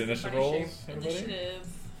 so let's get initiative Funny rolls. Everybody. Initiative.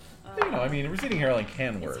 I mean, receding hairline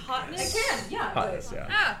can work. It's hotness. I can, yeah. Hotness, but- yeah.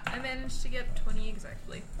 Ah, I managed to get 20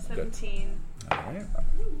 exactly. 17. All right.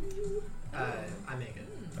 I make it.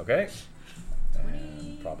 Okay.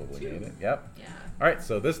 And probably made it. Yep. Yeah. All right,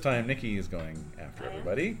 so this time Nikki is going after I am?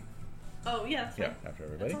 everybody. Oh, yeah. That's Yeah, fine. after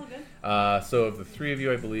everybody. That's all good. So of the 3 of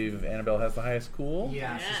you, I believe Annabelle has the highest cool.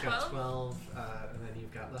 Yeah, she's Yeah. got 12, and then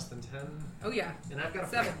you've got less than 10, Oh, yeah. and I've got a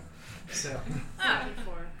 7. 4. So, Ah,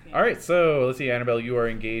 24. Yeah. All right, so let's see, Annabelle, you are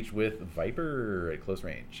engaged with Viper at close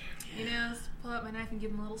range. you know, just pull out my knife and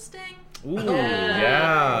give him a little sting. Ooh, Yeah.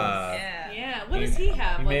 yeah. Yeah. Yeah. What does he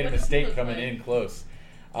have? He Like, made a what does he mistake look coming like? in close.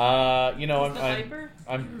 You know, The Viper?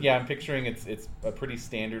 I'm picturing it's a pretty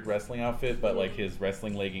standard wrestling outfit, but like his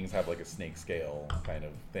wrestling leggings have like a snake scale kind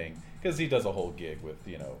of thing because he does a whole gig with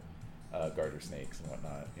garter snakes and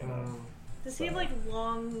whatnot. You know. Does he have like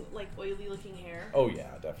long, like oily looking hair? Oh yeah,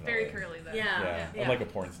 definitely. Very curly though. Yeah. And like a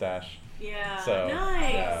porn stash. Yeah. So,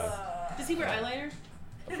 nice. yeah. Does he wear eyeliner?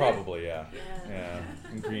 Probably, yeah. Yeah.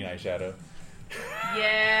 And green eyeshadow.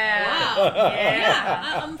 Yeah. Wow.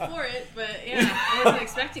 Yeah. I'm for it, but yeah, I wasn't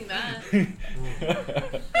expecting that.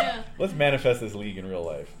 Yeah. Let's manifest this league in real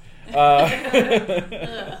life. Let's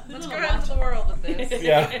go out into the world with this.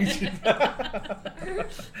 Yeah.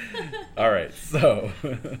 All right. So.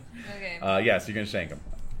 Okay. So you're gonna shank him.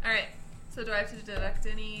 All right. So do I have to deduct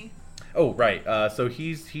any? Oh right. So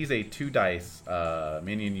he's a 2 dice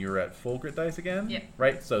minion. You're at full grit dice again. Yeah.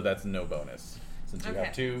 Right. So that's no bonus. Since you Okay.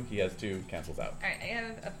 have 2, he has 2. Cancels out. All right. I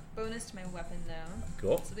have a bonus to my weapon though.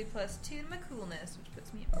 Cool. So it'll be +2 to my coolness, which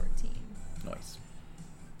puts me at 14. Nice.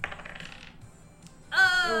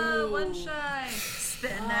 Oh, Ooh. one shy.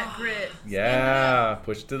 Spend that grit. Yeah.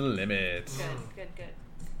 Push to the limit. Good.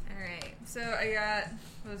 All right. So I got,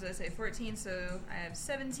 what was I say, 14. So I have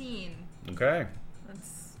 17. Okay.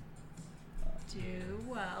 Let's do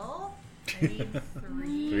well. I need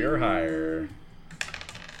 3. 3 or higher.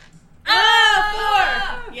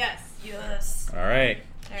 Ah, 4. Yes. Yes. All right.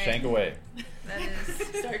 All right. Shank away. That is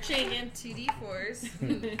Start shanking. 2d4s.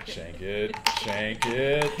 Shank it. Shank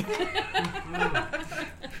it.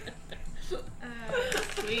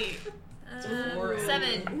 Sweet. Four.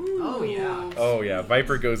 7. Oh yeah. Oh yeah.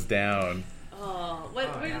 Viper goes down. Oh, Oh,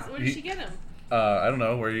 where yeah. did she get him? I don't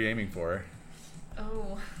know. Where are you aiming for?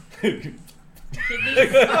 Oh. Kidneys.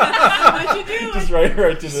 What'd you do? Just right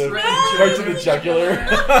to the right to the jugular. 2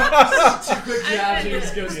 quick jabs and you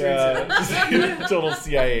just go straight Yeah, to just total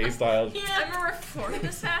CIA style. I'm a reformed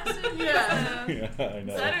assassin. Yeah. Yeah, I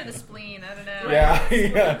know. That or the spleen, I don't know.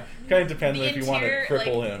 Yeah. Kind of depends The if you want to interior,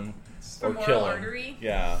 cripple like, him or femoral kill him. artery?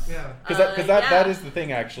 Yeah. Yeah. Because that yeah. is the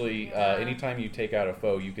thing actually. Yeah. Anytime you take out a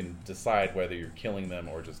foe, you can decide whether you're killing them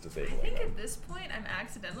or just I disabling think them. at this point I'm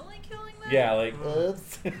accidentally killing them. Yeah, like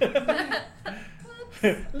oops.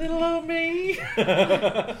 Little old me.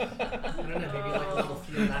 I don't know, maybe like a little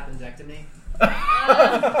field appendectomy. You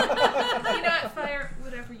know what? Fire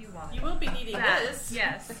whatever you want. You won't be needing That, this.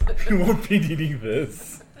 yes. You won't be needing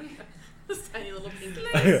this. This tiny little pinky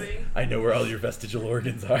thing. I know where all your vestigial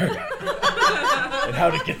organs are and how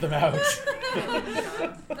to get them out.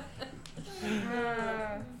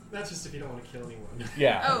 That's just if you don't want to kill anyone.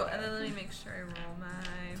 Yeah. Oh, and then let me make sure I roll my.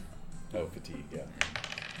 Oh, fatigue. Yeah.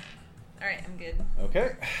 All right, I'm good.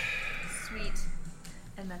 Okay. Sweet.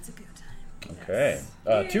 And that's a go time. Okay.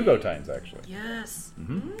 2 go times actually. Yes.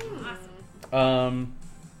 Mm-hmm. Awesome.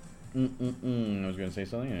 I was going to say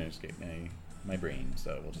something and it escaped my brain,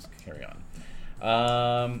 so we'll just carry on.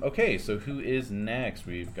 Okay, so who is next?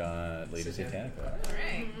 We've got Lady Satanica.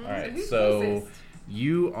 All right, who's so closest?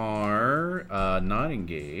 you are not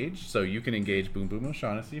engaged, so you can engage Boom Boom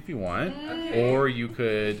O'Shaughnessy if you want, or you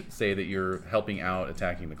could say that you're helping out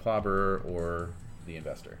attacking the clobberer or the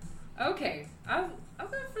investor. Okay, I'll go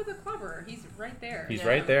for the clobberer. He's right there. He's Yeah.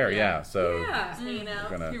 right there, Yeah. yeah. So Yeah. Hanging out.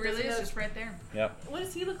 We're gonna- He really is just right there. yep. What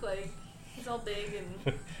does he look like? He's all big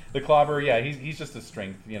and. The clobberer, yeah, he's just a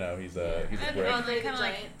strength, he's a And brick. on the Kinda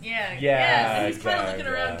like, giant. yeah. Yeah. And he's kind of exactly, looking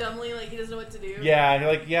around yeah. dumbly, like he doesn't know what to do. Yeah, you're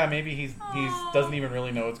like, maybe he's Aw. doesn't even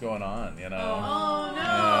really know what's going on, Oh no!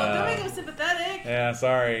 Yeah. Don't make him sympathetic. Yeah,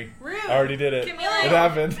 sorry. Rude. I already did it. Can we, It like,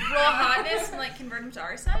 happened. roll hotness and like convert him to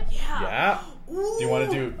our side? Yeah. Yeah. Ooh. Do you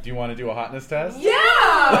want to do a hotness test? Yeah!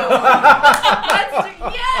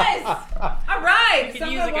 yes! All right. could So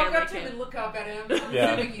I'm use going a to guy walk like up to him him. and look up at him. I'm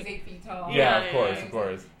Yeah. assuming he's 8 feet tall. Yeah, Yeah, of course, yeah. of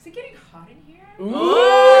course. Is it getting hot in here? Ooh!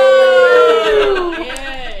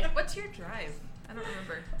 Yay. What's your drive? I don't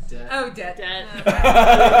remember. Dead. Oh, dead. Dad.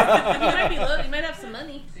 Uh, You might be low. You might have some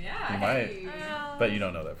money. Yeah. You might. hey. But you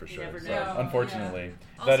don't know that for You sure. never So, know. unfortunately,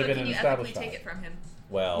 Also, that had been can an you established ethically take fact. it from him?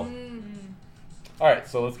 Well, Mm. all right.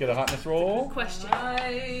 So let's get a hotness roll. Question.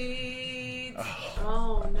 Right.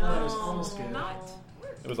 Oh no. that was almost good. Not.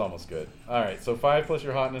 It was almost good. All right. So 5 plus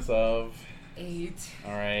your hotness of. 8.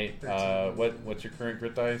 All right. 13. What's your current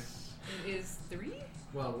grit dice? It is 3?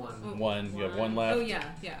 Well, 1. 1. You have 1 left. Oh, yeah,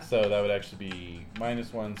 yeah. So that would actually be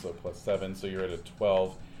 -1, so +7, so you're at a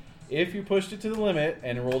 12. If you pushed it to the limit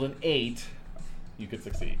and rolled an 8, you could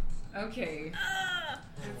succeed. Okay.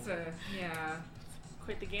 That's yeah.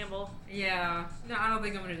 Quite the gamble. Yeah. No, I don't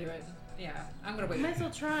think I'm going to do it. Yeah. I'm going to Might wait. as well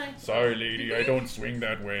try. Sorry, lady, I don't swing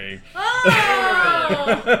that way. Oh!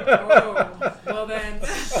 Oh. Well then.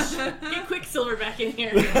 Get Quicksilver back in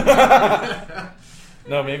here.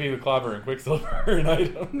 No, maybe the Clobber and Quicksilver are an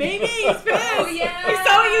item. Maybe he's pissed. Oh, yeah. He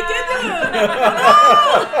saw what you did to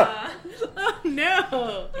him. Oh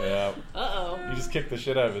no. Yeah. Uh-oh. You just kicked the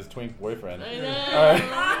shit out of his twink boyfriend. I know.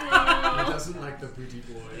 Alright. He doesn't like the booty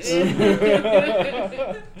boys.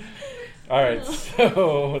 Alright,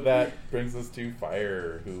 so that brings us to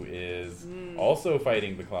Fire, who is also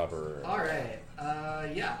fighting the Clobberer. Alright,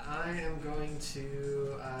 yeah, I am going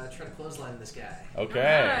to try to clothesline this guy.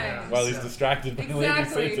 Okay. Nice. While he's distracted by Lady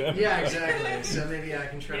Exactly. Satan. Yeah, exactly. So maybe I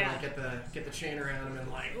can try to Yeah. like get the chain around him and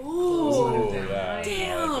like Ooh. clothesline him down. Yeah.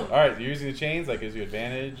 Damn. Alright, you're using the chains, that gives you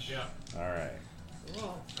advantage. Yeah. Alright.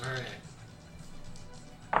 Alright.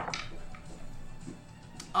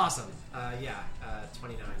 Awesome.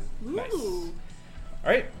 29. Nice. Ooh.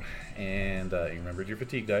 Alright. And you remembered your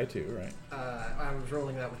fatigue die too, right? I was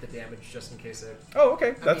rolling that with the damage just in case it. Oh,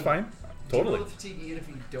 okay. That's mean, fine. Do you Totally. roll the fatigue even if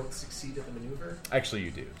you don't succeed at the maneuver? Actually,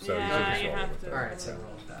 you do. So Yeah, you should just you roll have with to. it. Alright, so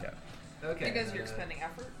roll with that. Yeah. Okay. Because you're expending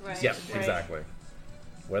effort. Right. Yeah, Right. exactly.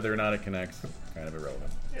 Whether or not it connects, kind of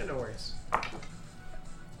irrelevant. Yeah, no worries.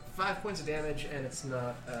 5 points of damage, and it's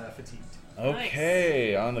not fatigued.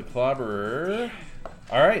 Okay, on the Clobberer.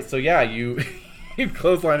 Alright, so yeah, you you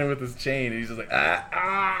clothesline him with this chain, and he's just like,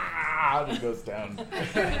 and he goes down.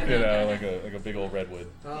 You know, like a big old redwood.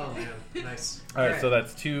 Oh man, nice. Alright, so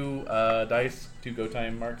that's 2 dice, 2 go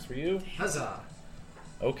time marks for you. Huzzah!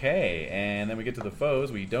 Okay, and then we get to the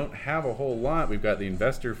foes. We don't have a whole lot. We've got the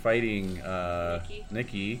Investor fighting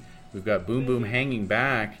Nikki. We've got Boom Boom hanging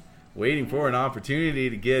back, waiting for an opportunity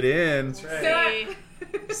to get in. That's right. Hey.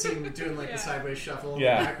 See him doing like the sideways shuffle in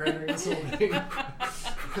Yeah. the background during this whole thing.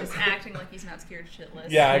 Just acting like he's not scared shitless.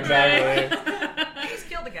 Yeah, exactly. He just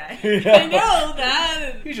killed a guy. I know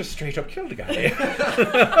that. He just straight up killed a guy.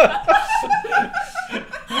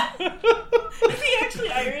 Is he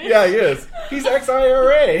actually Irish? Yeah, he is. He's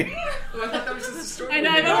ex-IRA. Oh, I thought that was just a story. I know,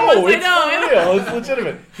 I know. No, I it's know. for real. It's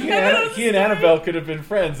legitimate. He and Annabelle could have been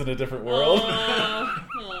friends in a different world.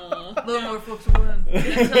 A little more folks will win.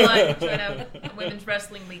 Until I try to have a women's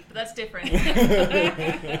wrestling league, but that's different.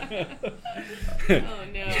 Oh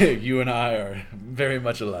no. You and I are very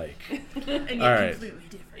much alike. And yet All right. completely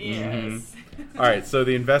different. Yes. All right, so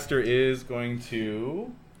the Investor is going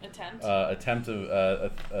to Attempt. attempt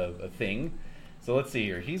a thing. So let's see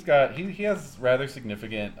here. He has rather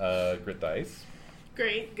significant grit dice.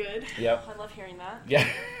 Great. Good. Yep. I love hearing that. Yeah.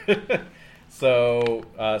 So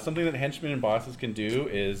something that henchmen and bosses can do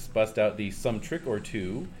is bust out the some trick or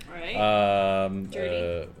two. Right.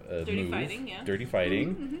 Dirty Dirty move. fighting, yeah. Dirty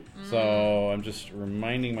fighting. So I'm just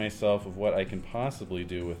reminding myself of what I can possibly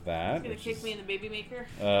do with that. Gonna which kick is, me in the baby maker.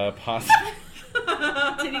 possibly.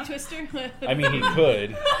 Titty twister. I mean, he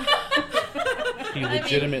could. He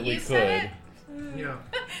legitimately you could. said it. Yeah.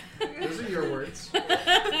 Those are your words.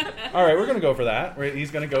 All right, we're gonna go for that.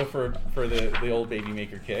 He's gonna go for the old baby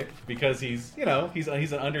maker kick because he's an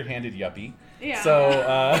underhanded yuppie. Yeah. So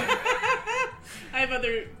I have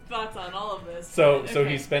other thoughts on all of this. so but so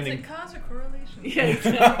okay. he's It's a spending. cause or correlation. Yeah.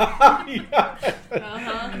 Exactly.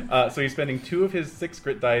 Yeah. So he's spending 2 of his 6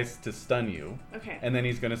 grit dice to stun you, Okay. and then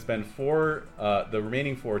he's gonna spend 4, the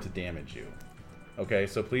remaining 4 to damage you. Okay,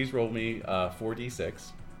 so please roll me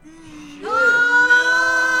 4d6.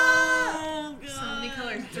 Oh, God. So many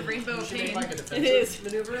colors. It's a rainbow You of should make pain. like a It defensive is.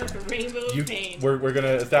 maneuver. A rainbow of pain. We're gonna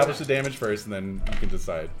establish the damage first, and then you can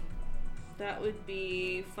decide. That would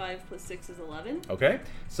be 5 plus 6 is 11. Okay,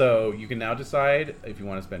 so you can now decide if you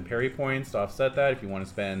want to spend parry points to offset that. If you want to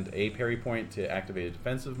spend a parry point to activate a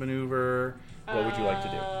defensive maneuver, what would you like to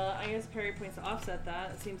do? I guess parry points to offset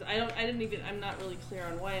that. It seems I'm not really clear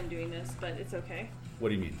on why I'm doing this, but it's okay. What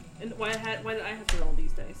do you mean? And why did I have to roll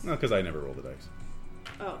these dice? No, because I never roll the dice.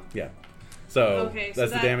 Oh, Yeah, so Okay, so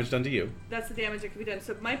that's the that- damage done to you. that's the damage that could be done.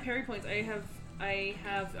 So my parry points, I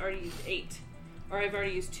have already used 8, or I've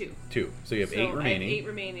already used 2. 2, so you have So 8 remaining. I have 8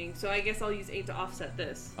 remaining. So I guess I'll use 8 to offset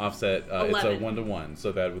this. Offset, it's a 11. 1-to-1,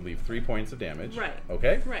 so that would leave 3 points of damage. Right.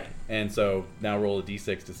 Okay. Right. And so now roll a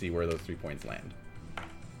d6 to see where those 3 points land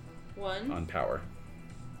 1. on power.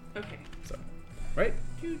 Okay. So, right?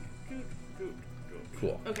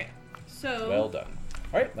 Cool. Okay. So. Well done.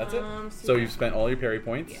 All right, that's it. So yeah. you've spent all your parry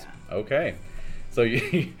points. Yeah. Okay. So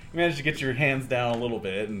you managed to get your hands down a little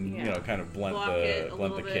bit and Yeah. kind of blunt Block it a the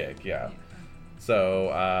little bit. kick. Yeah. So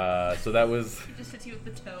so that was It just hits you with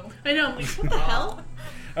the toe. I know. I'm like, what the hell?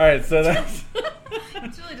 all right. So that's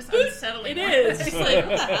It's really just unsettling. It is. It's like,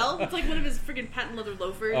 what the hell? It's like one of his freaking patent leather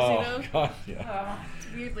loafers, oh you know? god, yeah. It's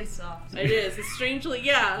weirdly soft. It is. It's strangely,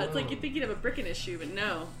 yeah. It's like you'd think you'd have a brick issue, but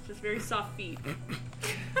no. Just very soft feet.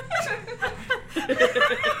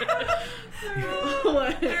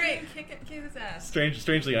 What? All right, kick his ass.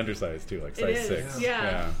 Strangely undersized too, like It size is, 6.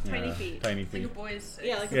 yeah. Tiny feet. Tiny Like a feet. boy's.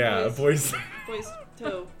 Yeah, like Yeah, a boy's. boy's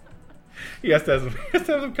toe. He has to have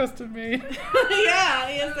them custom made. Yeah,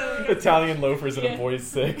 he has to. Italian loafers and Yeah. a boy's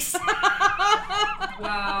 6.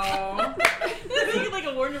 Wow. This is like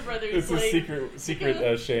a Warner Brothers. It's a like,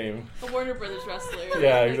 secret shame. a Warner Brothers wrestler.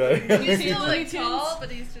 Yeah, Like, exactly. Have you seen He's Looney like Tunes? tall,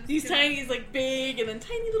 but he's just. He's tiny. He's like big, and then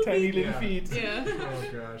tiny little Tiny feet. little feet. Yeah.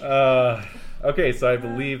 Oh gosh. Okay, so I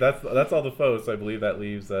believe that's all the foes. So I believe that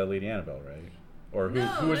leaves Lady Annabelle, right? Or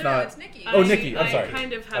who was not? It's Nikki. Oh, Nikki, I'm sorry. I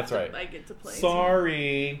kind of have That's to. right. I get to play.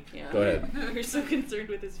 Sorry. Yeah. Go ahead. You're so concerned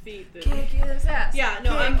with his feet. That Kick his ass. Yeah,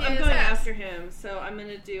 no, Kick I'm his going ass. after him. So I'm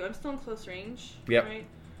gonna do. I'm still in close range. Yep. Right.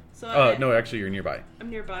 So No, actually, you're nearby. I'm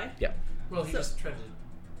nearby. Well, he So- just tried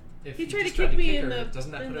to. If He tried just to kick me kick in her, the-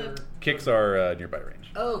 Doesn't that in put the- her? Kicks are nearby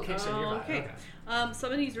range. Oh, kicks are Oh, nearby. okay. Okay.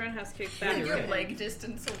 Somebody's roundhouse kick back. Yeah, Your right. leg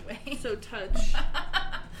distance away. So touch.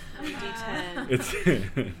 D10. It's.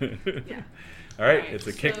 Yeah. All right, Alright, it's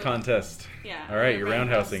a kick so- contest. Yeah. All right, you're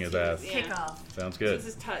roundhouse roundhousing his kick, ass. yeah. Kick off. Sounds So good. this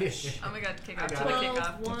is touch. Oh my god, kick off. I got Tell it. the kick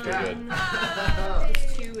off. 1 Very good.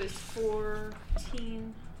 plus 2 is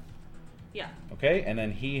 14. Yeah. Okay, and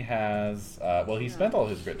then he has. He spent all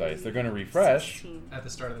his grit dice. They're going to refresh. 16. At the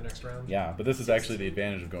start of the next round. Yeah, but this is actually the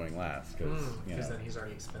advantage of going last because Because then he's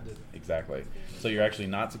already expended. exactly. So you're actually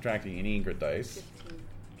not subtracting any grit dice, 15.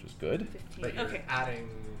 which is good. 15. But you're Okay. adding.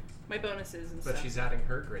 My bonuses and But stuff. she's adding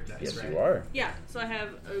her grit dice, Yes, right? you are. Yeah, so I have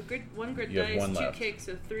one grid You have dice, one 2 left. kicks,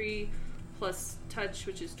 so 3 plus touch,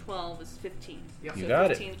 which is 12, is 15. Yep. You So got it.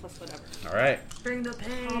 15 plus whatever. All right. Bring the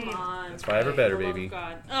pain. Come on. That's 5 or better, For the love baby. of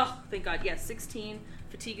God. Oh, thank God. Yes, 16.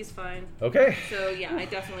 Fatigue is fine. Okay. So yeah, I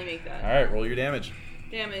definitely make that. All right, roll your damage.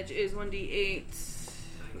 Damage is 1d8.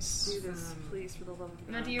 Nice. Do this, please, for the love of God.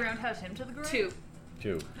 Now, do you roundhouse him to the ground? 2.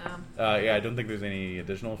 2. Um, Yeah, I don't think there's any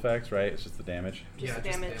additional effects, right? It's just the damage. Yeah, Just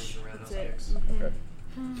just damage. damage around That's those it. kicks. Mhm. Okay.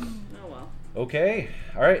 Oh well. Okay.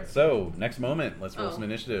 All right. So next moment, let's roll Oh. some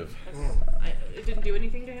initiative. It didn't do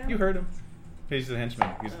anything to him? You heard him. He's a henchman.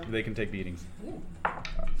 They can take beatings.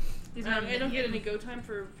 he's I don't get any go time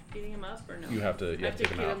for beating him up, or no? You have to. You have to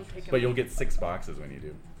take him out. take him But out. you'll get 6 boxes when you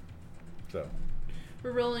do. So.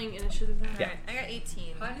 We're rolling initiative now. Yeah. Alright, I got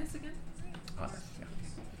 18. Highness again? Honest. Yeah.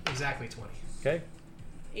 Exactly 20. Okay.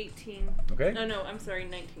 18. Okay. No, I'm sorry,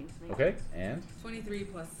 19. Okay. And 23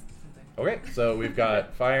 plus something. okay. So we've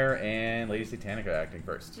got Fire and Lady Satanica acting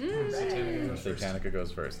first. Satanica goes first. Satanica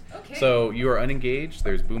goes first. Okay. So you are unengaged.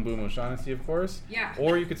 There's Boom Boom O'Shaughnessy, of course. Yeah.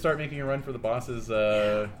 Or you could start making a run for the boss's,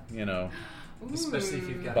 Especially if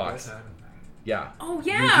you've got Box. go time. yeah. Oh,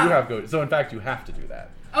 You yeah. do have go. So in fact, you have to do that.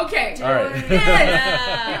 Okay. All right.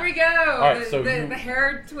 Yes. Here we go. right, so the, you- the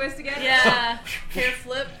hair twist again. Yeah. Hair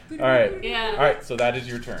flip. All right. Yeah. All right. So that is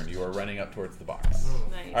your turn. You are running up towards the box.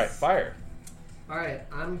 Nice. All right. Fire. Alright,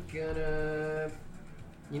 I'm gonna.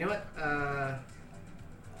 You know what?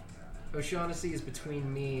 O'Shaughnessy is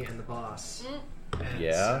between me and the boss. And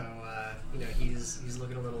Yeah. So, he's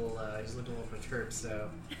looking a little perturbed. So,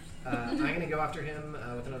 I'm gonna go after him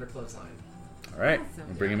with another clothesline. All right. Awesome.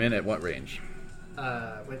 We'll bring him in at what range?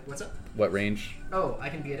 What's up? What range? Oh, I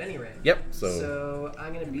can be at any range. Yep. So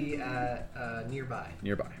I'm gonna be at nearby.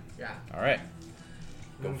 Nearby. Yeah. All right.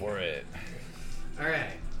 Go for it. All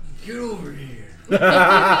right. Get over here.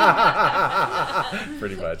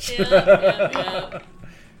 Pretty much. Yeah.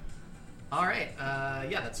 All right.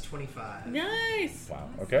 Yeah, that's 25. Nice. Wow.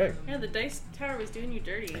 Okay. Yeah, the dice tower was doing you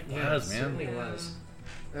dirty. Yeah, was, it man. certainly was.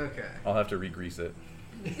 Okay. I'll have to re-grease it.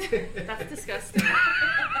 That's disgusting.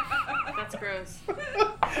 That's gross. All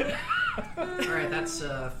right, that's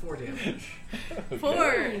 4 damage.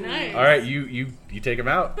 4. Nice. All right. You take him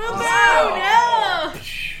out. Oh, no!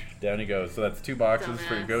 Down he goes. So that's 2 boxes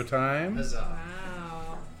for your Dumbass. go time. Huzzah.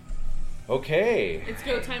 Wow. Okay. It's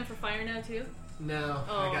go time for fire now, too? No,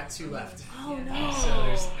 Oh. I got 2 left. Oh, Yeah. no.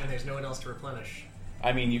 So there's no one else to replenish.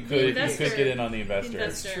 I mean, you could investor. get in on the investor.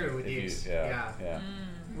 Investor. It's true with If you, these. yeah.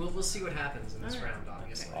 We'll see what happens in this Alright. round,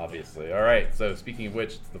 obviously. Obviously. All right. So speaking of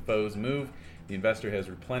which, it's the foe's move. The investor has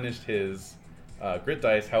replenished his grit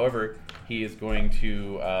dice. However, he is going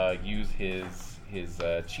to use his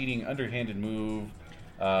cheating underhanded move.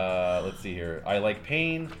 Let's see here. I like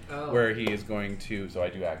pain, Oh. where he is going to. So I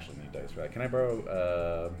do actually need dice for that. Can I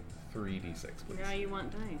borrow 3d6, please? Now you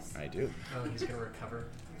want dice. I do. Oh, he's gonna recover.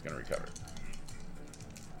 He's gonna recover.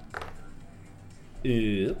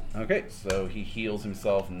 Okay, so he heals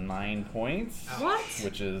himself 9 points, Ouch. What?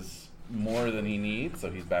 which is more than he needs.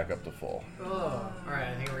 So he's back up to full. Oh, all right.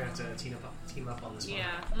 I think we're gonna have to team up on this one.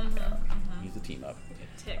 Yeah. He's a team up.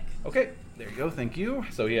 Tick. Okay, there you go. Thank you.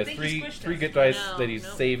 So he has I think he three squished three us. good dice No, that he's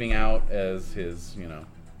nope. saving out as his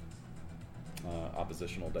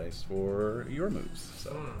oppositional dice for your moves.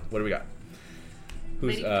 So, what do we got?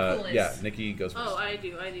 Who's Lady Coolness. yeah, Nikki goes first. Oh, I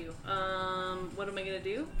do. What am I gonna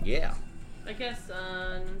do? Yeah. I guess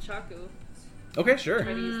nunchaku. Okay, sure.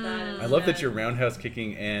 Try to use that. I love that instead. you're roundhouse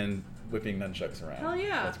kicking and whipping nunchucks around. Hell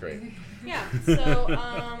yeah. That's great. Yeah. So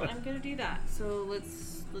I'm gonna do that. So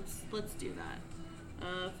let's do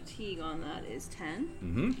that. Fatigue on that is 10.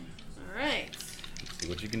 Mm-hmm. All right. Let's see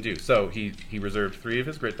what you can do. So he reserved 3 of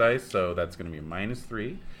his grit dice, so that's going to be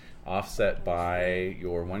 -3, offset by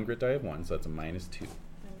your 1 grit die of 1, so that's a -2. Minus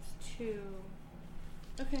 2.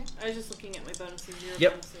 Okay. I was just looking at my bonuses. Zero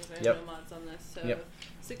Yep. bonuses. I have Yep. no mods on this. So Yep.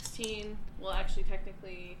 16. Well, actually,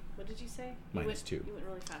 technically, what did you say? You went, -2. You went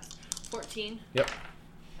really fast. 14. Yep.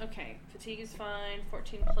 Okay. Fatigue is fine.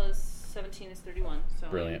 14 plus 17 is 31. So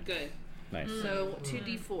Brilliant. I'm good. Nice. So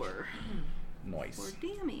 2d4 Nice. for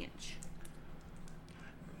damage.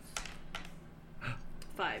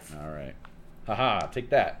 5. All right. Haha, take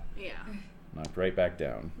that. Yeah. Knocked right back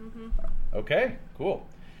down. Mm-hmm. Okay, cool.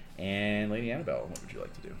 And Lady Annabelle, what would you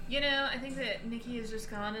like to do? You know, I think that Nikki has just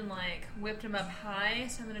gone and like whipped him up high,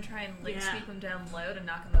 so I'm gonna try and like Yeah. sweep him down low to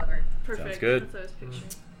knock him over. Perfect. Sounds good. That's what I was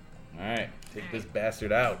picturing. All right, take this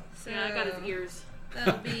bastard out. So Yeah, I got his ears.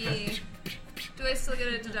 That'll be. Do I still get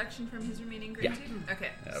a deduction from his remaining grade Yeah. 2?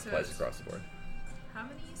 Okay. Yeah, so applies it's- across the board. How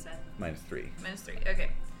many you said? -3. -3.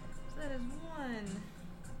 Okay. So that is 1.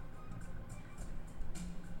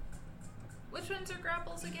 Which ones are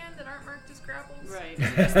grapples again that aren't marked as grapples? Right.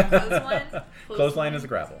 Just the clothesline? Clothesline is a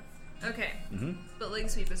grapple. Okay. Mm-hmm. But leg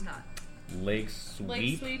sweep is not. Leg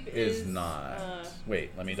sweep, sweep is is, not.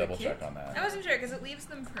 Wait, let me double check on that. I wasn't sure because it leaves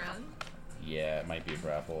them prone, Yeah, it might be a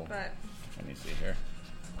grapple. but Let me see here.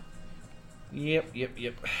 Yep.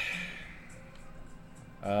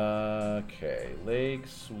 Okay, leg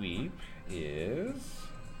sweep is.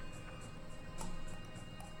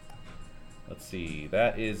 Let's see,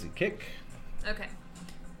 that is a kick. okay.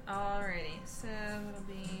 Alrighty. So it'll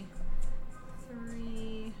be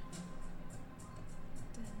 3.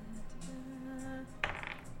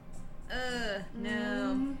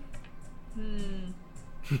 No.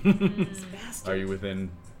 Are you within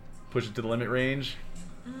push it to the limit range?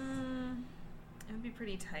 It would be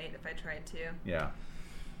pretty tight if I tried to. Yeah.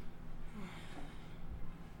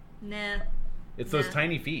 Nah. It's those Nah.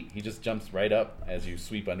 tiny feet. He just jumps right up as you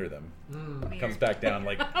sweep under them. Comes back down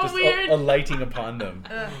like just Weird. alighting upon them.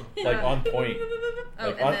 Like on point. Oh,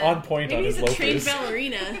 Like and then- on point on Maybe his he's a trained loafers.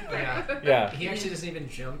 ballerina. Yeah. Yeah. He actually doesn't even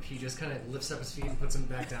jump. He just kind of lifts up his feet and puts them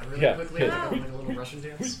back down really Yeah. quickly, Yeah. like a little Russian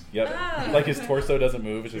dance. Yep. Ah. Like his torso doesn't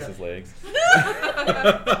move, it's just Yeah. his legs.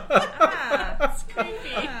 Ah. That's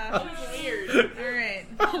creepy. Ah. That's weird. Alright.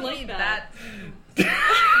 I like that.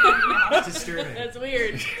 It's disturbing. That's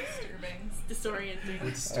weird. Disturbing. It's disorienting.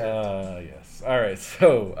 Disturbed. Yes. All right.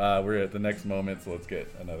 So we're at the next moment. So let's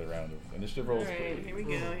get another round of initiative rolls. Alright, please. here we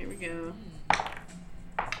go. Here we go.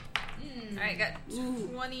 Alright, got Ooh.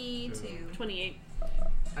 22. 28.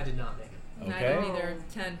 I did not make it. I Okay. don't either.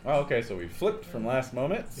 10. Oh, okay. So we flipped from last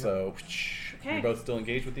moment. So Okay. you're both still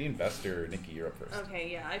engaged with the investor. Nikki, you're up first. Okay,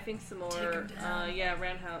 yeah, I think some Take more. him down. Yeah,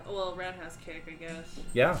 roundhouse. Well, roundhouse kick, I guess.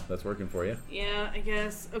 Yeah, that's working for you. Yeah, I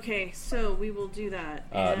guess. Okay, so we will do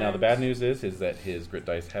that. Now the And- bad news is that his grit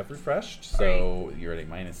dice have refreshed, so you're at a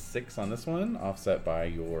 -6 on this one, offset by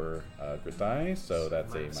your grit die, so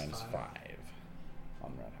that's Minus a -5 5.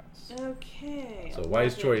 on roundhouse. Okay. So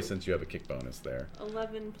wise 11. choice since you have a kick bonus there.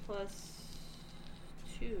 11 plus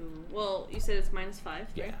 2. Well, you said it's -5,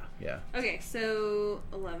 right? Yeah. Okay, so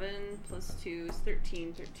 11 plus 2 is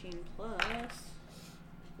 13. 13 plus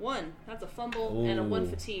 1. That's a fumble and a 1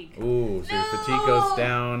 fatigue. Ooh, so your fatigue No! goes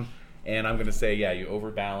down, and I'm gonna say you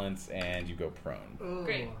overbalance and you go prone. Oh.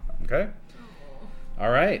 Great. Okay.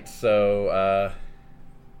 All right. So,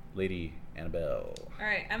 Lady Annabelle.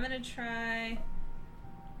 Alright, I'm gonna try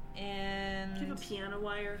and. Do you have a piano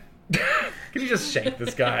wire? Can you just shank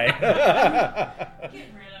this guy? Get rid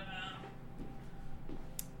of him.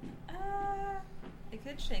 I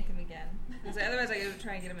could shank him again. 'Cause otherwise, I gotta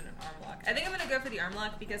try and get him in an arm lock. I think I'm gonna go for the arm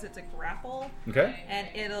lock because it's a grapple, Okay.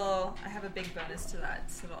 and I have a big bonus to that,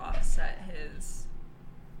 so it'll offset his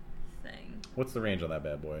thing. What's the range on that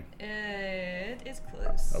bad boy? It is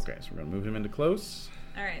close. Okay, so we're gonna move him into close.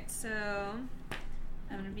 Alright, so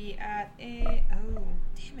I'm gonna be at a. Oh,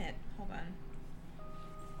 damn it. Hold on.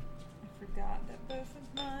 I forgot that both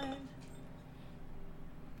of mine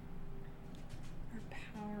are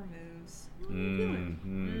power moves.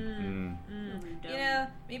 You know,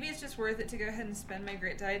 maybe it's just worth it to go ahead and spend my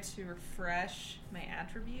grit die to refresh my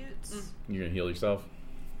attributes. You're gonna heal yourself.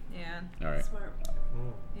 Yeah, All right. Smart.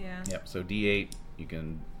 yeah. Yep. So D8, you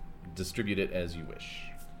can distribute it as you wish.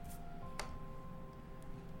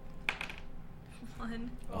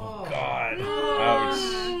 one. Oh, God.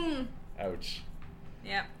 Mm. Ouch. Ouch.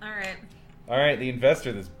 Yep. All right. All right, the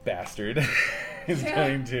investor, this bastard, is Yeah.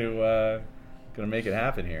 going to make it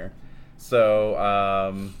happen here.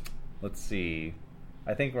 So, let's see.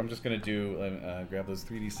 I think I'm just going to do grab those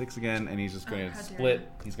 3d6 again, and he's just going to how dare split. you.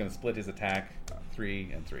 He's going to split his attack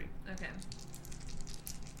 3 and 3. Okay.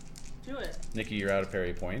 Do it. Nikki, you're out of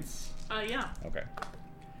parry points. Yeah. Okay.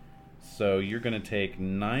 So you're going to take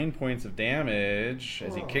 9 points of damage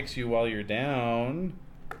as he Oh. kicks you while you're down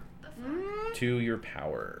to your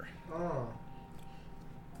power. Oh.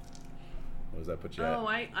 What does that put you at? Oh,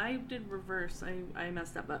 I did reverse. I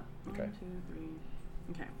messed up. But Okay. 1, 2, 3.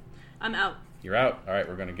 Okay. I'm out. You're out. All right,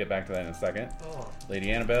 we're going to get back to that in a second. Oh.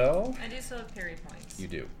 Lady Annabelle, I do still have parry points. you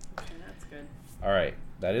do. Okay, that's good. All right,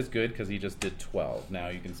 that is good because he just did 12. Now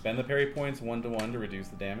you can spend the parry points 1-to-1 to reduce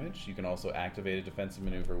the damage. You can also activate a defensive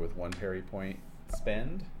maneuver with 1 parry point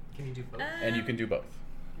spend, Can you do both? and you can do both.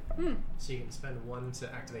 So you can spend 1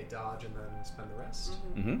 to activate dodge and then spend the rest?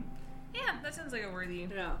 Mm-hmm. Yeah, that sounds like a worthy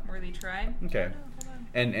Yeah. try. Okay. Oh, no, hold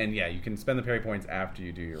on. And yeah, you can spend the parry points after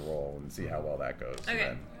you do your roll and see how well that goes. So Okay.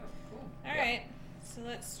 then- All right. So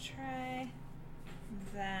let's try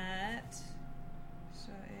that.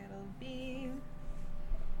 So it'll be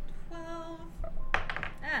 12.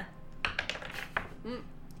 Ah. Mm.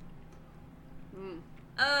 Mm.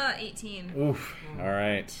 18. Oof. All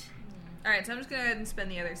right. All right, so I'm just gonna go ahead and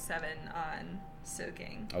spend the other 7 on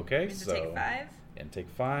soaking. Okay, And to so take 5. and take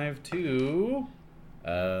 5 to.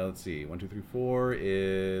 Let's see. 1, 2, 3, 4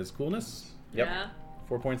 is coolness. Yep. Yeah.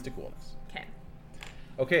 4 points to coolness. Okay.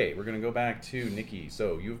 Okay, we're going to go back to Nikki.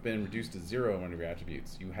 So you've been reduced to 0 in one of your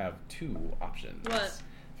attributes. You have 2 options. What?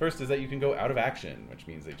 First is that you can go out of action, which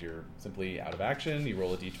means that you're simply out of action. You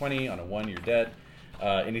roll a d20. On a 1, you're dead.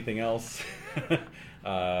 Anything else,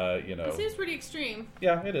 you know. It seems pretty extreme.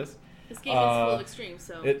 Yeah, it is. This game is full extreme,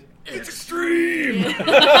 so. It's extreme!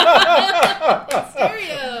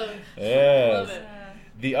 Stereo! Yes. Love it.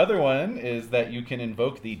 The other one is that you can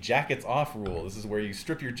invoke the jackets off rule. This is where you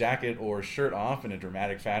strip your jacket or shirt off in a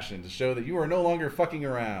dramatic fashion to show that you are no longer fucking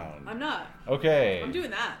around. I'm not. Okay. I'm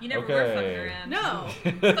doing that. You never Okay. were fucking around. No.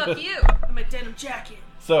 Fuck you. I'm a denim jacket.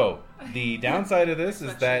 So the downside of this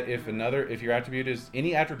is that if your attribute is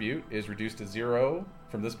any attribute is reduced to 0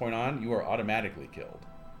 from this point on, you are automatically killed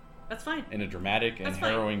That's fine. in a dramatic and That's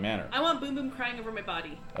fine. harrowing manner. I want Boom Boom crying over my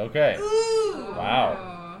body. Okay. Ooh. Wow.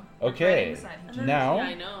 Right Okay. inside him. And then- Now- Yeah,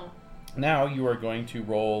 I know. Now you are going to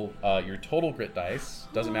roll your total grit dice.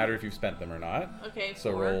 Doesn't matter if you've spent them or not. Okay.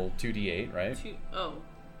 So 4, roll 2d8, right? 2. Oh.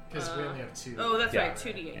 Because we only have 2. Oh, that's Yeah. right.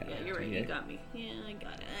 2d8. Yeah, Yeah, you're right. You 2d8. got me. Yeah, I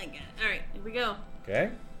got it. All right, here we go.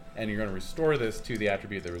 Okay. And you're going to restore this to the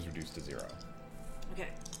attribute that was reduced to 0. Okay.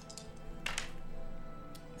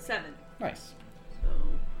 7. Nice. So.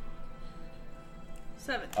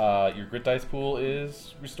 7. Your grit dice pool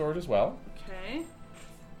is restored as well. Okay.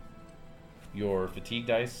 Your fatigue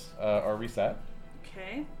dice are reset.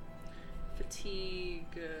 Okay. Fatigue.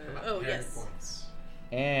 About Oh, parry yes. Points.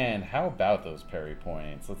 And how about those parry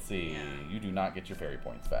points? Let's see. Yeah. You do not get your parry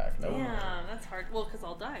points back. No. Yeah, that's hard. Well, because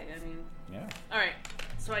I'll die. I mean. Yeah. All right.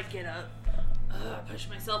 So I get up, push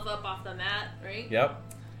myself up off the mat, right? Yep.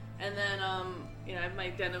 And then, I have my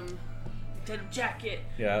denim jacket.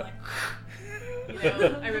 Yeah.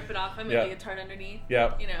 I rip it off. I'm Yeah. in leotard underneath.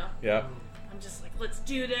 Yep. I'm just like, let's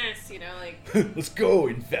do this. Let's go,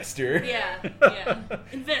 investor. Yeah.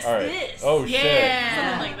 Invest All right. this. Oh, shit.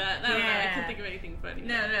 Something like that. I don't know. I Yeah. can't think of anything funny.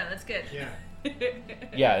 No, that's good. Yeah.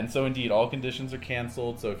 Yeah, and so indeed, all conditions are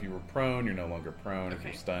canceled. So if you were prone, you're no longer prone. If Okay.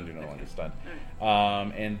 you're stunned, you're no longer stunned. All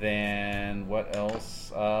right. And then what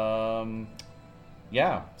else?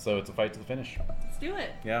 Yeah, so it's a fight to the finish. Let's do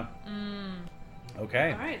it. Yeah.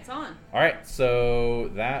 Okay. All right, it's on. All right, so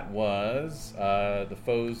that was the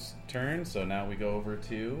foe's turn. So now we go over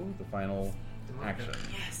to the final Demonica. action.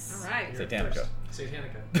 Yes. All right. You're Satanica. first.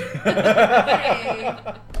 Satanica.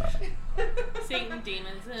 Satan,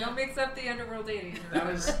 demons. Don't mix up the underworld deities. That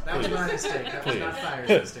was my mistake. That was Please. not Fire's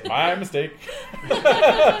mistake. My mistake.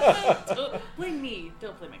 Don't blame me.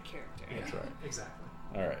 Don't blame my character. Yeah, That's right. exactly.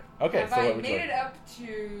 All right. Okay. Have So I what would made you it like? up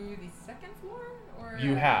to the second floor? Or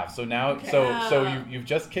You have. So now, Okay. so you've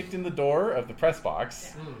just kicked in the door of the press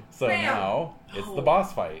box. Mm. So Bam. now it's the Oh.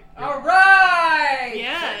 boss fight. All right.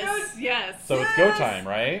 Yes. Yes. So it's go time,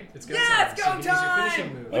 right? It's go Yeah, time. it's So go you can use your time.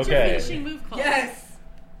 finishing move. What's Okay. your finishing move called? Yes.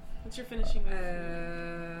 What's your finishing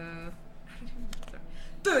move?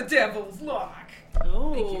 The Devil's Lock.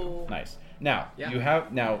 Oh. Nice. Now Yeah. you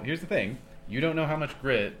have. Now here's the thing. You don't know how much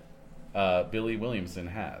grit Billy Williamson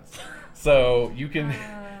has, so you can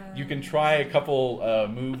try a couple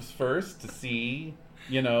moves first to see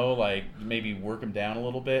You know, like maybe work them down a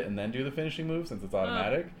little bit and then do the finishing move since it's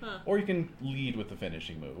automatic. Or you can lead with the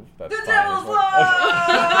finishing move. That's The fine. devil's as well.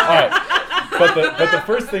 Okay. All right. But the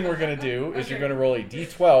first thing we're going to do is you're going to roll a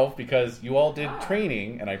d12 because you all did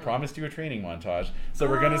training, and I promised you a training montage. So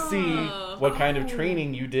we're going to see what kind of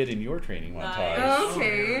training you did in your training montage Nice.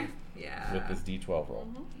 Okay. Yeah. with this d12 roll.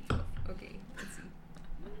 Okay. Let's see.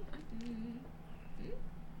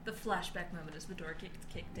 The flashback moment as the door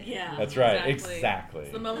kicked in. Yeah. That's right. Exactly. Exactly.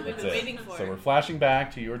 It's the moment we've That's been it. waiting for. So we're flashing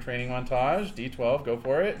back to your training montage. D12, go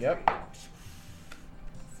for it. Yep.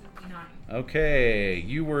 9. Okay,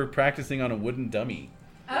 you were practicing on a wooden dummy.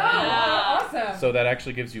 Oh, awesome. So that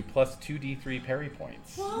actually gives you plus 2d3 parry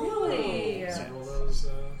points. Really? So roll those.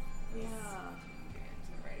 Yeah.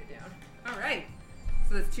 Write it down. All right.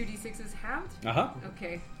 So that's 2d6s halved? Uh-huh.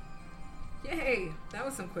 Okay. Yay. That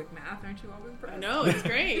was some quick math. Aren't you all impressed? I know, it's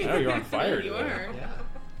great. Oh, you're on fire You today. are. Yeah.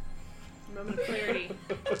 Moment of clarity.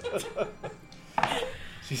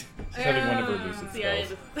 She's having one of her lucid See, I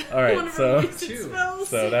spells. just- All right, one of so- her lucid Two. spells.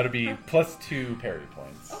 So that would be plus 2 parry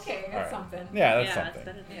points. Okay, All that's right. something. Yeah, that's yeah, something. That's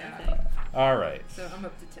better than Yeah. anything. All right. So I'm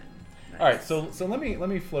up to 10. All right, so let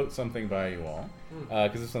me float something by you all,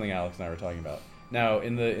 because this is something Alex and I were talking about. Now,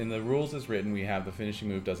 in the rules as written, we have the finishing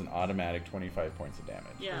move does an automatic 25 points of damage.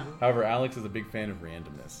 Yeah. However, Alex is a big fan of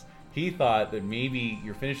randomness. He thought that maybe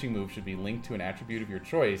your finishing move should be linked to an attribute of your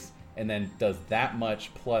choice, and then does that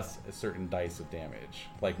much plus a certain dice of damage,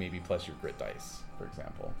 like maybe plus your grit dice, for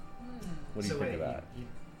example. What do you So think wait, of that?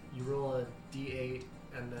 You roll a d8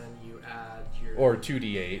 and then you add your. Or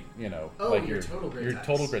 2d8, you know, Oh, like your total grit your dice.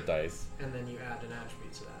 total grit dice. And then you add an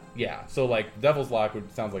attribute to that. Yeah, so like Devil's Lock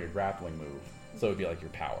sounds like a grappling move, so it would be like your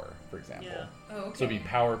power, for example. Yeah. Oh, okay. So it'd be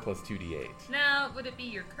power plus 2d8. Now, would it be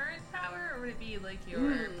your current power, or would it be like your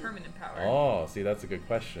permanent power? Oh, see, that's a good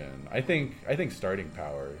question. I think starting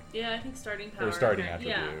power Yeah, I think starting power. or starting Yeah.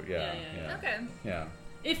 attribute. Yeah. Okay. Yeah.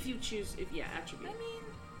 If you choose, attribute. I mean,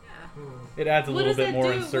 It adds a What little does bit that more do?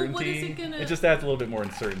 Well, uncertainty. what is it gonna- It just adds a little bit more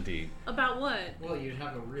uncertainty About what? Well, you'd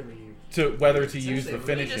have a really. to whether to use the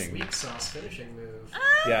essentially a really finishing. weak sauce finishing move.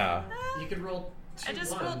 Yeah. You could roll two I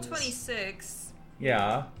just rolled ones. 26.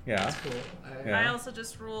 Yeah. Yeah. That's cool. Yeah. I also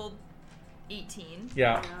just rolled 18.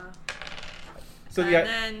 Yeah. Yeah. So and the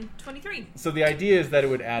then 23. so the idea is that it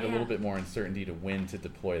would add a Yeah. little bit more uncertainty to when to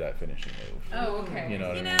deploy that finishing move. Oh, okay. You know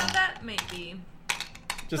what You I know, mean? that might be.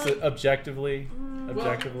 Just objectively.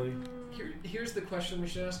 Objectively. Here's the question we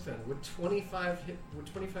should ask then: Would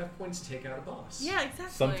 25 points take out a boss? Yeah, exactly.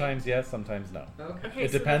 Sometimes yes, sometimes no. Okay. Okay,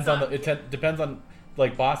 It so depends that's on the. not- Depends on,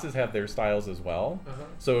 like, bosses have their styles as well. Uh-huh.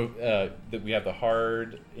 So that we have the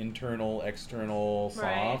hard, internal, external,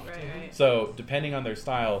 soft. Right. So depending on their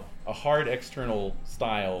style, a hard external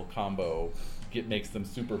style combo makes them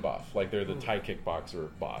super buff. Like they're the Thai kickboxer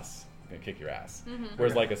boss, gonna kick your ass.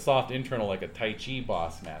 Whereas Okay. like a soft internal, like a Tai Chi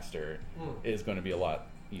boss master, Mm. is going to be a lot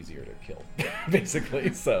easier to kill,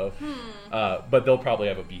 basically. So, but they'll probably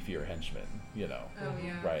have a beefier henchman, you know. Oh,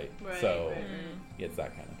 yeah. Right. Right, So right, right. it's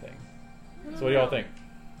that kind of thing. So what do y'all think?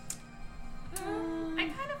 I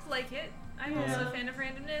kind of like it. I'm also a fan of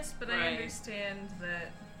randomness, but I Right. understand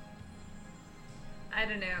that. I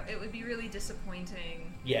don't know. It would be really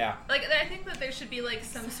disappointing. Yeah. Like, I think that there should be like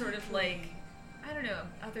some sort of like, I don't know,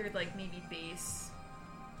 other like maybe base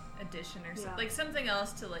addition or something, Yeah. like something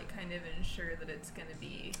else to like kind of ensure that it's gonna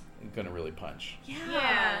be. Going to really punch.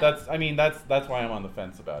 Yeah. That's why I'm on the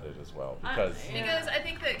fence about it as well, because Yeah. Because I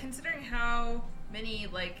think that considering how many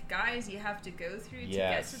like guys you have to go through to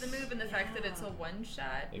Yes. get to the move, and the fact that it's a one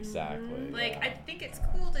shot, exactly. like yeah. I think it's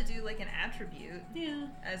cool to do like an attribute Yeah.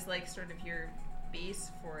 as like sort of your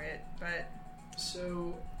base for it, but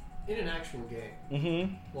So, in an actual game,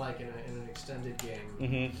 Mm-hmm. like in an extended game,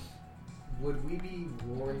 Mm-hmm. would we be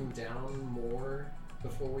worn down more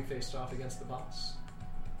before we faced off against the boss?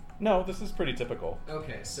 No, this is pretty typical.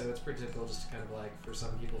 Okay, so it's pretty typical just to kind of like for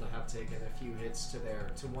some people to have taken a few hits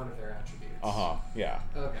to one of their attributes. Yeah.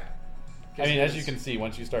 Okay. I mean, as you can see,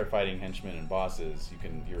 once you start fighting henchmen and bosses,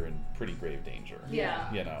 you're in pretty grave danger.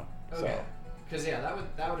 Yeah. You know. Okay. Because that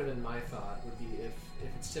would have been my thought would be if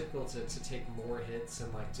it's typical to take more hits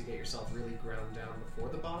and like to get yourself really ground down before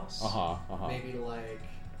the boss. So.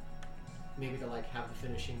 Maybe to have the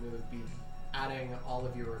finishing move be adding all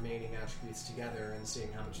of your remaining attributes together and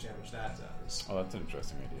seeing how much damage that does. Oh, that's an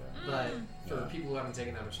interesting idea. But for Yeah. people who haven't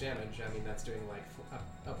taken that much damage, I mean that's doing like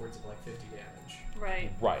upwards of like 50 damage.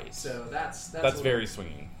 Right. Right. So that's very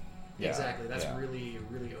swingy. Yeah. Exactly. That's yeah. really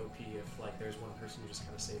really OP if like there's one person who just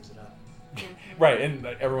kind of saves it up. Right, and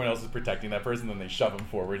everyone else is protecting that person, then they shove them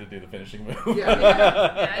forward to do the finishing move. Yeah.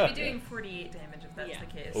 yeah, I'd be doing 48 damage if that's Yeah. the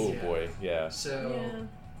case. Oh Yeah. boy, yeah. So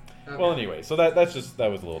Okay. Well, anyway, so that was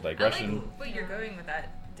a little I digression. like what you're going with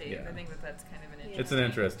that, Dave. Yeah. I think that's kind of an Yeah. It's an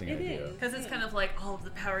interesting It idea. is. because it's kind of like all of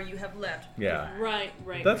the power you have left. Yeah. Right.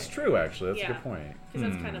 That's true, actually. That's a Yeah. good point.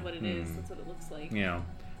 Because that's kind of what it is. That's what it looks like. Yeah.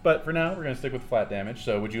 But for now, we're going to stick with flat damage.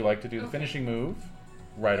 So would you like to do the Okay. finishing move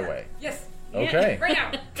right away? Yes. Okay. Right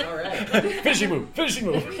now. All right. Finishing move. Finishing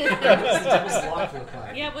move. What does the devil's lock look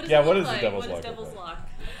like? Yeah. What does Yeah, it what look is the like? devil's What lock is look devil's like? lock?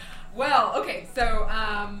 Well, okay, so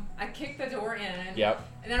I kick the door in. Yep.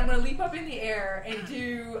 And then I'm going to leap up in the air and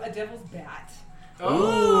do a devil's bat.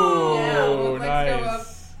 Ooh, Yeah, with legs go up.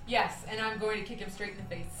 nice. Yes, and I'm going to kick him straight in the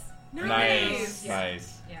face. Nice. Yeah.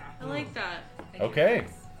 Nice. Yeah. I like that. Thank you. Okay.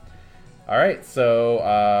 All right. So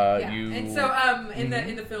Yeah. you. And so in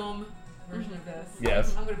the film version of this,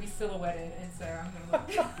 Yes. I'm going to be silhouetted, and so I'm going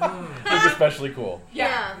to look. look especially cool.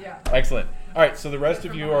 Yeah. Excellent. All right, so the rest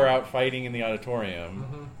of you are out fighting in the auditorium,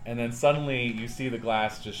 Mhm. and then suddenly you see the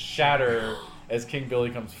glass just shatter as King Billy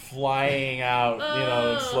comes flying out,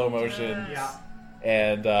 in slow motion, Yeah.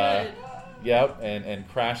 and Good. yep, and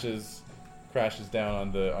crashes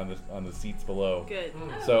down on the seats below. Good.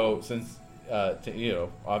 So since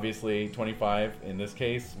obviously 25 in this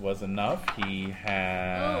case was enough, he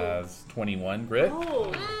has 21 grit.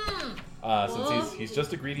 Oh. Since he's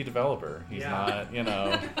just a greedy developer, he's Yeah.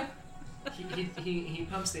 not He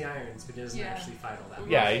pumps the irons, but he doesn't Yeah. actually fight all that.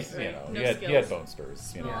 Yeah, Right, he's right. No he had skills. bone spurs,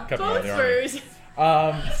 Small. kept him out of Bone the army. spurs.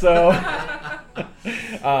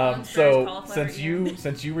 So cauliflower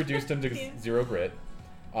since you reduced him to 0 grit,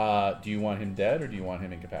 do you want him dead or do you want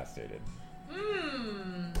him incapacitated?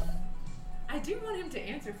 I do want him to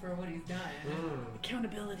answer for what he's done. Mm.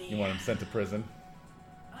 Accountability. You want him sent to prison?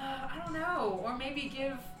 I don't know. Or maybe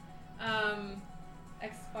give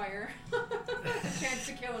Expire a chance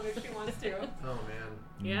to kill him if she wants to. Oh man.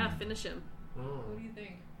 Yeah, finish him. What do you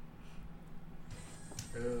think?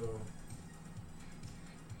 Ooh.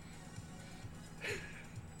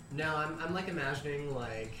 No, I'm like imagining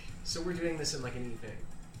like, so we're doing this in like an evening.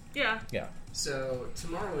 Yeah. Yeah, So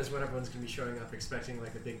tomorrow is when everyone's gonna be showing up expecting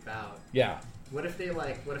like a big bout. yeah. What if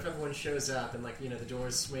everyone shows up and like, the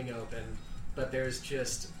doors swing open, but there's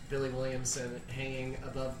just Billy Williamson hanging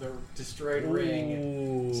above the destroyed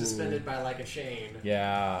ring, Ooh. suspended by like a chain.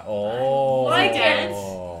 Yeah. Oh. Like dead?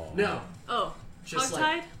 No, Oh. just Hogtied?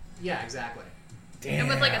 like yeah, exactly. Damn. And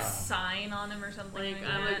with like a sign on him or something. Like,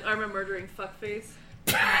 that. I'm a murdering fuckface.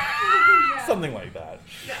 Yeah. something like that.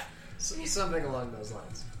 Yeah, something along those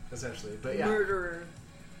lines, essentially. But yeah, Murderer.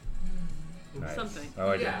 Nice. Something. I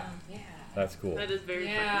like it. Yeah. That's cool. That is very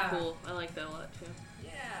Yeah. fucking cool. I like that a lot too.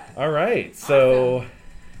 Yeah. All right. So,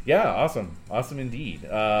 yeah, awesome indeed.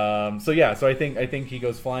 So I think he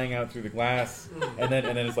goes flying out through the glass, and then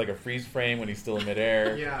it's like a freeze frame when he's still in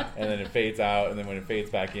midair. Yeah. And then it fades out, and then when it fades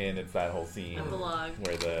back in, it's that whole scene Epilogue.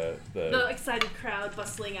 where The the excited crowd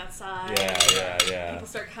bustling outside. yeah. People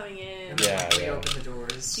start coming in. and then Yeah, we yeah. open the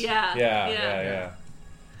doors. Yeah.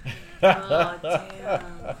 Oh,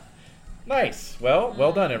 damn. Nice.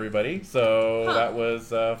 Well done, everybody. So that was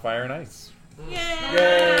Fire and Ice.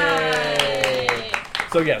 Yay!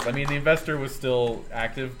 So yes, I mean the investor was still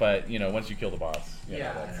active, but once you kill the boss,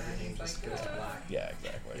 Yeah, that's, everything just goes to black. yeah,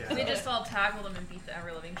 exactly. Yeah. And they just all tackled him and beat the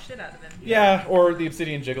ever living shit out of him. Yeah, or the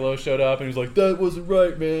Obsidian Gigolo showed up and he was like, "That wasn't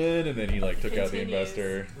right, man," and then he like took out the Continues.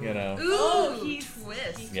 investor. Ooh, he's-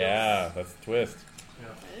 twist. Yeah, that's the twist.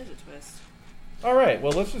 That is a twist. All right,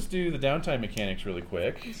 well let's just do the downtime mechanics really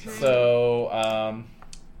quick. So,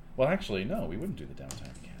 well actually no, we wouldn't do the downtime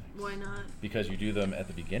mechanics. Why not? Because you do them at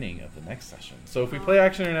the beginning of the next session. So if we play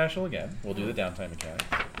Action International again, we'll do the downtime mechanics.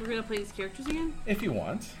 We're gonna play these characters again? If you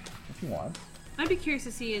want. I'd be curious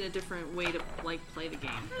to see in a different way to play the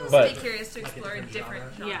game. But- Be curious to Like a explore a different different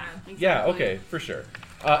genre. Yeah, exactly. Yeah, okay, for sure.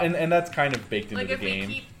 And that's kind of baked into Like the if game.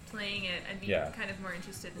 we keep playing it, I'd be Yeah. kind of more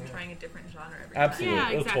interested in trying a different genre every Absolutely. Yeah,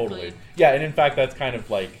 Oh, exactly. totally. Yeah, and in fact that's kind of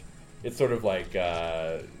like it's sort of like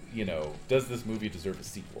does this movie deserve a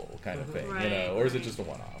sequel kind of thing, Right, or is it right. just a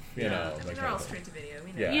one-off, Yeah. that time. I mean, kind they're all of thing. straight to video.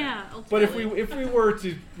 We know. Yeah. Yeah. But if ultimately. we were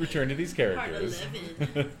to return to these characters,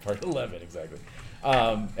 part 11 exactly.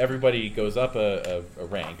 Everybody goes up a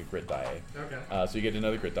rank, a grit die. Okay. So you get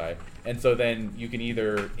another grit die, and so then you can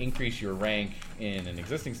either increase your rank in an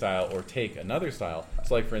existing style or take another style.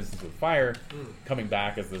 So, like for instance, with Fire, coming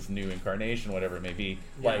back as this new incarnation, whatever it may be,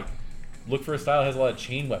 Yeah. like look for a style that has a lot of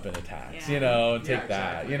chain weapon attacks, Yeah. and take Yeah,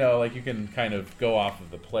 that. exactly. Like you can kind of go off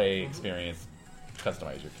of the play experience,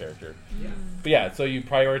 customize your character. Yeah. But yeah, so you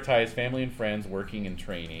prioritize family and friends, working and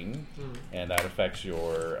training, and that affects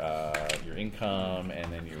your income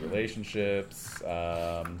and then your relationships,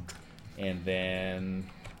 and then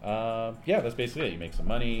that's basically it. You make some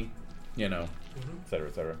money, et cetera,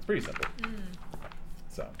 et cetera. It's pretty simple.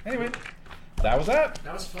 So anyway, that was that.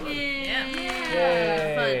 That was fun.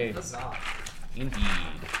 Yay! Huzzah. Indeed.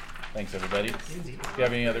 Thanks, everybody. Indeed. If you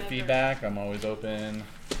have any other feedback, I'm always open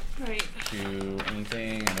Right. to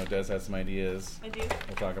anything. I know Des has some ideas. I do.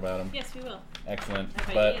 We'll talk about them. Yes, we will. Excellent. I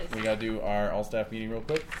have But ideas. we gotta do our all-staff meeting real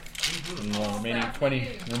quick. In the remaining All-staff 20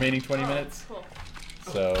 meeting. minutes. Cool.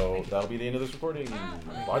 So that'll be the end of this recording.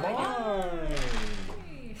 Bye bye.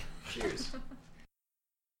 Cheers.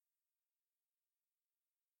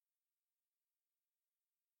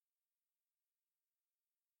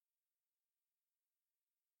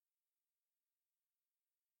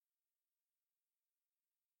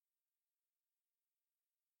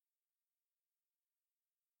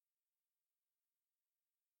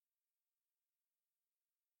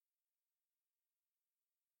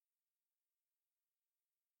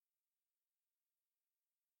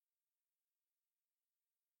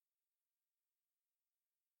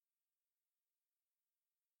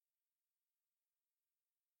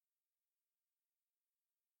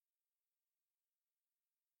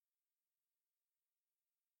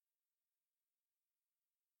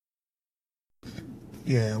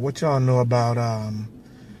 Yeah, what y'all know about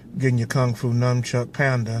getting your Kung Fu Nunchuck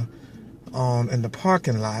Panda in the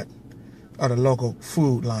parking lot of the local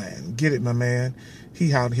Food Lion? Get it, my man.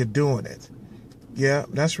 He out here doing it. Yeah,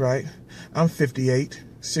 that's right. I'm 58,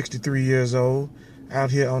 63 years old,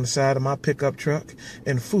 out here on the side of my pickup truck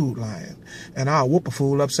in Food Lion, and I'll whoop a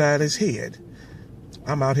fool upside his head.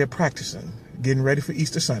 I'm out here practicing, getting ready for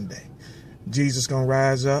Easter Sunday. Jesus gonna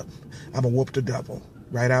rise up. I'm gonna whoop the devil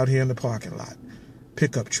right out here in the parking lot.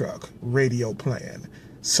 Pickup truck, radio playing,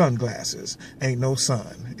 sunglasses, ain't no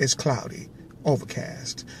sun, it's cloudy,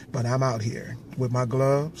 overcast, but I'm out here with my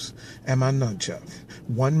gloves and my nunchuck.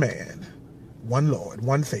 One man, one Lord,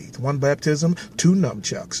 one faith, one baptism, two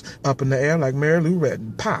nunchucks, up in the air like Mary Lou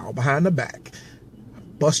Retton, pow, behind the back.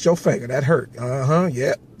 Bust your finger, that hurt.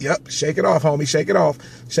 Yep, shake it off, homie, shake it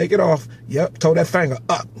off, yep, toe that finger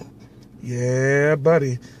up. Yeah,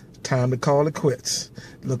 buddy. Time to call it quits.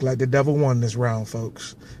 Look like the devil won this round,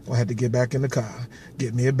 folks. I had to get back in the car,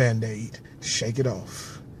 get me a Band-Aid, shake it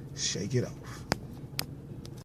off.